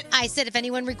banned it? I said, if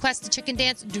anyone requests a chicken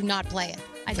dance, do not play it.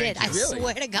 I did. I Really?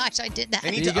 swear to gosh, I did that.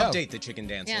 They need to update the chicken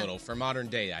dance Yeah. a little for modern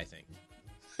day, I think.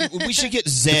 We should get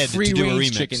Zed to do a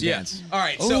free-range remix. chicken Yeah. dance. All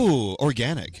right. So, Ooh,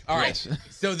 organic. all right.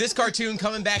 So this cartoon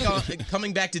coming back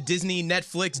to Disney,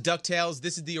 Netflix, DuckTales.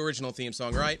 This is the original theme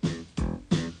song, right?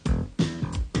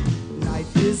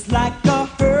 Life is like a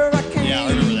hurricane. Yeah, I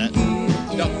remember that.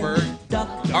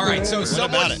 Duckburg. All right, so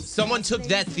about it? someone took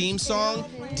that theme song,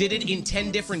 did it in 10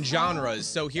 different genres.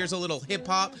 So here's a little hip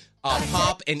hop,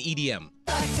 pop, and EDM.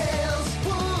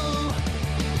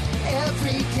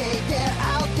 Every day they're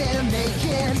out there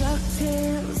making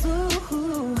DuckTales,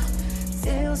 ooh,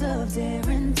 tales of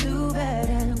daring, do bad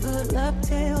and good luck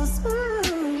tales,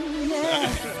 ooh,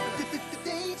 yeah. The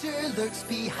danger lurks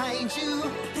behind you.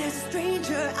 There's a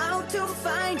stranger out to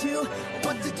find you.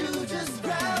 What to do? Just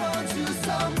grab onto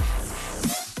some.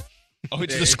 Oh,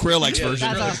 it's the Skrillex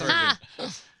version. That's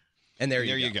awesome. And there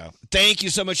you go. Thank you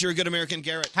so much. You're a good American,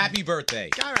 Garrett. Happy birthday.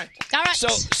 All right.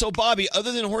 So Bobby,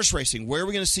 other than horse racing, where are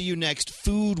we going to see you next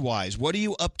food-wise? What are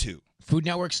you up to? Food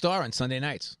Network Star on Sunday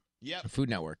nights. Yep. Food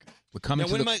Network. We're coming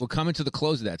Now, we're coming to the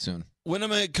close of that soon. When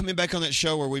am I coming back on that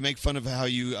show where we make fun of how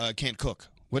you can't cook?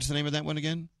 What's the name of that one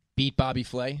again? Beat Bobby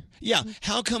Flay. Yeah.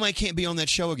 How come I can't be on that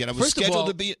show again? I was First of scheduled all,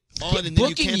 to be on, and then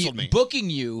you canceled me. Booking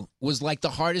you was like the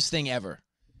hardest thing ever.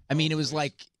 I mean, it was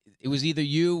like it was either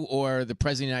you or the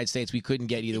President of the United States. We couldn't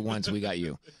get either one, so we got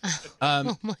you.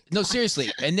 No, seriously.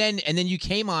 And then you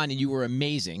came on and you were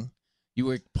amazing. You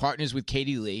were partners with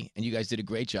Katie Lee, and you guys did a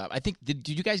great job. I think did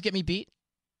you guys get me beat?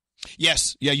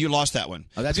 Yes. Yeah, you lost that one.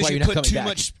 Oh, that's because why you you're not put coming too back.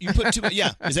 much. You put too much.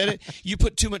 Yeah, is that it? You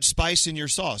put too much spice in your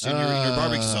sauce, in your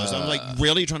barbecue sauce. I'm like,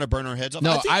 really trying to burn our heads off?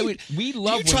 No, think I you- would. We do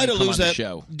love you try when to you come lose on that the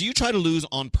show. Do you try to lose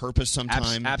on purpose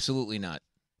sometime? Absolutely not.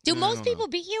 Do most people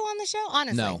beat you on the show?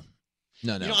 Honestly. No.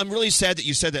 You know, I'm really sad that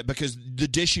you said that because the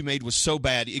dish you made was so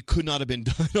bad it could not have been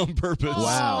done on purpose.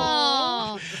 Wow.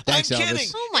 Thanks, I'm Elvis. kidding.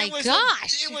 Oh, my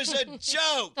gosh. It was a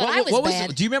joke. What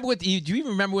was? Do you remember what? Do you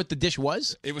even remember what the dish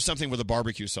was? It was something with a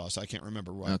barbecue sauce. I can't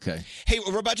remember what. Okay. Hey,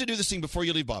 we're about to do this thing before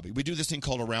you leave, Bobby. We do this thing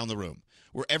called Around the Room,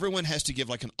 where everyone has to give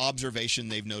like an observation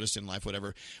they've noticed in life,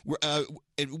 whatever.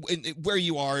 Where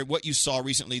you are, what you saw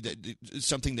recently, that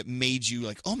something that made you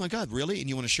like, oh my God, really? And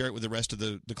you want to share it with the rest of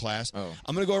the class. Oh.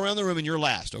 I'm going to go around the room, and you're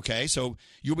last. Okay, so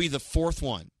you'll be the fourth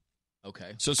one.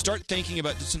 Okay. So start thinking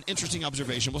about this. Is an interesting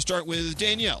observation. We'll start with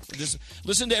Danielle.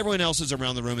 Listen to everyone else's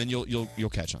around the room, and you'll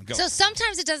catch on. Go. So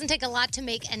sometimes it doesn't take a lot to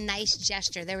make a nice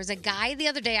gesture. There was a guy the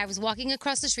other day, I was walking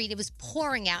across the street, it was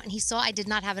pouring out, and he saw I did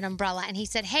not have an umbrella, and he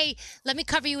said, hey, let me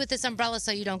cover you with this umbrella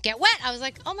so you don't get wet. I was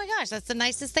like, oh my gosh, that's the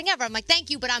nicest thing ever. I'm like, thank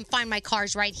you, but I'm fine, my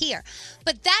car's right here.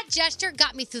 But that gesture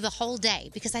got me through the whole day,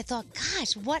 because I thought,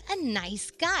 gosh, what a nice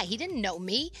guy. He didn't know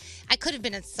me. I could have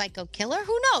been a psycho killer,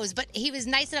 who knows, but he was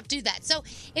nice enough to do that. So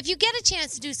if you get a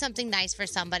chance to do something nice for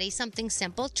somebody, something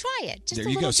simple, try it. Just there a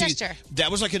you little go. See, gesture. that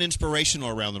was like an inspirational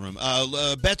around the room.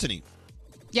 Bethany,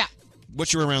 Yeah.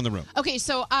 what's your around the room? Okay,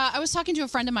 so I was talking to a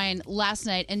friend of mine last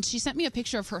night, and she sent me a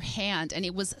picture of her hand, and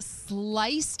it was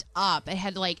sliced up. It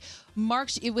had like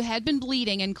marks. It had been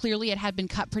bleeding, and clearly it had been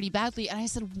cut pretty badly. And I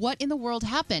said, "What in the world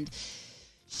happened?"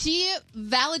 She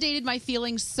validated my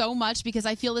feelings so much because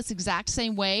I feel this exact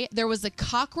same way. There was a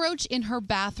cockroach in her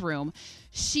bathroom.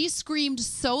 She screamed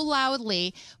so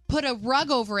loudly, put a rug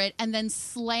over it, and then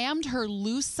slammed her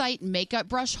Lucite makeup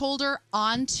brush holder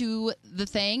onto the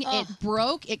thing. It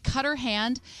broke, it cut her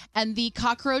hand, and the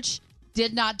cockroach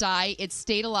did not die. It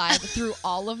stayed alive through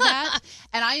all of that.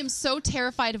 And I am so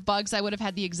terrified of bugs, I would have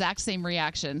had the exact same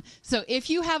reaction. So if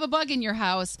you have a bug in your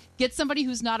house, get somebody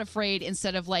who's not afraid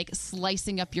instead of like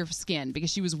slicing up your skin, because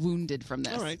she was wounded from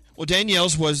this. All right. Well,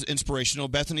 Danielle's was inspirational.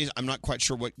 Bethany's, I'm not quite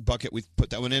sure what bucket we put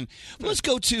that one in. But let's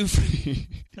go to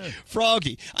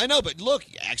Froggy. I know, but look,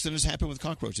 accidents happen with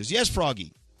cockroaches. Yes,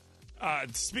 Froggy.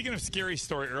 Speaking of scary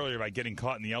story earlier about getting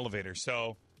caught in the elevator,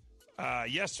 so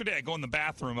yesterday I go in the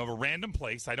bathroom of a random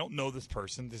place. I don't know this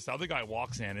person. This other guy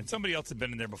walks in, and somebody else had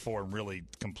been in there before and really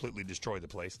completely destroyed the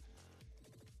place.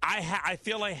 I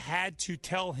feel I had to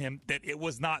tell him that it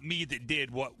was not me that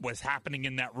did what was happening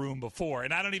in that room before,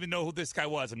 and I don't even know who this guy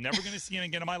was. I'm never going to see him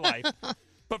again in my life.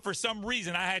 But for some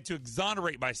reason, I had to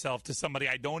exonerate myself to somebody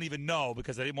I don't even know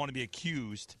because I didn't want to be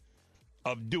accused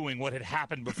of doing what had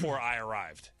happened before I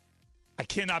arrived. I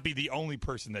cannot be the only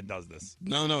person that does this.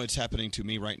 No, it's happening to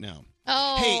me right now.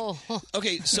 Oh. Hey,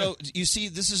 okay, so you see,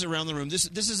 this is around the room. This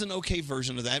is an okay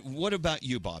version of that. What about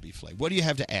you, Bobby Flay? What do you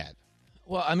have to add?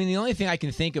 Well, I mean, the only thing I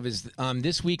can think of is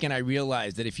this weekend I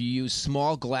realized that if you use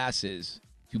small glasses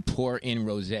to pour in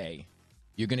rosé,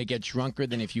 you're going to get drunker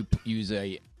than if you use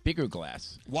a bigger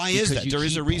glass. Why is that? There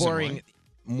is a reason pouring why.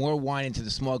 more wine into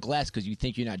the small glass because you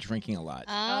think you're not drinking a lot.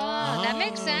 Oh, that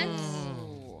makes sense.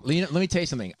 Lena, let me tell you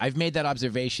something. I've made that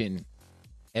observation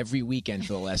every weekend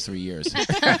for the last 3 years.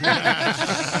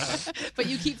 But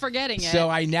you keep forgetting it. So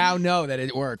I now know that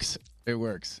it works. It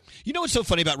works. You know what's so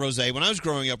funny about rosé? When I was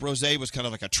growing up, rosé was kind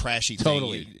of like a trashy thing.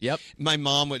 Totally. Yep. My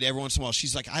mom would every once in a while.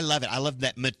 She's like, "I love it. I love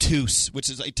that Mateus, which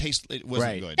is it tastes. It wasn't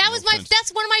Right. good. That No was offense.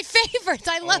 that's one of my favorites.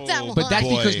 I love that one. But that's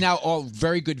boy. because now all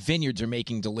very good vineyards are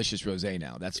making delicious rosé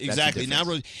now. That's Exactly. That's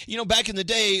the Now, back in the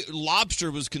day,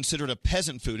 lobster was considered a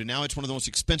peasant food, and now it's one of the most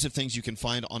expensive things you can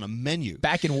find on a menu.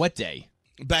 Back in what day?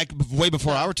 Back way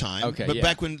before our time. Okay, but yeah.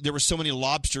 back when there were so many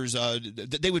lobsters,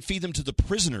 they would feed them to the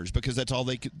prisoners because that's all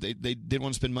they could. They didn't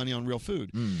want to spend money on real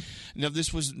food. Now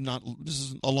this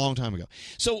is a long time ago.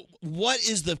 So what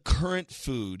is the current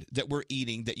food that we're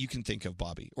eating that you can think of,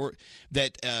 Bobby, or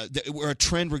that or a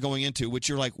trend we're going into, which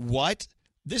you're like, what?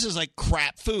 This is like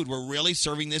crap food. We're really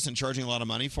serving this and charging a lot of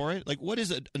money for it. Like, what is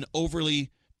an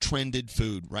overly trended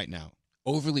food right now?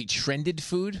 Overly trended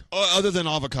food? Other than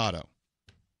avocado.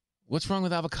 What's wrong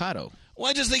with avocado? Well,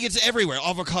 I just think it's everywhere.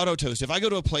 Avocado toast. If I go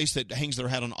to a place that hangs their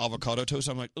hat on avocado toast,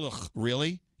 I'm like, ugh,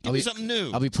 really? Give me something new.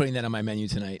 I'll be putting that on my menu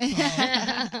tonight.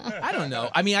 I don't know.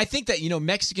 I mean, I think that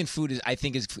Mexican food is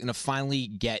going to finally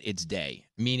get its day.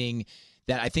 Meaning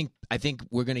that I think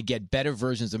we're going to get better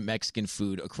versions of Mexican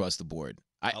food across the board.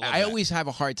 I always have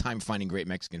a hard time finding great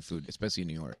Mexican food, especially in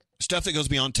New York. Stuff that goes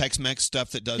beyond Tex-Mex,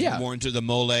 stuff that does more into the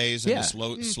moles and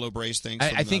the slow braised things.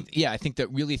 I think that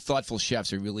really thoughtful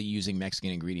chefs are really using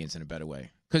Mexican ingredients in a better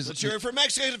way. Let's hear it for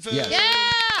Mexican food. Yeah.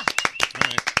 All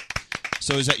right.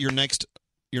 So is that your next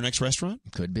restaurant?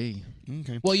 Could be.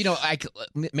 Okay. Well,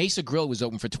 Mesa Grill was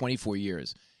open for 24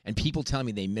 years, and people tell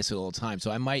me they miss it all the time.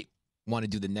 So I might want to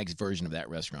do the next version of that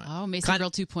restaurant. Oh, Mesa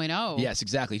Grill 2.0. Yes,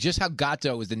 exactly. Just how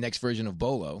Gato is the next version of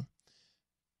Bolo,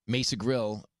 Mesa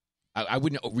Grill. I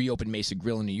wouldn't reopen Mesa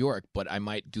Grill in New York, but I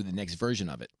might do the next version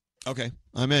of it. Okay,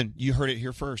 I'm in. You heard it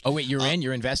here first. Oh wait, you're in.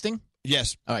 You're investing.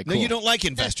 Yes. All right. No, Cool. you don't like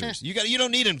investors. You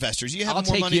don't need investors. You have I'll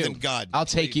more take money you. than God. I'll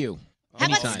take you. How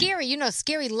about Anytime. Scary? You know,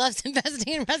 Scary loves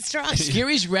investing in restaurants.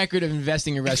 Scary's record of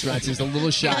investing in restaurants is a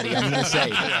little shoddy, I'm going to say.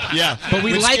 Yeah. But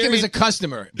we When like him Scary- as a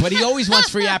customer, but he always wants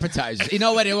free appetizers. You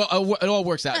know what? It all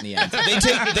works out in the end.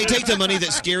 They take the money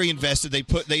that Scary invested.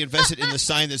 They invest it in the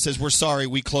sign that says, "We're sorry,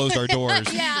 we closed our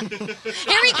doors." Yeah. Here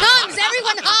he comes.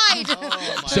 Everyone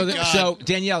hide. So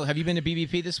Danielle, have you been to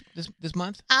BBP this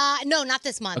month? No, not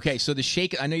this month. Okay, so the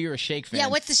shake. I know you're a shake fan. Yeah,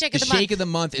 what's the shake of the The shake month? of the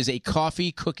month is a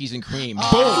coffee, cookies, and cream.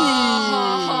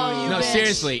 Oh, you No, bitch.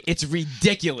 seriously, it's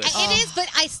ridiculous. It is, but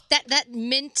that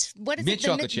mint. What is Mint it? The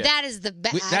chocolate chip. That is the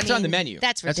best. That's on the menu.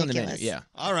 That's That's on the ridiculous. menu. Yeah.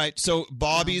 All right. So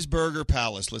Bobby's Burger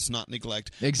Palace. Let's not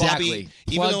neglect. Exactly. Bobby,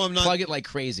 even though I'm not plug it like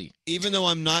crazy. Even though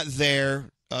I'm not there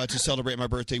to celebrate my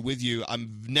birthday with you,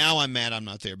 I'm mad I'm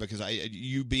not there because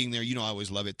you being there. You know I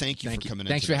always love it. Thank you for coming.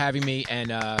 Thanks in for having me,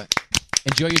 and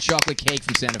enjoy your chocolate cake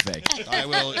from Santa Fe. I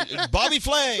will. Bobby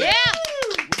Flay. Yeah.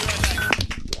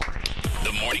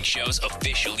 The Morning Show's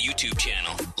official YouTube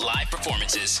channel. Live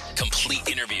performances, complete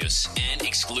interviews, and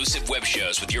exclusive web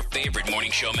shows with your favorite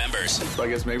Morning Show members. So I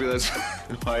guess maybe that's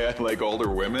why I like older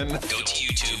women. Go to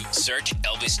YouTube, search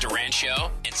Elvis Duran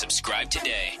Show, and subscribe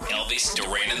today. Elvis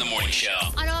Duran in the Morning Show.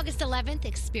 On August 11th,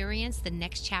 experience the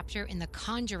next chapter in the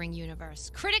Conjuring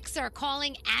universe. Critics are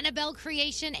calling Annabelle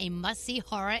Creation a must-see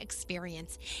horror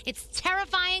experience. It's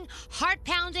terrifying,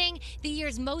 heart-pounding, the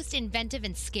year's most inventive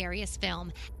and scariest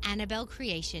film, Annabelle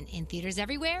Creation, in theaters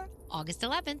everywhere, August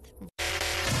 11th.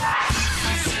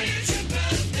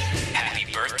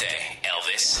 Happy birthday,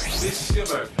 Elvis. This is your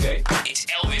birthday. It's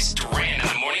Elvis Duran in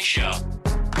the Morning Show.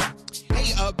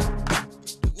 Hey,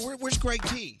 where's Greg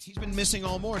T? He's been missing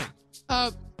all morning.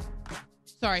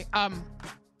 Sorry. Well,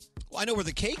 I know where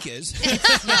the cake is. Hey,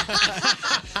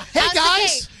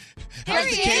 guys. There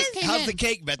he is. How's the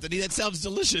cake, Bethany? That sounds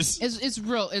delicious. It's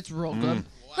real good.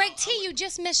 Greg T, you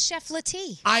just missed Chef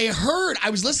Latif. I heard. I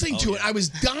was listening to it. I was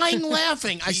dying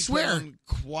laughing. I He swear. put on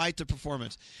quite the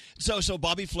performance. So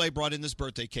Bobby Flay brought in this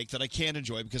birthday cake that I can't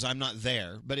enjoy because I'm not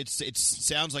there, but it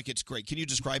sounds like it's great. Can you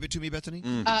describe it to me, Bethany?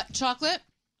 Chocolate.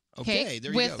 Okay, Cake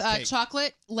there you with go. Cake.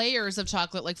 chocolate layers of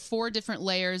chocolate, like 4 different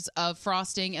layers of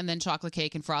frosting, and then chocolate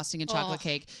cake and frosting and chocolate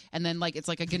cake, and then it's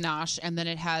like a ganache, and then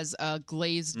it has a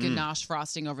glazed ganache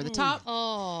frosting over the top.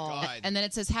 Oh, and then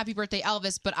it says "Happy Birthday,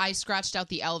 Elvis," but I scratched out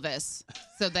the Elvis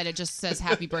so that it just says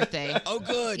 "Happy Birthday." Oh,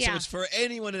 good. So Yeah. it's for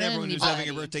anyone and everyone who's having a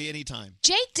Anybody. birthday anytime.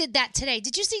 Jake did that today.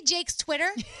 Did you see Jake's Twitter?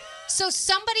 So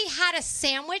somebody had a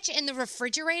sandwich in the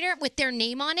refrigerator with their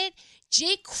name on it.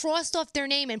 Jake crossed off their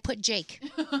name and put Jake.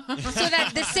 So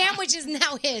that the sandwich is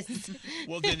now his.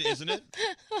 Well, then, isn't it?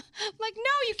 I'm like,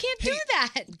 no, you can't do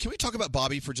that. Can we talk about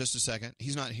Bobby for just a second?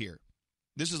 He's not here.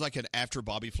 This is like an after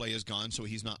Bobby Flay is gone, so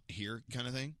he's not here kind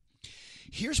of thing.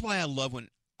 Here's why I love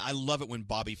it when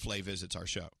Bobby Flay visits our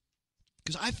show.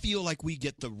 Because I feel like we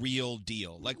get the real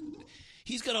deal. Like,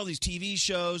 he's got all these TV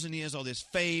shows and he has all this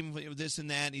fame, this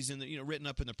and that. And he's in the, written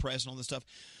up in the press and all this stuff.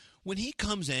 When he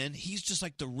comes in, he's just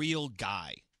like the real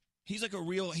guy. He's like a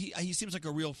real. He seems like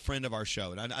a real friend of our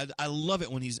show, and I love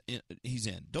it when he's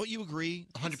in. Don't you agree?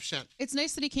 100%. It's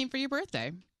nice that he came for your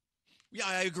birthday. Yeah,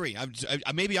 I agree.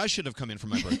 Maybe I should have come in for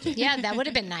my birthday. Yeah, that would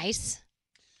have been nice.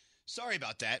 Sorry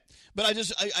about that, but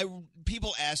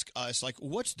people ask us like,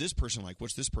 "What's this person like?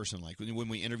 What's this person like?" When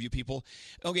we interview people,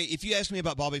 okay, if you ask me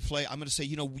about Bobby Flay, I'm going to say,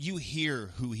 you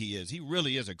hear who he is. He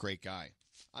really is a great guy.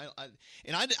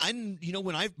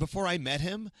 Before I met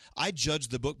him, I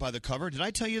judged the book by the cover. Did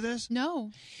I tell you this?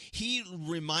 No. He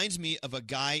reminds me of a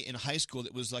guy in high school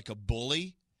that was like a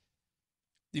bully.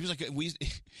 He was like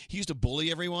he used to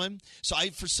bully everyone. So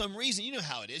for some reason, you know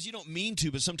how it is. You don't mean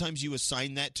to, but sometimes you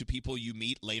assign that to people you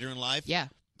meet later in life. Yeah,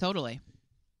 totally.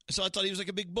 So I thought he was like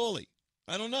a big bully.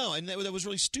 I don't know, and that was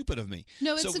really stupid of me.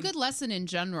 No, it's a good lesson in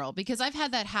general because I've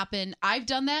had that happen. I've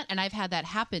done that, and I've had that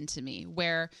happen to me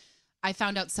where I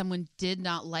found out someone did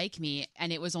not like me,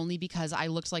 and it was only because I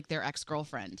looked like their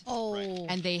ex-girlfriend. Oh.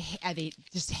 And they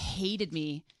just hated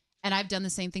me. And I've done the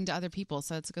same thing to other people,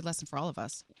 so it's a good lesson for all of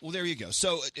us. Well, there you go.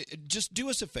 So just do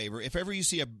us a favor. If ever you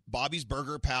see a Bobby's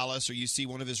Burger Palace or you see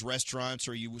one of his restaurants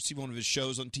or you see one of his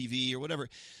shows on TV or whatever,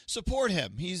 support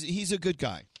him. He's a good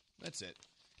guy. That's it.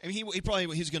 I mean,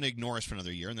 he's going to ignore us for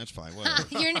another year, and that's fine. Whatever.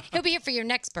 He'll be here for your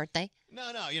next birthday. No.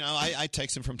 I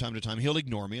text him from time to time. He'll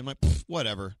ignore me. I'm like,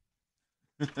 whatever.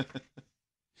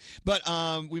 But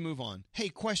we move on. Hey,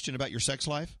 question about your sex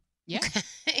life. Yeah.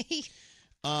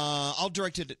 I'll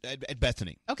direct it at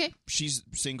Bethany. Okay. She's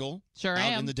single. Sure out I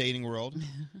am. in the dating world.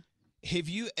 Have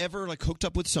you ever hooked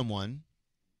up with someone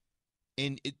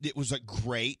and it was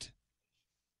great,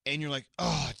 and you're like,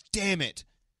 oh, damn it.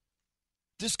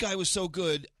 This guy was so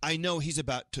good. I know he's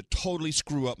about to totally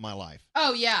screw up my life.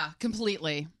 Oh, yeah,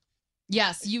 completely.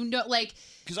 Yes, like...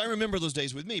 Because I remember those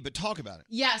days with me, but talk about it.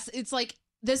 Yes, it's like,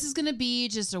 this is going to be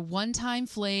just a one-time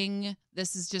fling.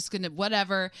 This is just going to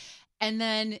whatever. And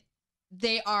then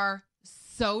they are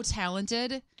so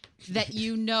talented that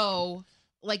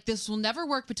like, this will never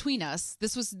work between us.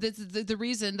 This was the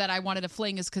reason that I wanted a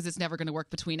fling is because it's never going to work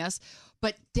between us.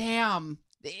 But damn...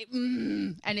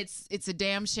 and it's a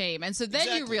damn shame. And so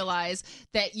then you realize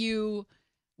that you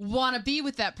want to be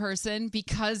with that person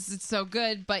because it's so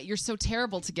good, but you're so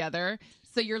terrible together.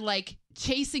 So you're like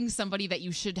chasing somebody that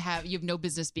you have no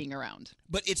business being around.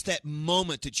 But it's that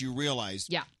moment that you realize,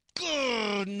 yeah,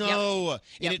 oh, no. Yep.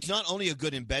 And it's not only a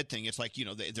good in bed thing. It's like,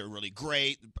 they're really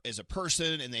great as a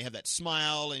person and they have that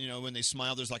smile. And, when they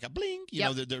smile, there's like a blink,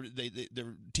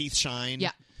 their teeth shine. Yeah.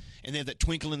 And they have that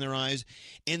twinkle in their eyes.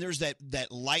 And there's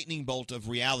that lightning bolt of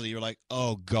reality. You're like,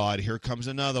 oh, God, here comes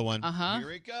another one. Uh-huh. Here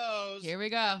it goes. Here we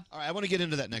go. All right, I want to get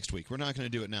into that next week. We're not going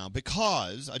to do it now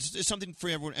because it's something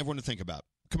for everyone to think about.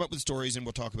 Come up with stories, and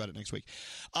we'll talk about it next week.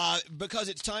 Because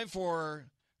it's time for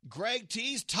Greg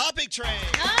T's Topic Train.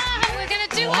 We're going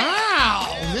to do it. Wow,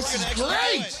 Yeah, this is we're gonna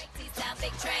great.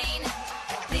 Topic train.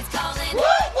 Please call in.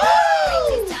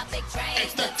 Woo! Topic train.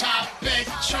 It's the Topic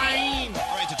Train.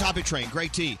 All right, the Topic Train.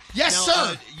 Greg T. Yes, now,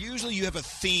 sir. Usually you have a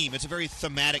theme. It's a very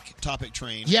thematic Topic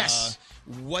Train. Yes.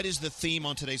 What is the theme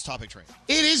on today's Topic Train?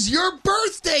 It is your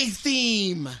birthday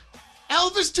theme.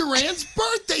 Elvis Duran's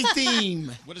birthday theme.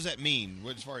 What does that mean?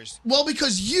 As far as Well,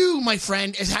 because you, my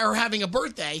friend, are having a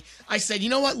birthday, I said, you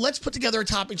know what? Let's put together a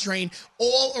Topic Train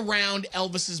all around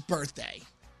Elvis's birthday.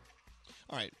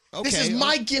 all right, okay. This is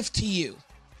my gift to you.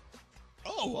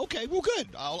 Oh, okay. Well, good.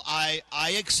 I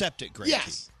accept it, Greg.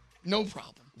 Yes, no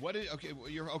problem. What is okay? Well,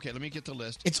 okay. Let me get the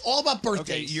list. It's all about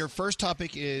birthdays. Okay, your first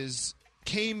topic is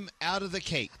came out of the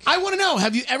cake. I want to know,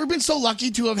 have you ever been so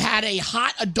lucky to have had a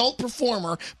hot adult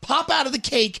performer pop out of the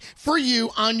cake for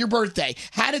you on your birthday?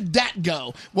 How did that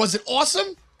go? Was it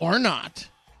awesome or not?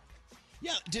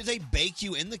 Yeah. Did they bake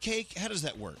you in the cake? How does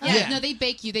that work? Yeah, no, they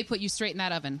bake you. They put you straight in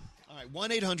that oven. All right,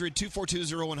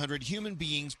 1-800-242-0100, human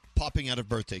beings popping out of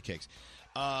birthday cakes.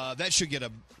 That should get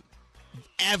a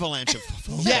avalanche of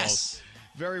phone calls. Yes.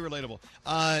 Very relatable.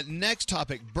 Next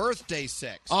topic, birthday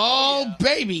sex. Oh,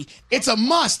 baby. It's a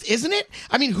must, isn't it?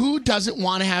 I mean, who doesn't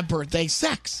want to have birthday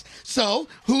sex? So,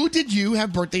 who did you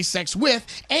have birthday sex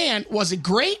with? And was it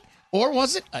great or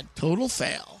was it a total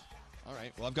fail? All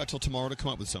right, well, I've got till tomorrow to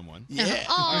come up with someone. Yeah.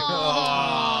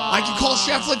 I can call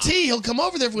Chef Latif. He'll come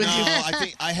over there with you. I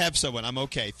think I have someone. I'm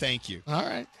okay. Thank you. All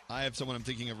right. I have someone I'm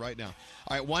thinking of right now.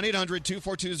 All right,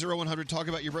 1-800-242-0100. Talk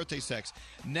about your birthday sex.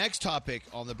 Next topic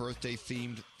on the birthday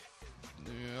themed.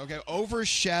 Okay,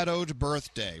 overshadowed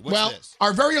birthday. What's this?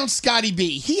 Our very own Scotty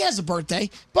B. He has a birthday,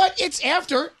 but it's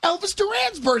after Elvis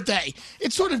Duran's birthday.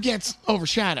 It sort of gets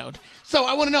overshadowed. So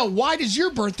I want to know, why does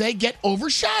your birthday get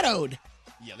overshadowed?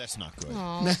 Yeah, that's not good.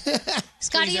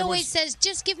 Scotty Please, always says,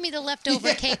 just give me the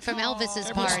leftover cake from Elvis's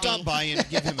Everyone party. stop by and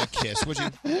give him a kiss, would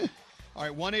you? All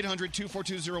right,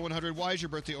 1-800-242-0100. Why is your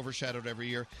birthday overshadowed every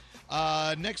year?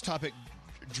 Next topic,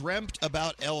 dreamt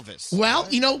about Elvis. Well,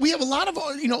 we have a lot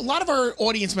of our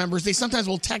audience members. They sometimes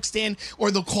will text in or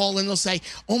they'll call in. They'll say,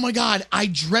 "Oh my God, I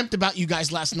dreamt about you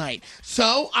guys last night."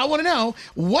 So I want to know,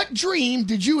 what dream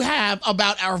did you have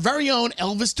about our very own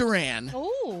Elvis Duran?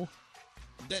 Ooh.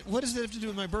 What does that have to do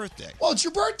with my birthday? Well, it's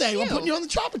your birthday. We're putting you on the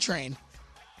chopper train.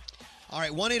 All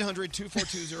right,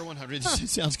 1-800-242-0100. It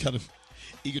sounds kind of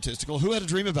egotistical. Who had a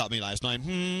dream about me last night?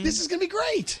 This is going to be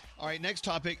great. All right, next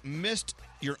topic, missed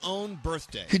your own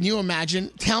birthday. Can you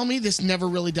imagine? Tell me this never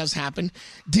really does happen.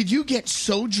 Did you get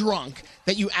so drunk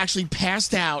that you actually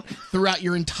passed out throughout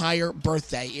your entire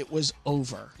birthday? It was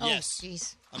over. Yes. Oh,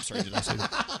 jeez. I'm sorry, did I say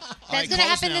that? That's going to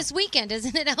happen this weekend,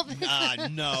 isn't it, Elvis?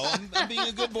 No, I'm being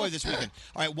a good boy this weekend.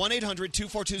 All right,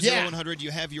 1-800-242-0100.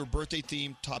 You have your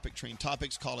birthday-themed topic train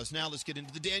topics. Call us now. Let's get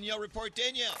into the Danielle Report.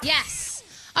 Danielle. Yes.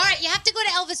 All right, you have to go to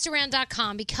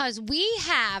ElvisDuran.com because we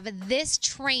have this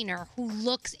trainer who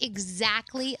looks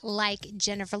exactly like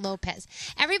Jennifer Lopez.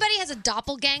 Everybody has a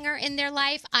doppelganger in their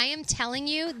life. I am telling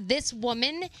you, this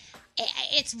woman,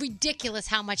 it's ridiculous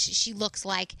how much she looks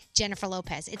like Jennifer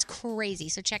Lopez. It's crazy.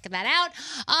 So check that out.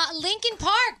 Linkin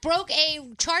Park broke a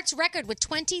charts record with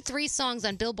 23 songs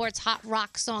on Billboard's Hot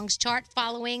Rock Songs chart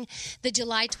following the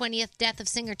July 20th death of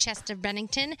singer Chester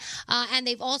Bennington. And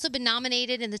they've also been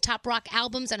nominated in the Top Rock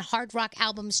Albums and Hard Rock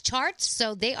Albums charts.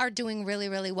 So they are doing really,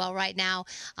 really well right now.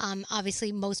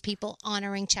 Obviously, most people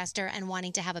honoring Chester and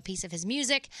wanting to have a piece of his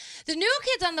music. The New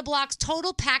Kids on the Block's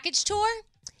Total Package Tour.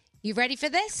 You ready for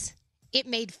this? It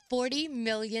made $40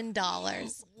 million.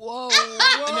 Whoa.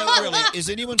 No, really, is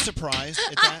anyone surprised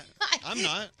at that? I'm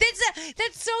not.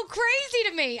 That's so crazy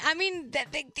to me. I mean,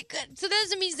 so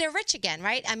that means they're rich again,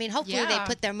 right? I mean, hopefully they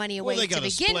put their money away they to gotta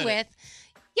begin split it. with.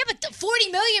 Yeah, but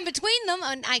 $40 million between them,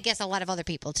 and I guess a lot of other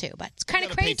people too. But it's kind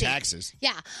of Gotta crazy. pay taxes.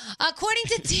 Yeah, according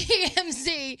to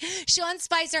TMZ, Sean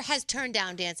Spicer has turned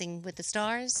down Dancing with the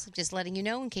Stars. Just letting you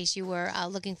know in case you were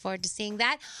looking forward to seeing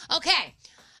that. Okay,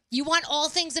 you want all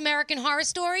things American Horror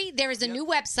Story? There is a new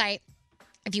website.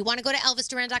 If you want to go to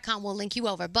ElvisDuran.com, we'll link you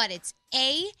over. But it's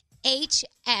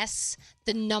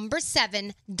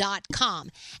AHS7.com.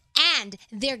 And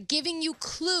they're giving you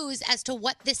clues as to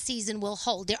what this season will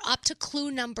hold. They're up to clue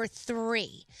number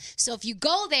 3. So if you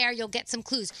go there, you'll get some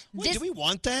clues. Wait, do we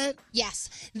want that? Yes.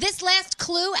 This last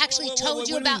clue actually told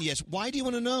you What do about... mean, yes. Why do you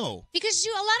want to know? Because a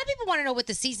lot of people want to know what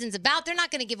the season's about. They're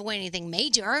not going to give away anything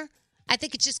major. I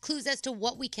think it's just clues as to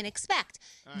what we can expect.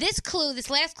 This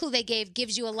last clue they gave,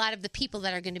 gives you a lot of the people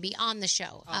that are going to be on the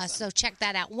show. So check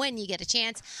that out when you get a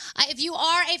chance. If you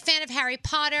are a fan of Harry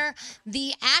Potter,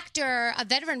 the actor, a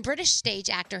veteran British stage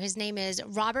actor, his name is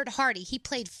Robert Hardy. He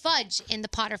played Fudge in the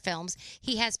Potter films.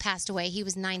 He has passed away. He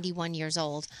was 91 years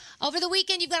old. Over the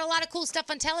weekend, you've got a lot of cool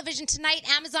stuff on television tonight.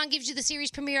 Amazon gives you the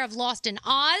series premiere of Lost in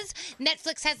Oz.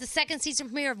 Netflix has the second season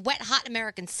premiere of Wet Hot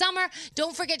American Summer.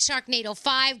 Don't forget Sharknado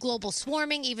 5, Global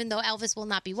Swarming, even though Elvis will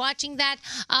not be watching that.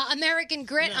 American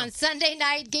Grit on Sunday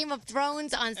night. Game of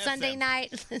Thrones on Sunday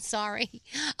night. Sorry.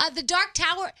 The Dark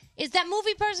Tower. Is that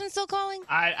movie person still calling?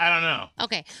 I don't know.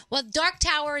 Okay. Well, Dark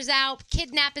Tower is out.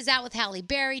 Kidnap is out with Halle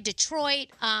Berry. Detroit,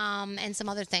 and some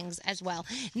other things as well.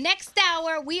 Next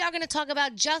hour, we are going to talk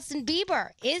about Justin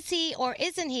Bieber. Is he or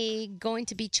isn't he going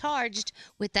to be charged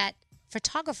with that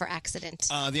photographer accident?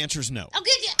 The answer is no. Oh,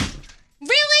 good.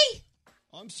 Really?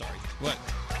 Oh, I'm sorry. What?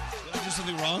 Did I do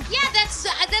something wrong? Yeah, that's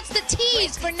the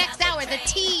tease for next hour. The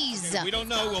tease. We don't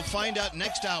know. We'll find out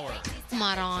next hour.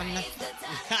 Moron.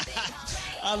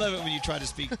 I love it when you try to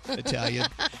speak Italian.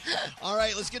 All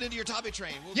right, let's get into your topic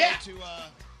train. We'll go to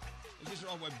these are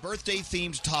all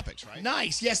birthday-themed topics, right?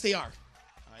 Nice. Yes, they are.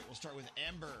 All right, we'll start with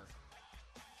Amber.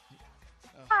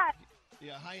 Hi.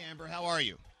 Yeah, hi, Amber. How are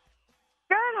you?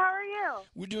 Good. How are you?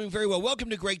 We're doing very well. Welcome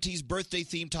to Greg T's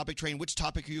birthday-themed topic train. Which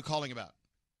topic are you calling about?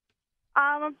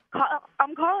 I'm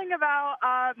calling about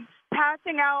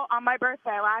passing out on my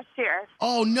birthday last year.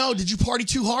 Oh, no. Did you party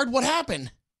too hard? What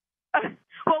happened?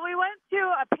 Well, we went to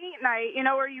a paint night,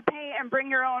 where you paint and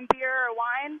bring your own beer or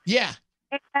wine. Yeah.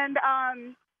 And,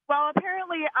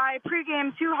 apparently I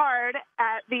pre-gamed too hard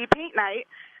at the paint night,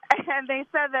 and they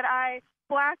said that I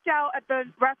blacked out at the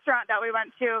restaurant that we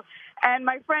went to, and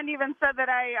my friend even said that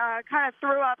I kind of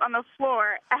threw up on the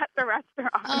floor at the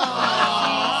restaurant.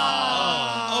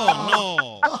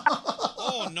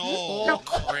 Oh, no.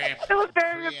 Crap. It was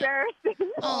very embarrassing.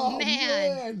 Oh,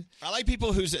 man. I like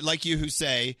people who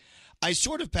say, I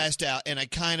sort of passed out and I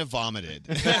kind of vomited.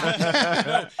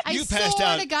 I You passed sort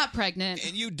out of got pregnant.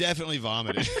 and you definitely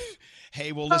vomited.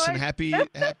 Hey, well, listen, happy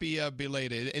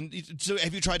belated. And so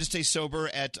have you tried to stay sober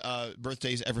at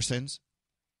birthdays ever since?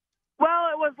 Well,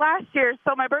 it was last year,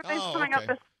 so my birthday's coming up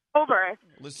this October.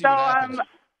 Let's see what happens.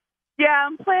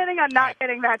 I'm planning on not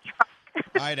getting that drunk.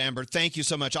 All right, Amber, thank you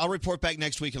so much. I'll report back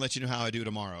next week and let you know how I do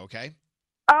tomorrow, okay?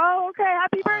 Oh, okay.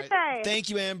 Happy birthday. Thank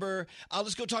you, Amber.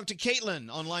 Let's go talk to Caitlin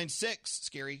on line 6.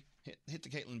 Scary. Hit the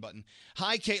Caitlin button.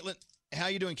 Hi, Caitlin. How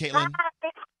you doing, Caitlin? Hi.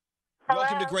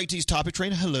 Welcome to Great T's Topic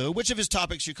Train. Hello. Which of his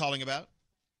topics are you calling about?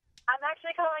 I'm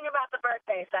actually calling about the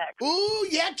birthday sex. Ooh,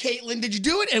 yeah, Caitlin. Did you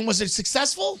do it? And was it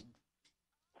successful?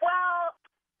 Well,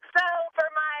 so for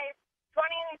my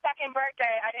 22nd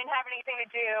birthday, I didn't have anything to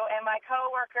do, and my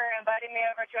coworker invited me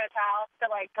over to his house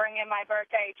to, bring in my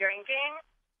birthday drinking.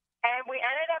 And we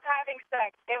ended up having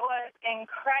sex. It was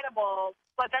incredible.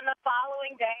 But then the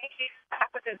following day, he's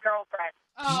back with his girlfriend.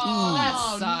 Oh, that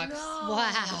sucks. No.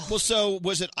 Wow. Well, so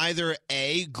was it either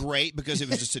A, great because it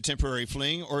was just a temporary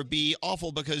fling, or B,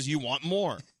 awful because you want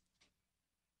more?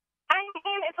 I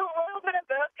mean, it's a little bit of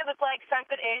both because it's since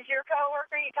it is your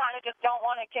coworker, you kind of just don't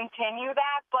want to continue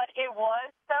that. But it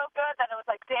was so good that it was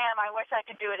damn, I wish I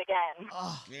could do it again.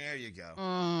 Oh, there you go.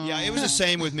 Yeah, it was the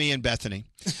same with me and Bethany.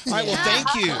 All right, well,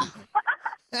 thank you.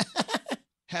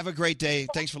 Have a great day.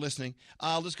 Thanks for listening.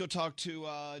 Let's go talk to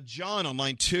John on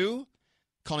line 2,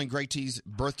 calling Greg T's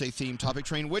birthday-themed topic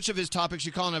train. Which of his topics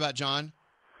you calling about, John?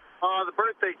 The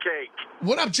birthday cake.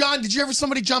 What up, John? Did you ever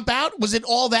somebody jump out? Was it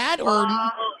all that? Or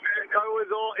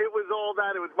It was all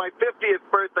that. It was my 50th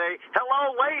birthday.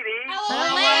 Hello, lady.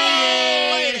 Hello,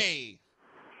 lady.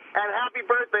 And happy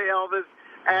birthday, Elvis.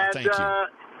 And thank you.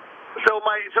 So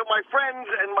my friends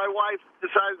and my wife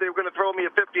decided they were going to throw me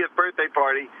a 50th birthday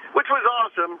party, which was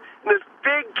awesome. And this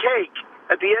big cake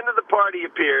at the end of the party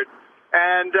appeared.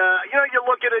 And, you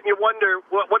look at it and you wonder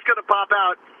what's going to pop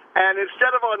out. And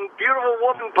instead of a beautiful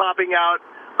woman popping out,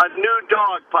 a new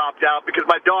dog popped out because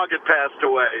my dog had passed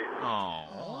away.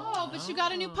 Oh, but you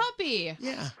got a new puppy.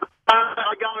 Yeah.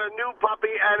 I got a new puppy,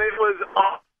 and it was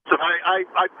awesome.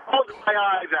 I pulled my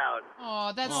eyes out.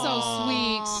 Oh, that's so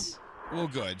sweet. Well,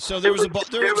 good. So there was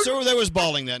there was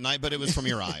bawling that night, but it was from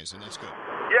your eyes, and that's good.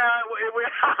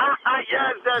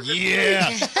 Yes, that's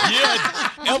Yeah.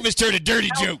 Elvis turned a dirty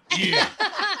joke. Yeah.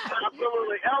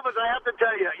 Absolutely. Elvis, I have to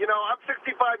tell you, I'm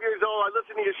 65 years old. I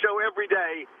listen to your show every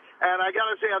day. And I got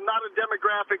to say, I'm not a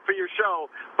demographic for your show,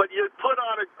 but you put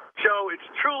on a show. It's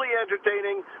truly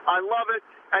entertaining. I love it.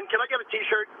 And can I get a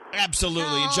T-shirt?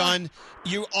 Absolutely. And John,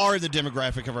 you are the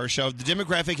demographic of our show. The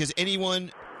demographic is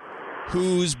anyone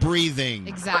who's breathing.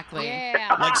 Exactly.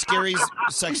 Yeah. Like Scary's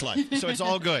sex life. So it's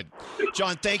all good.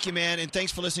 John, thank you, man, and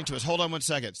thanks for listening to us. Hold on one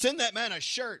second. Send that man a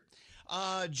shirt.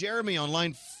 Jeremy on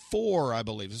line 4, I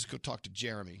believe. Let's go talk to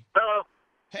Jeremy. Hello.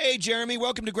 Hey, Jeremy.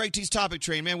 Welcome to Greg T's Topic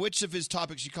Train, man. Which of his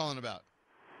topics you calling about?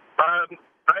 I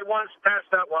once passed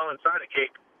out while inside a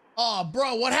cake. Oh,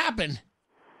 bro, what happened?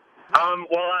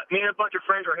 Me and a bunch of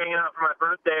friends were hanging out for my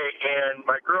birthday, and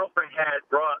my girlfriend had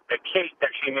brought a cake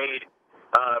that she made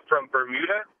from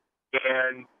Bermuda,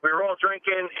 and we were all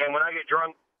drinking, and when I get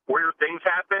drunk, weird things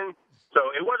happen. So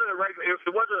it wasn't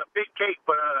a big cake,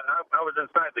 but I was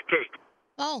inside the cake.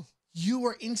 Oh. You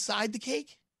were inside the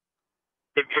cake?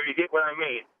 If you get what I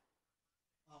mean.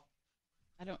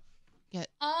 I don't get.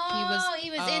 Oh, he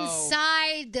was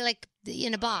inside,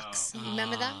 in a box. You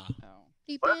remember that?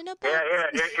 Deep in a box. Yeah.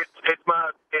 It's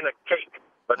in a cake,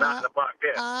 but not in a box.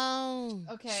 Yeah. Oh.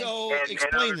 Okay. So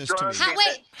explain this to me.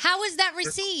 How was that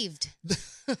received?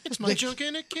 It's my junk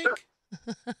in a cake.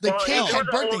 The cake had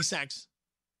birthday sex.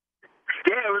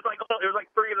 Yeah, it was like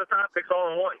 3 of the topics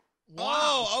all in one.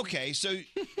 Oh, okay. So, Did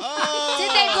they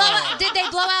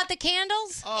blow out the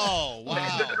candles? Oh,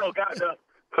 wow. Oh, God,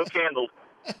 no candles.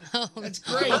 Oh, that's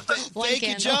great. Thank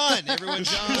you, John. Everyone,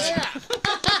 John.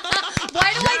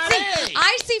 Why do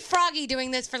I see Froggy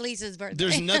doing this for Lisa's birthday?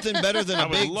 There's nothing better than I a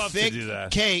would big, love to thick do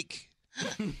that. cake.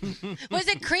 Was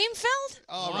it cream filled?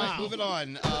 All right, moving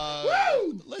on.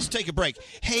 Let's take a break.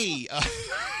 Hey.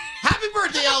 Happy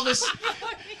birthday, Elvis.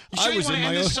 You sure I you was want in to my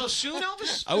end own. this so soon,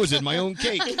 Elvis? I was in my own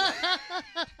cake. Wow.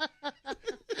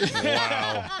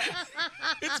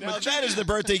 Now, that is the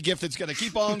birthday gift that's going to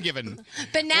keep on giving.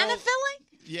 Banana filling?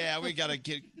 Yeah, we got to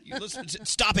get. Listen,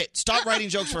 stop it. Stop writing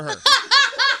jokes for her.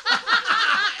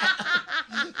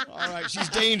 All right, she's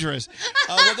dangerous.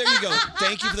 Well, there you go.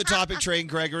 Thank you for the topic train,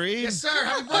 Gregory. Yes, sir.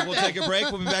 Happy birthday. We'll take a break.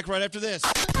 We'll be back right after this.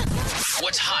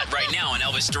 What's hot right now on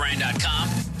ElvisDuran.com?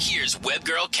 Here's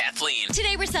webgirl Kathleen.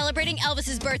 Today we're celebrating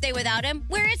Elvis's birthday without him.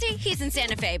 Where is he? He's in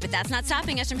Santa Fe, but that's not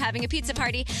stopping us from having a pizza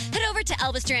party. Head over to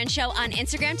Elvis Duran Show on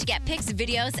Instagram to get pics,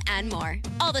 videos, and more.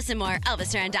 All this and more,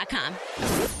 ElvisDuran.com.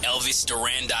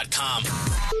 ElvisDuran.com.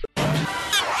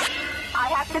 I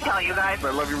have to tell you guys, I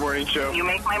love your morning show. you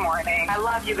make my morning. I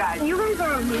love you guys. You guys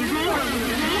are amazing.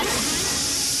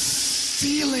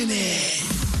 Feeling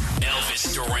it.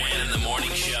 Elvis Duran in the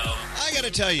Morning Show. I got to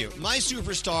tell you, my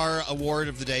superstar award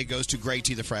of the day goes to Greg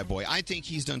T, the frat boy. I think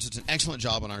he's done such an excellent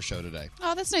job on our show today.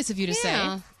 Oh, that's nice of you to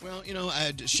say. Well,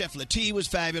 Chef Latie was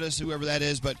fabulous, whoever that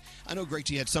is, but I know Greg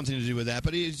T had something to do with that.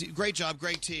 But great job,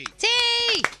 Greg T. T!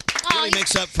 Really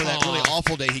makes up for that really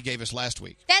awful day he gave us last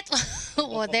week.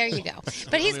 Well, there you go.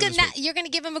 But he's Earlier good. this Now, week. you're going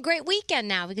to give him a great weekend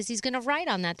now because he's going to write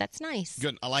on that. That's nice.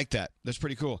 Good. I like that. That's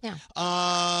pretty cool. Yeah.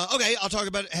 Okay, I'll talk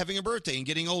about having a birthday and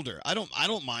getting older. I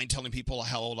don't mind telling people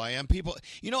how old I am. People,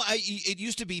 it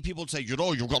used to be people would say, you've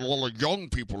got a lot of young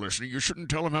people listening. You shouldn't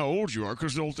tell them how old you are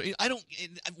because they'll.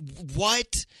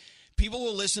 What? People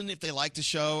will listen if they like the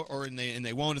show, and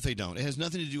they won't if they don't. It has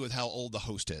nothing to do with how old the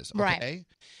host is. Okay? Right.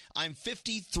 I'm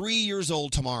 53 years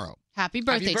old tomorrow. Happy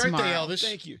birthday tomorrow. Elvis.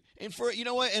 Thank you. And for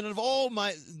what? And of all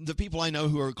the people I know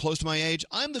who are close to my age,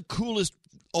 I'm the coolest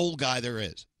old guy there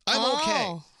is. I'm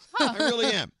okay. I really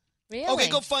am. Really? Okay,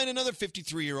 go find another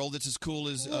 53-year-old that's as cool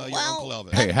as your Uncle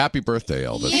Elvis. Hey, happy birthday,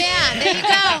 Elvis. Yeah, there you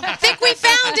go. Think we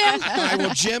found him. All right,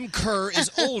 well, Jim Kerr is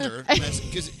older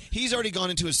because he's already gone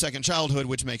into his second childhood,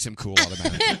 which makes him cool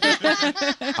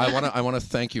automatically. I want to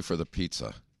thank you for the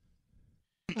pizza.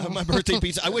 My birthday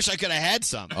pizza. I wish I could have had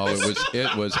some. Oh,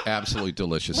 it was absolutely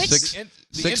delicious. The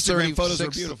Instagram photos were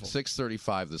beautiful.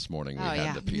 6:35 this morning we Oh, had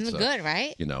yeah. the pizza. Good,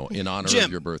 right? In honor Jim.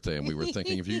 of your birthday, and we were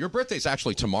thinking of you. Your birthday's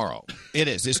actually tomorrow. It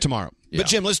is. It's tomorrow. Yeah. But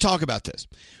Jim, let's talk about this.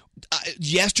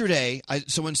 yesterday,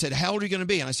 someone said, how old are you going to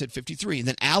be? And I said, 53. And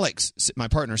then Alex, my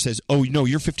partner, says, oh, no,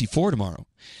 you're 54 tomorrow.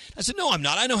 I said, no, I'm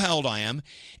not. I know how old I am.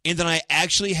 And then I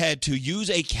actually had to use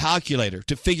a calculator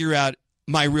to figure out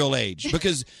my real age.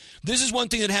 Because this is one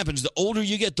thing that happens. The older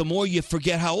you get, the more you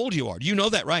forget how old you are. You know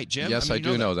that, right, Jim? Yes, I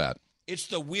do know that. It's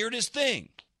the weirdest thing.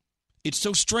 It's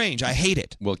so strange. I hate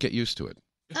it. Well, get used to it.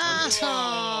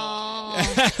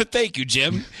 Thank you,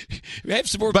 Jim. We have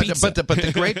some more But pizza.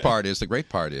 the great part is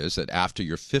that after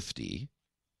you're 50,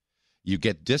 you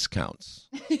get discounts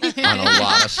on a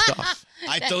lot of stuff.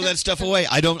 I throw that stuff away.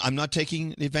 I'm not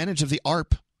taking advantage of the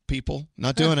ARP, people.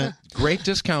 Not doing it. Great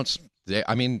discounts.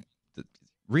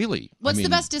 Really. What's the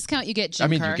best discount you get,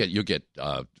 Jim Kerr? you get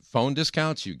phone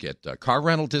discounts, you get car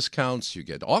rental discounts, you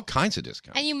get all kinds of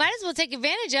discounts. And you might as well take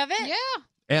advantage of it. Yeah.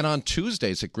 And on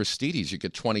Tuesdays at Gristides, you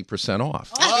get 20%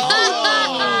 off.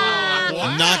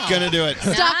 I'm not going to do it.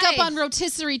 Stock up on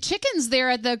rotisserie chickens there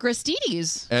at the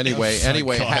Gristides. Anyway,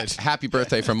 God. happy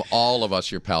birthday from all of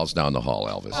us, your pals down the hall,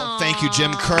 Elvis. Oh, thank you,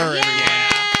 Jim Kerr,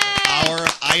 everyone. Our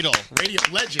idol. Radio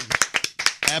legend.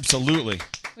 Absolutely.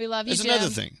 We love you, That's Jim. another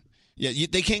thing. Yeah,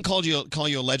 they can't call you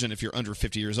a legend if you're under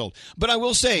 50 years old. But I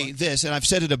will say this, and I've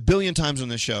said it a billion times on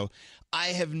this show, I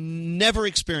have never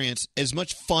experienced as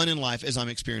much fun in life as I'm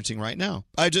experiencing right now.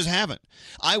 I just haven't.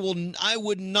 I would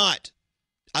not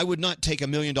take $1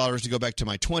 million to go back to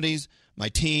my 20s, my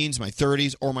teens, my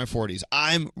 30s, or my 40s.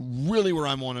 I'm really where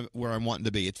I'm wanting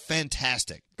to be. It's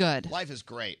fantastic. Good. Life is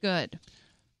great. Good.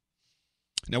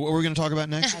 Now, what we're going to talk about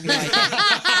next?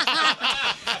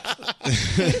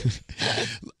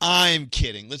 I'm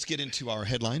kidding. Let's get into our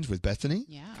headlines with Bethany.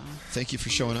 Yeah. Thank you for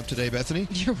showing up today, Bethany.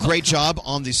 Great job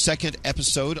on the second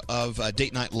episode of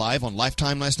Date Night Live on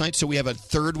Lifetime last night. So we have a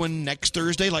third one next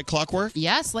Thursday, like clockwork?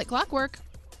 Yes, like clockwork.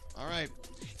 All right.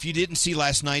 If you didn't see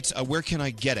last night's, where can I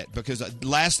get it? Because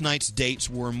last night's dates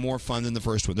were more fun than the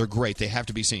first one. They're great. They have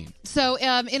to be seen. So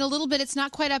in a little bit, it's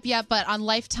not quite up yet, but on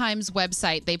Lifetime's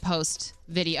website, they post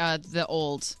the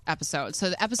old episode.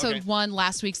 So the episode 1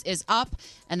 last week's is up,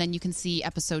 and then you can see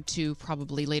episode 2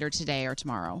 probably later today or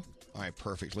tomorrow. All right,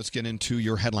 perfect. Let's get into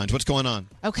your headlines. What's going on?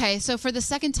 Okay, so for the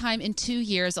second time in 2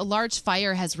 years, a large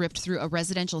fire has ripped through a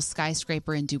residential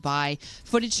skyscraper in Dubai.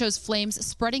 Footage shows flames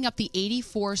spreading up the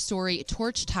 84-story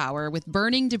torch tower with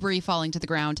burning debris falling to the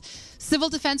ground. Civil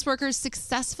defense workers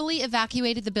successfully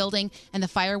evacuated the building, and the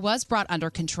fire was brought under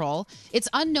control. It's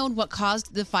unknown what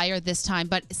caused the fire this time,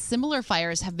 but similar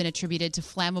fires have been attributed to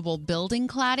flammable building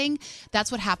cladding.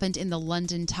 That's what happened in the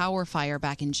London Tower fire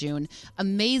back in June.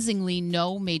 Amazingly,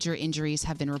 no major injuries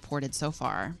have been reported so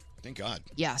far. Thank God.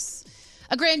 Yes.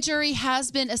 A grand jury has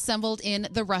been assembled in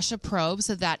the Russia probe,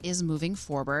 so that is moving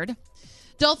forward.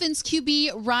 Dolphins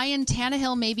QB Ryan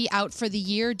Tannehill may be out for the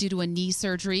year due to a knee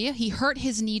surgery. He hurt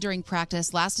his knee during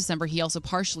practice last December. He also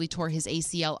partially tore his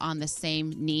ACL on the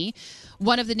same knee.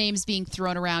 One of the names being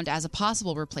thrown around as a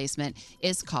possible replacement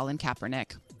is Colin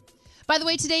Kaepernick. By the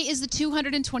way, today is the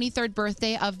 223rd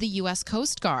birthday of the U.S.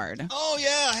 Coast Guard. Oh,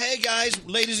 yeah. Hey, guys,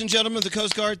 ladies and gentlemen of the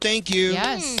Coast Guard, thank you.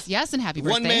 Yes, and happy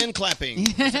birthday. One man clapping.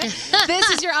 This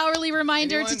is your hourly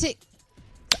reminder to take...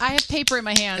 I have paper in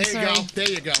my hand. There you go. There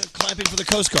you go. Clapping for the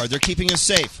Coast Guard. They're keeping us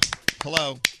safe.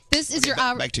 Hello. This is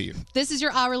back to you. This is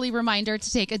your hourly reminder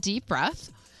to take a deep breath.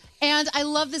 And I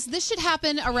love this. This should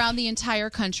happen around the entire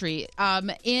country.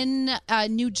 In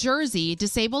New Jersey,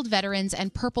 disabled veterans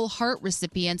and Purple Heart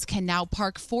recipients can now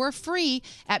park for free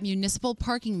at municipal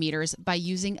parking meters by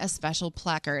using a special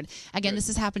placard. Again, this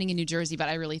is happening in New Jersey, but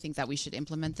I really think that we should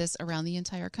implement this around the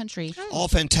entire country. All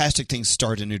fantastic things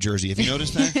start in New Jersey. Have you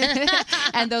noticed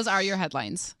that? And those are your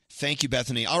headlines. Thank you,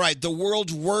 Bethany. All right, the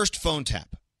world's worst phone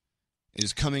tap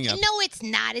is coming up. No, it's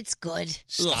not. It's good.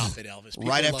 Stop it, Elvis. People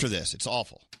Right love after it. this. It's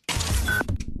awful.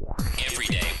 Every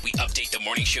day, we update the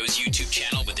Morning Show's YouTube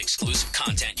channel with exclusive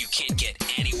content you can't get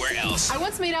anywhere else. I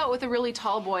once made out with a really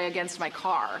tall boy against my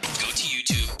car. Go to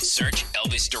YouTube, search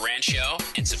Elvis Duran Show,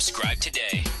 and subscribe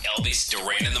today. Elvis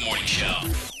Duran in the Morning Show.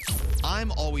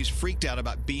 I'm always freaked out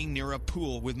about being near a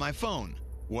pool with my phone.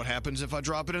 What happens if I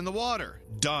drop it in the water?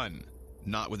 Done.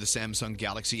 Not with the Samsung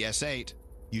Galaxy S8.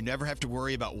 You never have to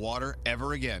worry about water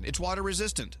ever again. It's water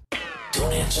resistant.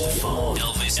 Don't answer the phone.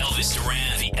 Elvis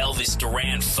Duran, the Elvis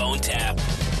Duran phone tap.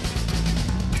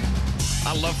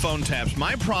 I love phone taps.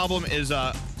 My problem is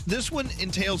this one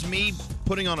entails me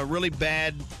putting on a really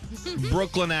bad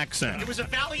Brooklyn accent. It was a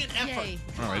valiant effort.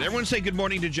 All right, everyone say good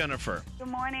morning to Jennifer. Good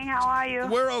morning. How are you?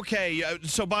 We're okay.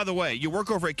 So, by the way, you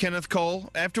work over at Kenneth Cole.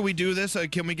 After we do this,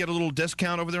 can we get a little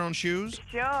discount over there on shoes?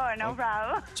 Sure, no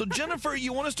problem. So, Jennifer,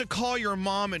 you want us to call your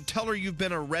mom and tell her you've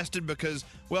been arrested because,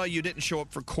 well, you didn't show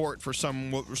up for court for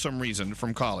some reason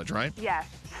from college, right? Yes.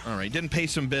 All right. Didn't pay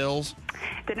some bills.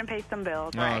 Didn't pay some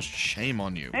bills. Oh, Right. shame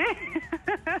on you.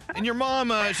 And your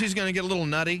mom, she's going to get a little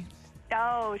nutty.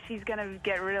 Oh, she's gonna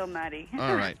get real nutty.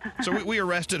 All right. So we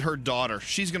arrested her daughter.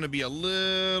 She's going to be a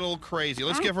little crazy.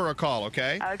 Let's give her a call,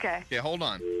 okay? Okay. Yeah, hold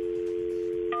on.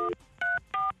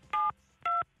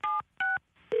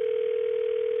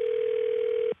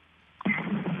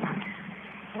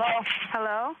 Hello?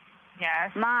 Hello?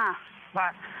 Yes. Ma.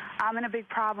 What? I'm in a big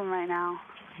problem right now.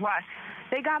 What?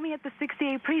 They got me at the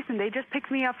 68 precinct. They just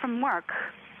picked me up from work.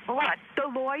 What? The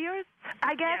lawyers,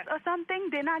 I guess, or something.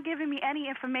 They're not giving me any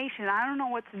information. I don't know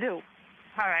what to do.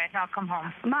 All right, I'll come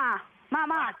home. Ma,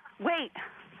 wait.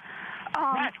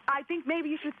 I think maybe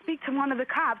you should speak to one of the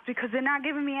cops because they're not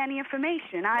giving me any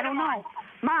information. I don't know.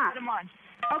 Ma. Put 'em on.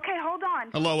 Okay, hold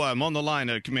on. Hello, I'm on the line.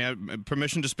 May I have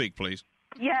permission to speak, please?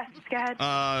 Yes, go ahead.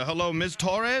 Hello, Ms.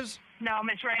 Torres? No,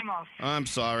 Miss Ramos. I'm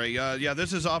sorry. Yeah,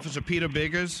 this is Officer Peter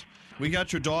Biggers. We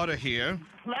got your daughter here.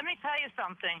 Let me tell you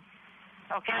something,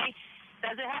 okay?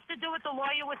 Does it have to do with the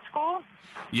lawyer with school?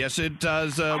 Yes, it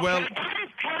does. Well, That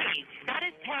is paid. That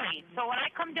is paid. So when I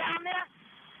come down there,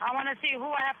 I want to see who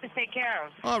I have to take care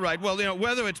of. all right. Well,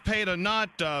 whether it's paid or not,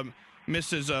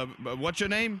 Mrs. What's your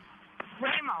name?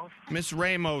 Ramos. Miss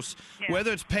Ramos. Yeah.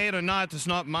 Whether it's paid or not, it's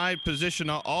not my position.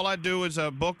 All I do is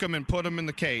book them and put them in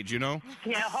the cage, you know?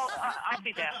 Yeah, I'll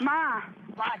be there. Ma,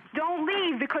 don't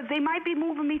leave because they might be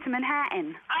moving me to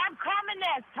Manhattan. I'm coming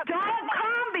there. Don't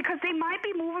come because they might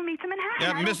be moving me to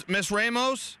Manhattan. Yeah, Miss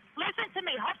Ramos? Listen to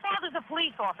me. Her father's a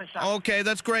police officer. Okay,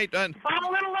 that's great. So I'm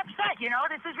a little upset, you know?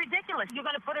 This is ridiculous. You're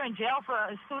going to put her in jail for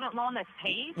a student loan that's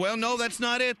paid? Well, no, that's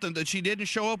not it. That she didn't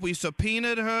show up. We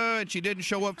subpoenaed her, and she didn't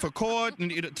show up for court.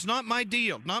 And it's not my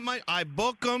deal. I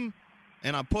book them,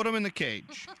 and I put them in the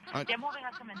cage. They're moving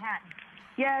us to Manhattan.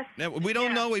 Yes. Now, we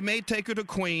don't know. We may take her to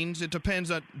Queens. It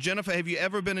depends. Jennifer, have you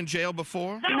ever been in jail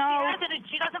before? No.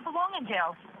 She doesn't belong in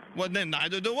jail. Well, then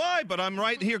neither do I, but I'm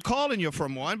right here calling you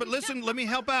from one. But listen, let me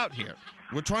help out here.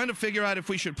 We're trying to figure out if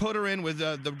we should put her in with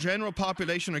the general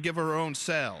population or give her own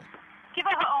cell. Give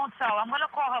her her own cell. I'm going to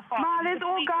call her father. Ma, there's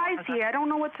all guys here. I don't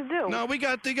know what to do. No, we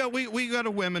got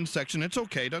a women's section. It's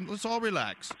okay. Let's all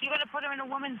relax. You're going to put her in a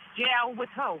women's jail with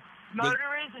who?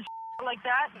 Murderers and like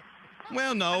that?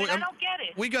 Well, no. I mean, I don't get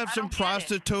it. We got I some don't get it.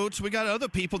 prostitutes. We got other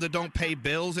people that don't pay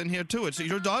bills in here, too.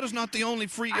 Your daughter's not the only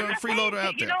freeloader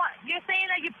out You there. know what? You're saying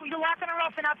that you're locking her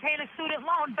up and not paying a student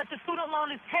loan, but the student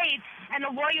loan is paid and the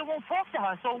lawyer won't talk to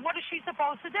her. So what is she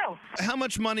supposed to do? How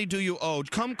much money do you owe?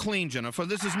 Come clean, Jennifer.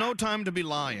 This is no time to be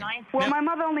lying. Well, Now- my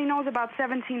mother only knows about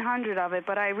 1,700 of it,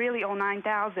 but I really owe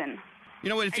 9,000. You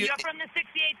know what? If And you're from the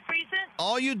 68th precinct?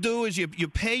 all you do is you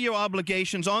pay your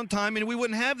obligations on time, and we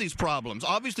wouldn't have these problems.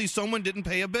 Obviously, someone didn't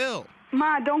pay a bill.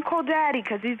 Ma, don't call Daddy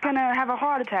because he's going to have a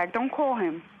heart attack. Don't call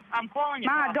him. I'm calling you.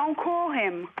 Ma, Papa. don't call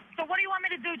him. So what do you want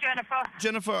me to do, Jennifer?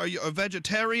 Jennifer, are you a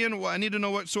vegetarian? Well, I need to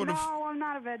know what sort of. No, I'm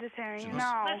not a vegetarian.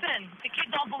 No. Listen, the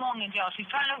kid don't belong in jail. She's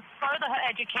trying to further her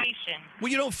education.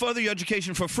 Well, you don't further your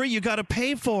education for free. You got to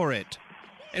pay for it.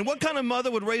 And what kind of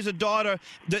mother would raise a daughter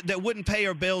that wouldn't pay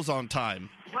her bills on time?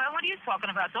 Well, what are you talking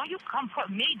about? Don't you come put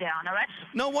me down, all right?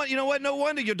 You know what? No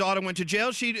wonder your daughter went to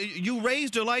jail. You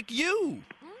raised her like you.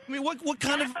 I mean, what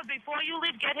kind of? Jennifer, before you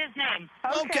leave, get his name.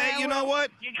 Okay, you know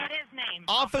what? You get his name.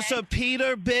 Officer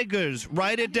Peter Biggers.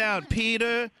 Write it down.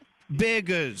 Peter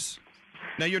Biggers.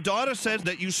 Now, your daughter says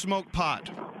that you smoke pot.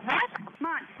 What?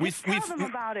 Ma, tell them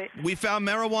about it. We found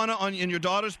marijuana in your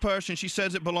daughter's purse, and she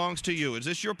says it belongs to you. Is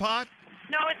this your pot?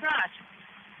 No, it's not.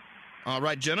 All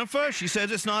right, Jennifer. She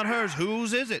says it's not hers.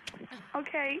 Whose is it?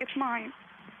 Okay, it's mine.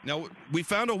 Now, we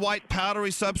found a white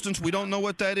powdery substance. We don't know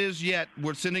what that is yet.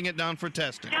 We're sending it down for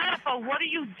testing. Jennifer, what are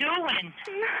you doing?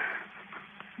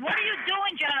 What are you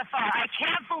doing, Jennifer? I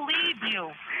can't believe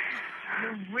you.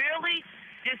 You really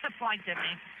disappointed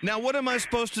me. Now, what am I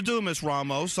supposed to do, Miss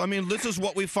Ramos? I mean, this is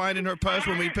what we find in her purse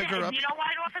when we pick her up. You know what,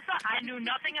 officer? I knew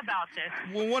nothing about this.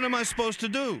 Well, what am I supposed to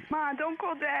do? Ma, don't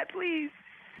call Dad, please.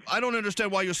 I don't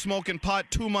understand why you're smoking pot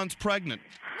 2 months pregnant.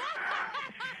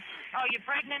 Oh, you're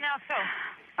pregnant now, too?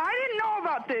 I didn't know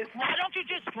about this. Why don't you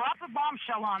just drop a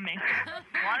bombshell on me?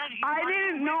 I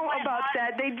didn't know about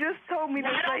that. They just told me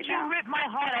this right now. Why don't you rip my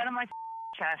heart out of my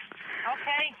chest,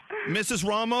 okay? Mrs.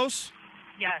 Ramos?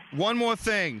 Yes. One more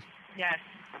thing. Yes.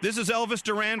 This is Elvis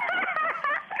Duran.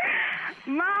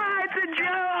 Ma, it's a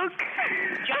joke.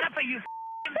 Jennifer, you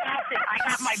announced it. I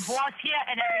got my boss here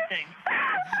and everything.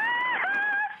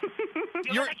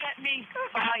 You're going to get me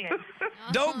fired.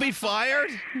 Don't be fired.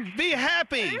 Be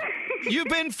happy. You've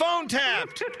been phone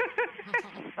tapped.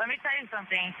 Let me tell you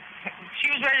something. She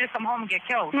was ready to come home and get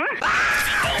killed.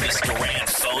 Elvis Duran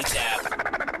phone tap.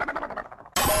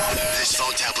 This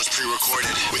phone tap was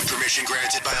pre-recorded with permission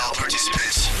granted by all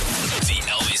participants. The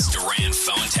Elvis Duran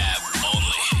phone tap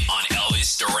only on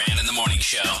Elvis Duran in the Morning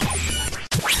Show.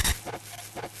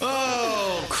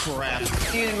 Oh, crap.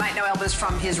 You might know Elvis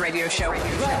from his radio show.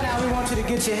 Right now, we want you to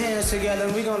get your hands together,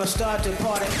 and we're going to start the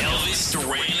party. Elvis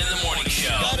Duran in the Morning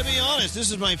Show. Gotta be honest, this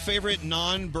is my favorite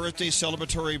non-birthday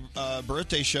celebratory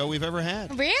birthday show we've ever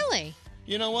had. Really?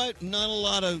 You know what? Not a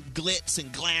lot of glitz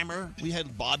and glamour. We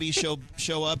had Bobby show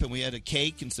up, and we had a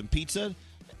cake and some pizza.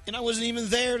 And I wasn't even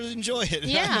there to enjoy it.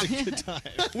 Yeah. I had a good time.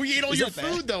 We ate all Is your that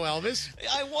bad? food, though, Elvis.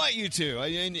 I want you to.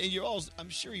 And you're all. I'm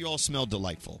sure you all smell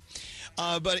delightful.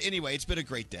 But anyway, it's been a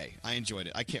great day. I enjoyed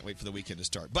it. I can't wait for the weekend to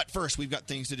start. But first, we've got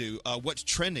things to do. What's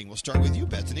trending? We'll start with you,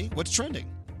 Bethany. What's trending?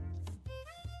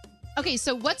 Okay,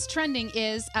 so what's trending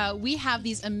is we have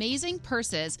these amazing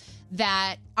purses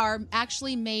that are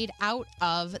actually made out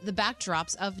of the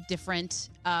backdrops of different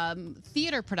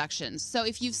theater productions. So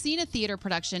if you've seen a theater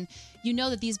production, you know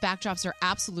that these backdrops are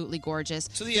absolutely gorgeous.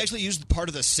 So they actually used part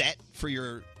of the set for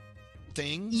your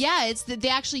thing? Yeah, it's they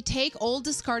actually take old,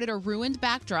 discarded, or ruined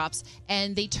backdrops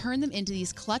and they turn them into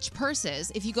these clutch purses.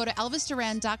 If you go to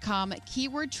elvisduran.com,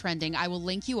 keyword trending, I will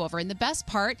link you over. And the best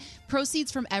part,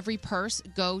 proceeds from every purse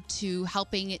go to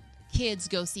helping kids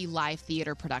go see live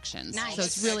theater productions. Nice. So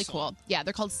it's really cool. Yeah,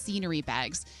 they're called scenery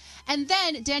bags. And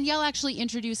then Danielle actually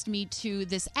introduced me to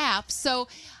this app. So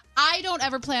I don't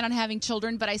ever plan on having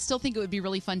children, but I still think it would be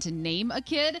really fun to name a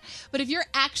kid. But if you're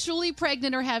actually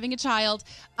pregnant or having a child,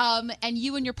 and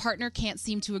you and your partner can't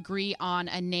seem to agree on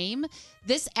a name,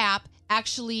 this app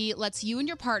actually lets you and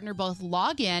your partner both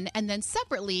log in, and then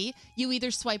separately, you either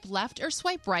swipe left or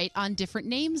swipe right on different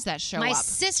names that show My up.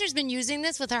 sister's been using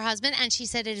this with her husband, and she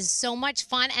said it is so much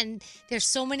fun, and there's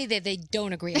so many that they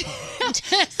don't agree upon.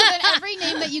 So then every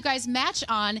name that you guys match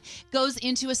on goes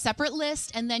into a separate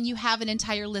list, and then you have an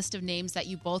entire list of names that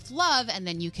you both love, and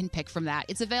then you can pick from that.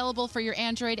 It's available for your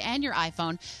Android and your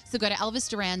iPhone, so go to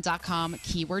elvisduran.com,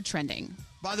 keyword trending.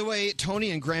 By the way, Tony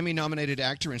and Grammy-nominated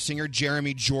actor and singer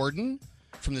Jeremy Jordan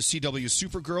from the CW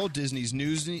Supergirl, Disney's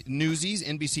Newsies,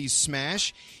 NBC's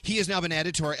Smash. He has now been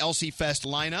added to our LC Fest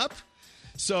lineup.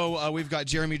 So we've got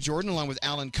Jeremy Jordan along with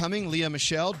Alan Cumming, Leah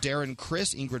Michelle, Darren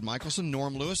Criss, Ingrid Michaelson,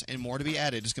 Norm Lewis, and more to be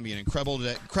added. It's going to be an incredible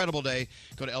day.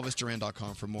 Go to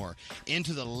elvisduran.com for more.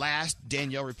 Into the last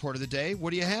Danielle report of the day.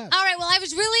 What do you have? All right, well, I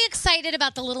was really excited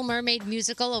about the Little Mermaid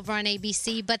musical over on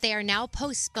ABC, but they are now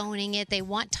postponing it. They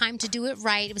want time to do it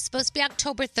right. It was supposed to be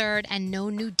October 3rd, and no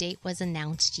new date was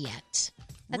announced yet.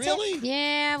 That's Really? it.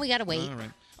 Yeah, we got to wait.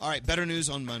 All right, better news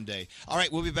on Monday. All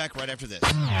right, we'll be back right after this.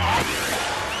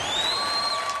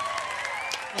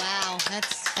 Wow,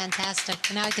 that's fantastic.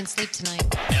 Now I can sleep tonight.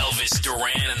 Elvis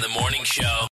Duran in the Morning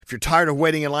Show. If you're tired of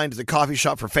waiting in line to the coffee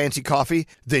shop for fancy coffee,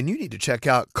 then you need to check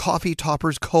out Coffee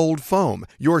Topper's Cold Foam,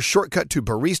 your shortcut to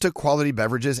barista quality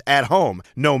beverages at home.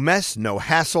 No mess, no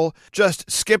hassle. Just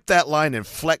skip that line and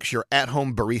flex your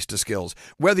at-home barista skills.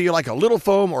 Whether you like a little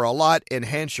foam or a lot,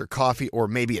 enhance your coffee, or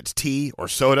maybe it's tea or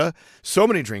soda. So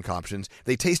many drink options.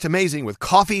 They taste amazing with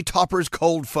Coffee Topper's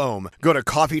Cold Foam. Go to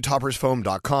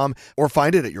coffeetoppersfoam.com or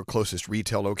find it at your closest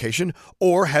retail location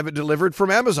or have it delivered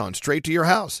from Amazon straight to your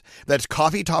house. That's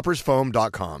coffeetoppersfoam.com.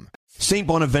 St.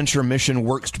 Bonaventure Mission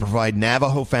works to provide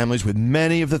Navajo families with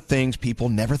many of the things people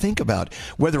never think about.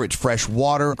 Whether it's fresh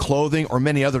water, clothing, or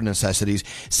many other necessities,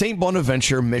 St.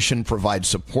 Bonaventure Mission provides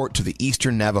support to the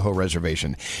Eastern Navajo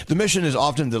Reservation. The mission is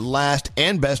often the last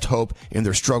and best hope in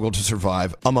their struggle to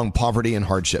survive among poverty and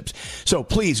hardships. So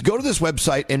please go to this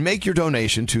website and make your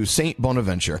donation to St.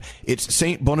 Bonaventure. It's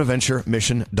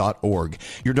stbonaventuremission.org.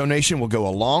 Your donation will go a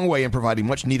long way in providing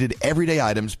much needed everyday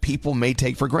items people may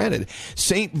take for granted.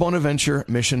 St. Bonaventuremission.org.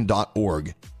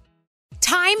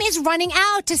 Time is running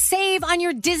out to save on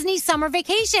your Disney summer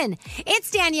vacation. It's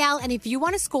Danielle, and if you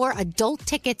want to score adult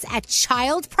tickets at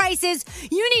child prices,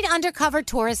 you need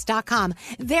UndercoverTourist.com.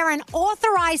 They're an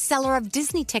authorized seller of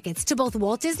Disney tickets to both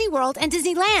Walt Disney World and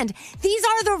Disneyland. These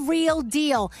are the real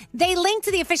deal. They link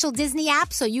to the official Disney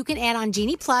app so you can add on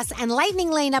Genie Plus and Lightning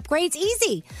Lane upgrades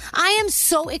easy. I am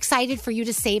so excited for you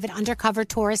to save at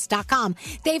UndercoverTourist.com.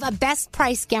 They have a best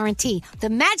price guarantee. The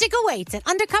magic awaits at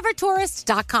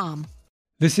UndercoverTourist.com.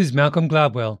 This is Malcolm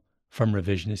Gladwell from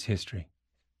Revisionist History.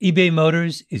 eBay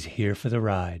Motors is here for the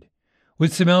ride.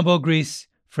 With some elbow grease,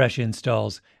 fresh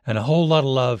installs, and a whole lot of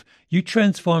love, you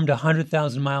transformed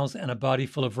 100,000 miles and a body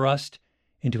full of rust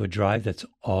into a drive that's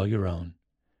all your own.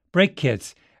 Brake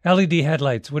kits, LED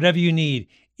headlights, whatever you need,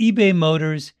 eBay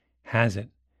Motors has it.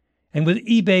 And with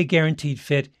eBay Guaranteed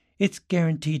Fit, it's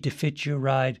guaranteed to fit your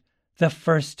ride the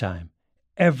first time,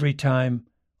 every time,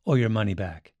 or your money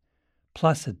back.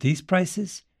 Plus, at these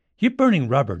prices, you're burning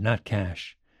rubber, not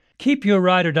cash. Keep your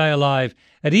ride or die alive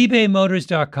at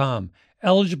ebaymotors.com.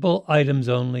 Eligible items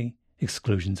only.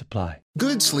 Exclusions apply.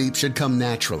 Good sleep should come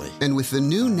naturally, and with the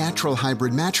new Natural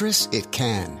Hybrid mattress, it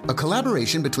can. A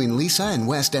collaboration between Lisa and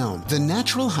West Elm, the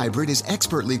Natural Hybrid is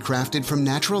expertly crafted from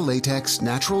natural latex,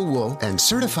 natural wool, and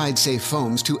certified safe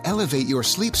foams to elevate your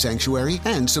sleep sanctuary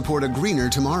and support a greener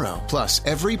tomorrow. Plus,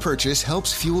 every purchase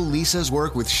helps fuel Lisa's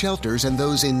work with shelters and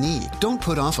those in need. Don't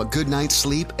put off a good night's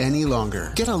sleep any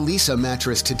longer. Get a Lisa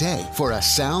mattress today for a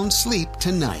sound sleep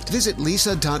tonight. Visit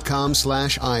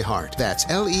lisa.com/iHeart. That's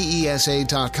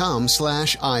LEESA.com/iHeart.